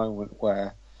climactic moment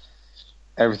where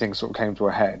everything sort of came to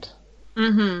a head.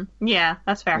 Mm-hmm. Yeah,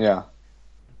 that's fair. Yeah.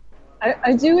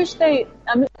 I do wish I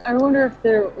wonder if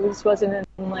this wasn't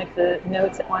in like the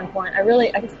notes at one point. I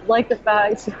like the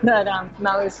fact that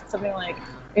Maui was something like,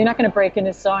 "You're not going to break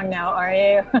into song now, are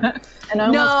you?" And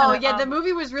the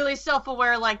movie was really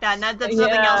self-aware like that, and that's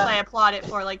something else I applaud it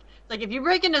for. Like if you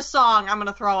break into song, I'm going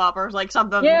to throw up, or like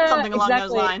something along those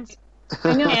lines.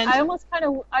 I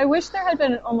know. I wish there had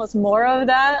been almost more of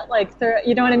that. Like,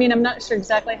 you know what I mean? I'm not sure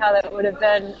exactly how that would have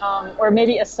been, or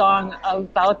maybe a song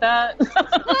about that.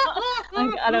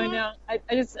 Like, I don't know. I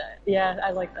just,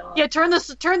 I like that a lot. Yeah, turn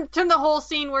the whole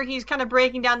scene where he's kind of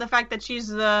breaking down the fact that she's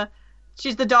the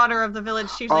daughter of the village.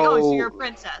 She's like, so you're a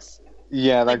princess.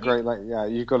 Yeah, that's great. Like,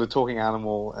 you've got a talking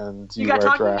animal and you wear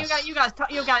a dress.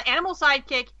 You got an animal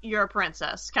sidekick. You're a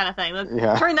princess, kind of thing.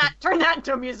 Turn that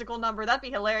into a musical number. That'd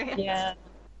be hilarious. Yeah.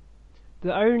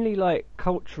 The only like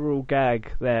cultural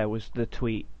gag there was the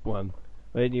tweet one.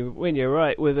 When you're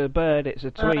right with a bird, it's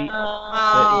a tweet. That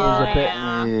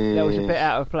was a bit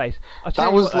out of place.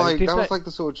 That was like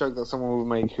the sort of joke that someone would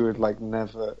make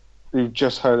who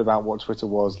just heard about what Twitter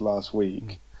was last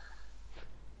week.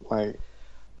 Like.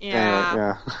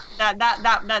 Yeah.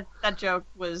 That joke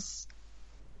was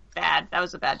bad. That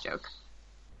was a bad joke.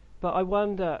 But I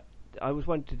was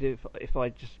wondering if I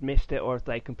just missed it, or if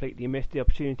they completely missed the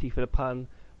opportunity for the pun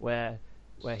where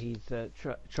he's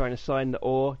trying to sign the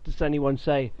oar. Does anyone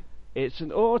say it's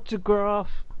an autograph?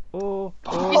 Or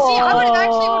you see,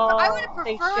 I would have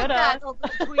preferred that over the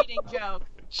tweeting joke.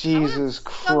 Jesus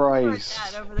Christ!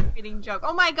 That over the tweeting joke.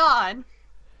 Oh my God.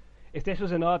 If this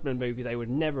was an Aardman movie, they would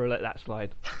never let that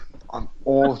slide. I'm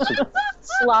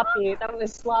sloppy. That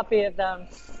was sloppy of them.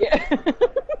 Yeah.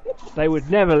 They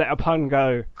would never let a pun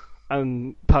go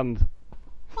unpunned.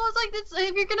 Well, it's like this,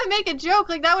 if you're gonna make a joke,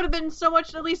 like that would have been so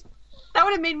much. At least that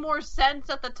would have made more sense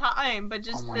at the time. But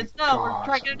just we're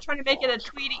trying to make it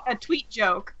a tweet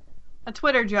joke, a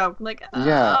Twitter joke. Like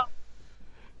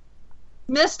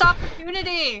missed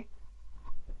opportunity.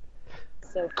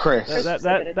 So Chris,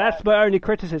 that's my only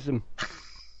criticism.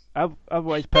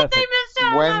 Otherwise, perfect.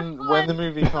 When the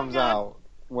movie comes out,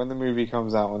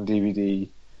 on DVD,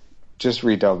 just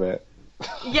redub it.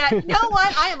 Yeah, you know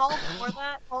what? I am all for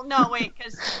that. Well, no, wait,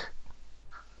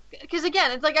 because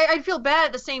again, it's like I feel bad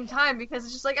at the same time, because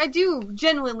it's just like I do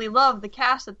genuinely love the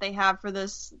cast that they have for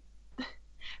this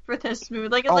movie.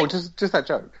 Like, it's just that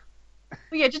joke.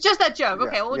 Yeah, just that joke. Yeah,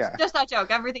 Okay, well, yeah. just that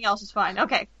joke. Everything else is fine.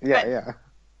 Okay. Yeah, good.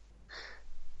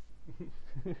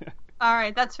 yeah. All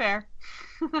right, that's fair.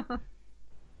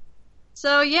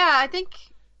 So yeah, I think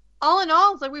all in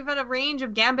all, it's like we've had a range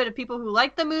of gambit of people who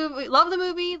like the movie, love the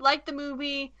movie, like the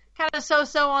movie, kind of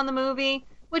so-so on the movie,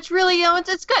 which really,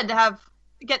 it's good to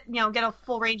get a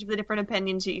full range of the different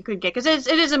opinions that you could get, because it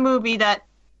is a movie that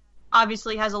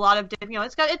obviously has a lot of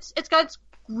it's got its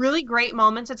really great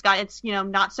moments, it's got its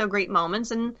not so great moments,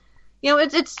 and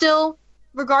it's still,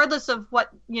 regardless of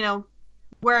what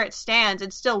where it stands,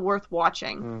 it's still worth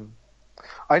watching.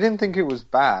 I didn't think it was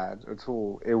bad at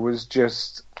all. It was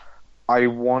just, I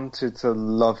wanted to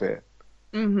love it.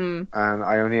 And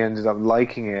I only ended up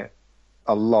liking it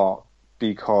a lot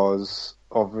because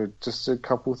of just a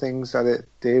couple things that it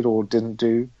did or didn't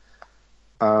do.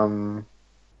 But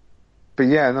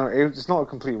yeah, no, it's not a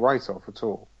complete write-off at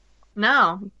all.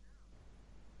 No.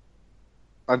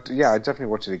 I'd definitely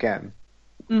watch it again.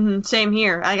 Same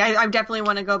here. I definitely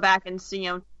want to go back and see,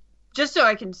 just so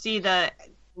I can see the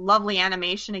lovely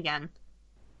animation again,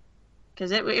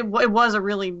 because it was a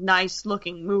really nice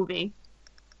looking movie.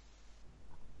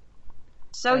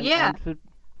 So yeah, and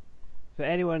for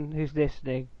anyone who's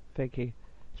listening thinking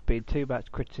it's been too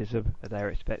much criticism and they're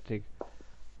expecting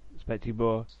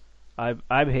more,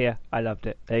 I'm here. I loved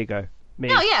it. There you go. Me,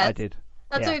 no, yeah, I did.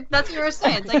 That's what you were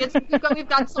saying. It's like we've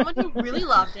got someone who really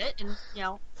loved it, and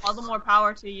all the more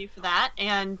power to you for that.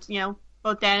 And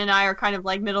both Dan and I are kind of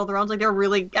like middle of the road. Like there were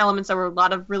really elements, there were a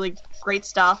lot of really great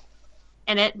stuff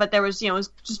in it, but there was it was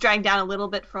just dragged down a little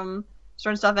bit from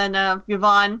certain stuff. And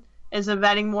Yvonne is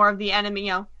adding more of the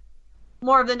enemy,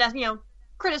 more of the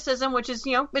criticism, which is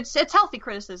it's healthy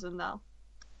criticism though.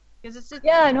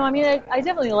 Yeah, no, I mean, I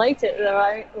definitely liked it,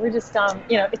 though. We're just,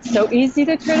 it's so easy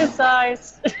to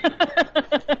criticize.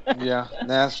 Yeah,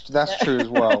 that's true as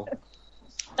well.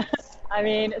 I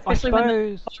mean, especially when the bar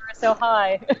is so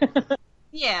high.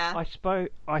 Yeah.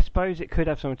 I suppose it could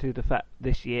have something to do with the fact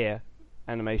this year,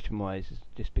 animation-wise, has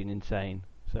just been insane.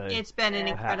 So it's been an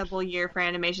incredible year for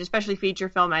animation, especially feature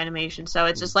film animation. So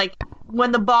it's just like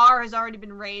when the bar has already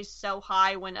been raised so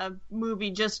high, when a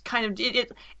movie just kind of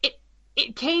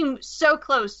it came so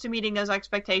close to meeting those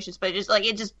expectations, but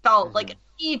it just felt like an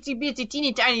itsy bitsy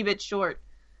teeny tiny bit short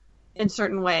in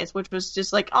certain ways, which was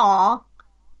just like, aw.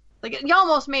 Like you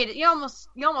almost made it, you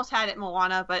almost had it,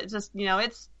 Moana, but it's just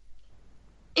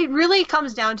it really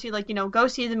comes down to like go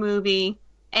see the movie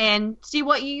and see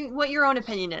what your own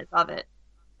opinion is of it.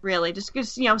 Really, just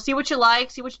see what you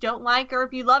like, see what you don't like, or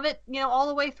if you love it, all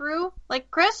the way through,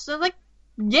 like Chris, like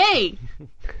yay.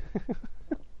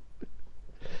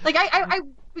 Like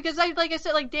because like I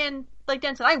said, like Dan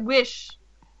said, I wish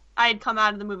I had come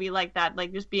out of the movie like that,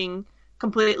 like just being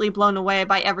completely blown away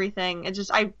by everything. It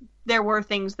just there were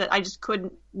things that I just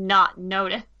could not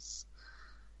notice,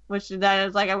 which that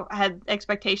is like I had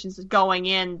expectations going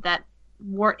in that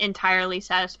weren't entirely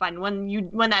satisfied.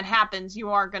 And when that happens, you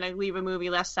are going to leave a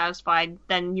movie less satisfied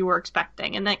than you were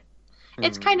expecting, and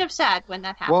it's kind of sad when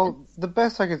that happens. Well, the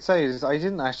best I could say is I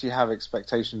didn't actually have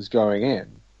expectations going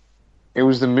in. It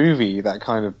was the movie that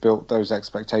kind of built those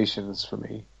expectations for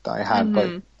me that I had,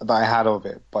 that I had of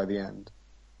it by the end.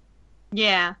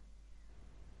 Yeah.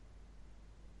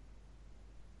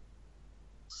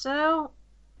 So,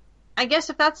 I guess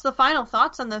if that's the final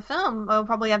thoughts on the film, we'll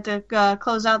probably have to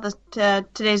close out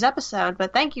today's episode.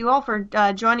 But thank you all for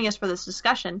joining us for this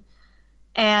discussion.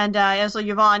 And also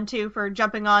Yvonne, too, for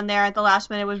jumping on there at the last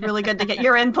minute. It was really good to get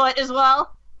your input as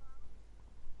well.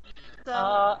 So,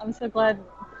 I'm so glad.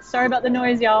 Sorry about the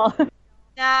noise, y'all.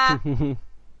 Nah.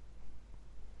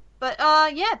 But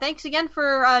yeah, thanks again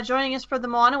for joining us for the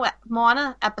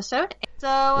Moana episode.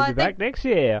 So we'll be back next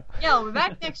year. Yeah, we'll be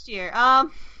back next year.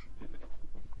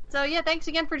 So yeah, thanks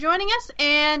again for joining us.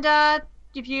 And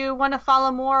if you want to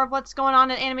follow more of what's going on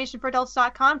at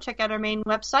animationforadults.com, check out our main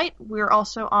website. We're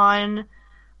also on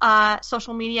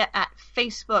social media at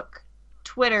Facebook,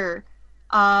 Twitter,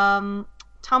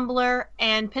 Tumblr,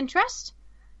 and Pinterest.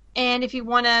 And if you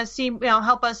want to see,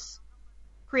 help us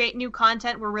create new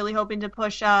content, we're really hoping to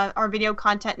push our video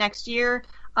content next year.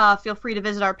 Feel free to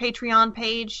visit our Patreon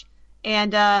page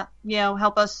and,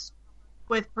 help us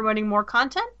with promoting more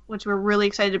content, which we're really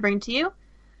excited to bring to you.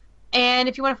 And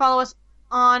if you want to follow us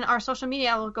on our social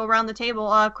media, we'll go around the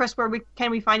table. Chris, where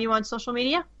can we find you on social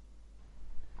media?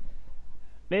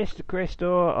 Mr.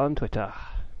 Christor on Twitter.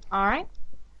 All right.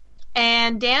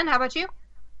 And Dan, how about you?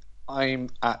 I'm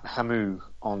at Hamu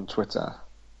on Twitter.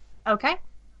 Okay.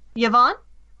 Yvonne?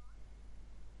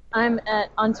 I'm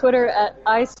on Twitter at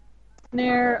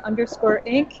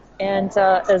 @billionaire_inc. And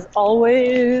as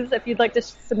always, if you'd like to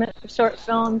submit a short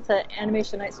film to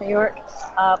Animation Nights New York,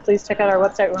 please check out our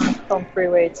website. We're on Film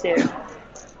Freeway too.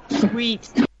 Sweet.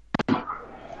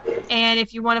 And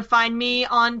if you want to find me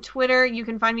on Twitter, you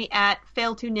can find me at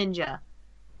Fail2Ninja.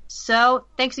 So,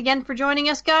 thanks again for joining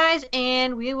us, guys,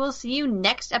 and we will see you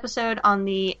next episode on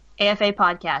the AFA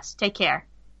Podcast. Take care.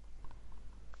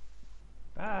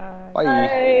 Bye.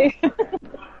 Bye.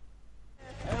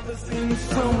 Ever seen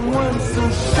someone so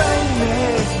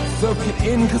shiny? Soak it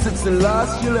in, cause it's the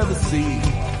last you'll ever see.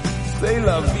 Say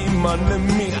la vie, mon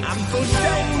ami, I'm so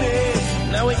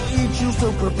shiny. Now I eat you,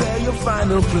 so prepare your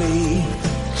final plea.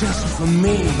 Just for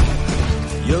me,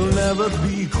 you'll never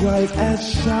be quite as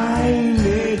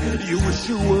shiny. You wish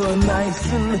you were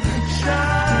nice and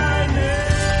shiny.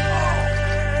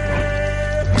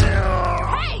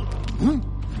 Hey!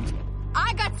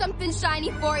 I got something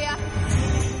shiny for ya.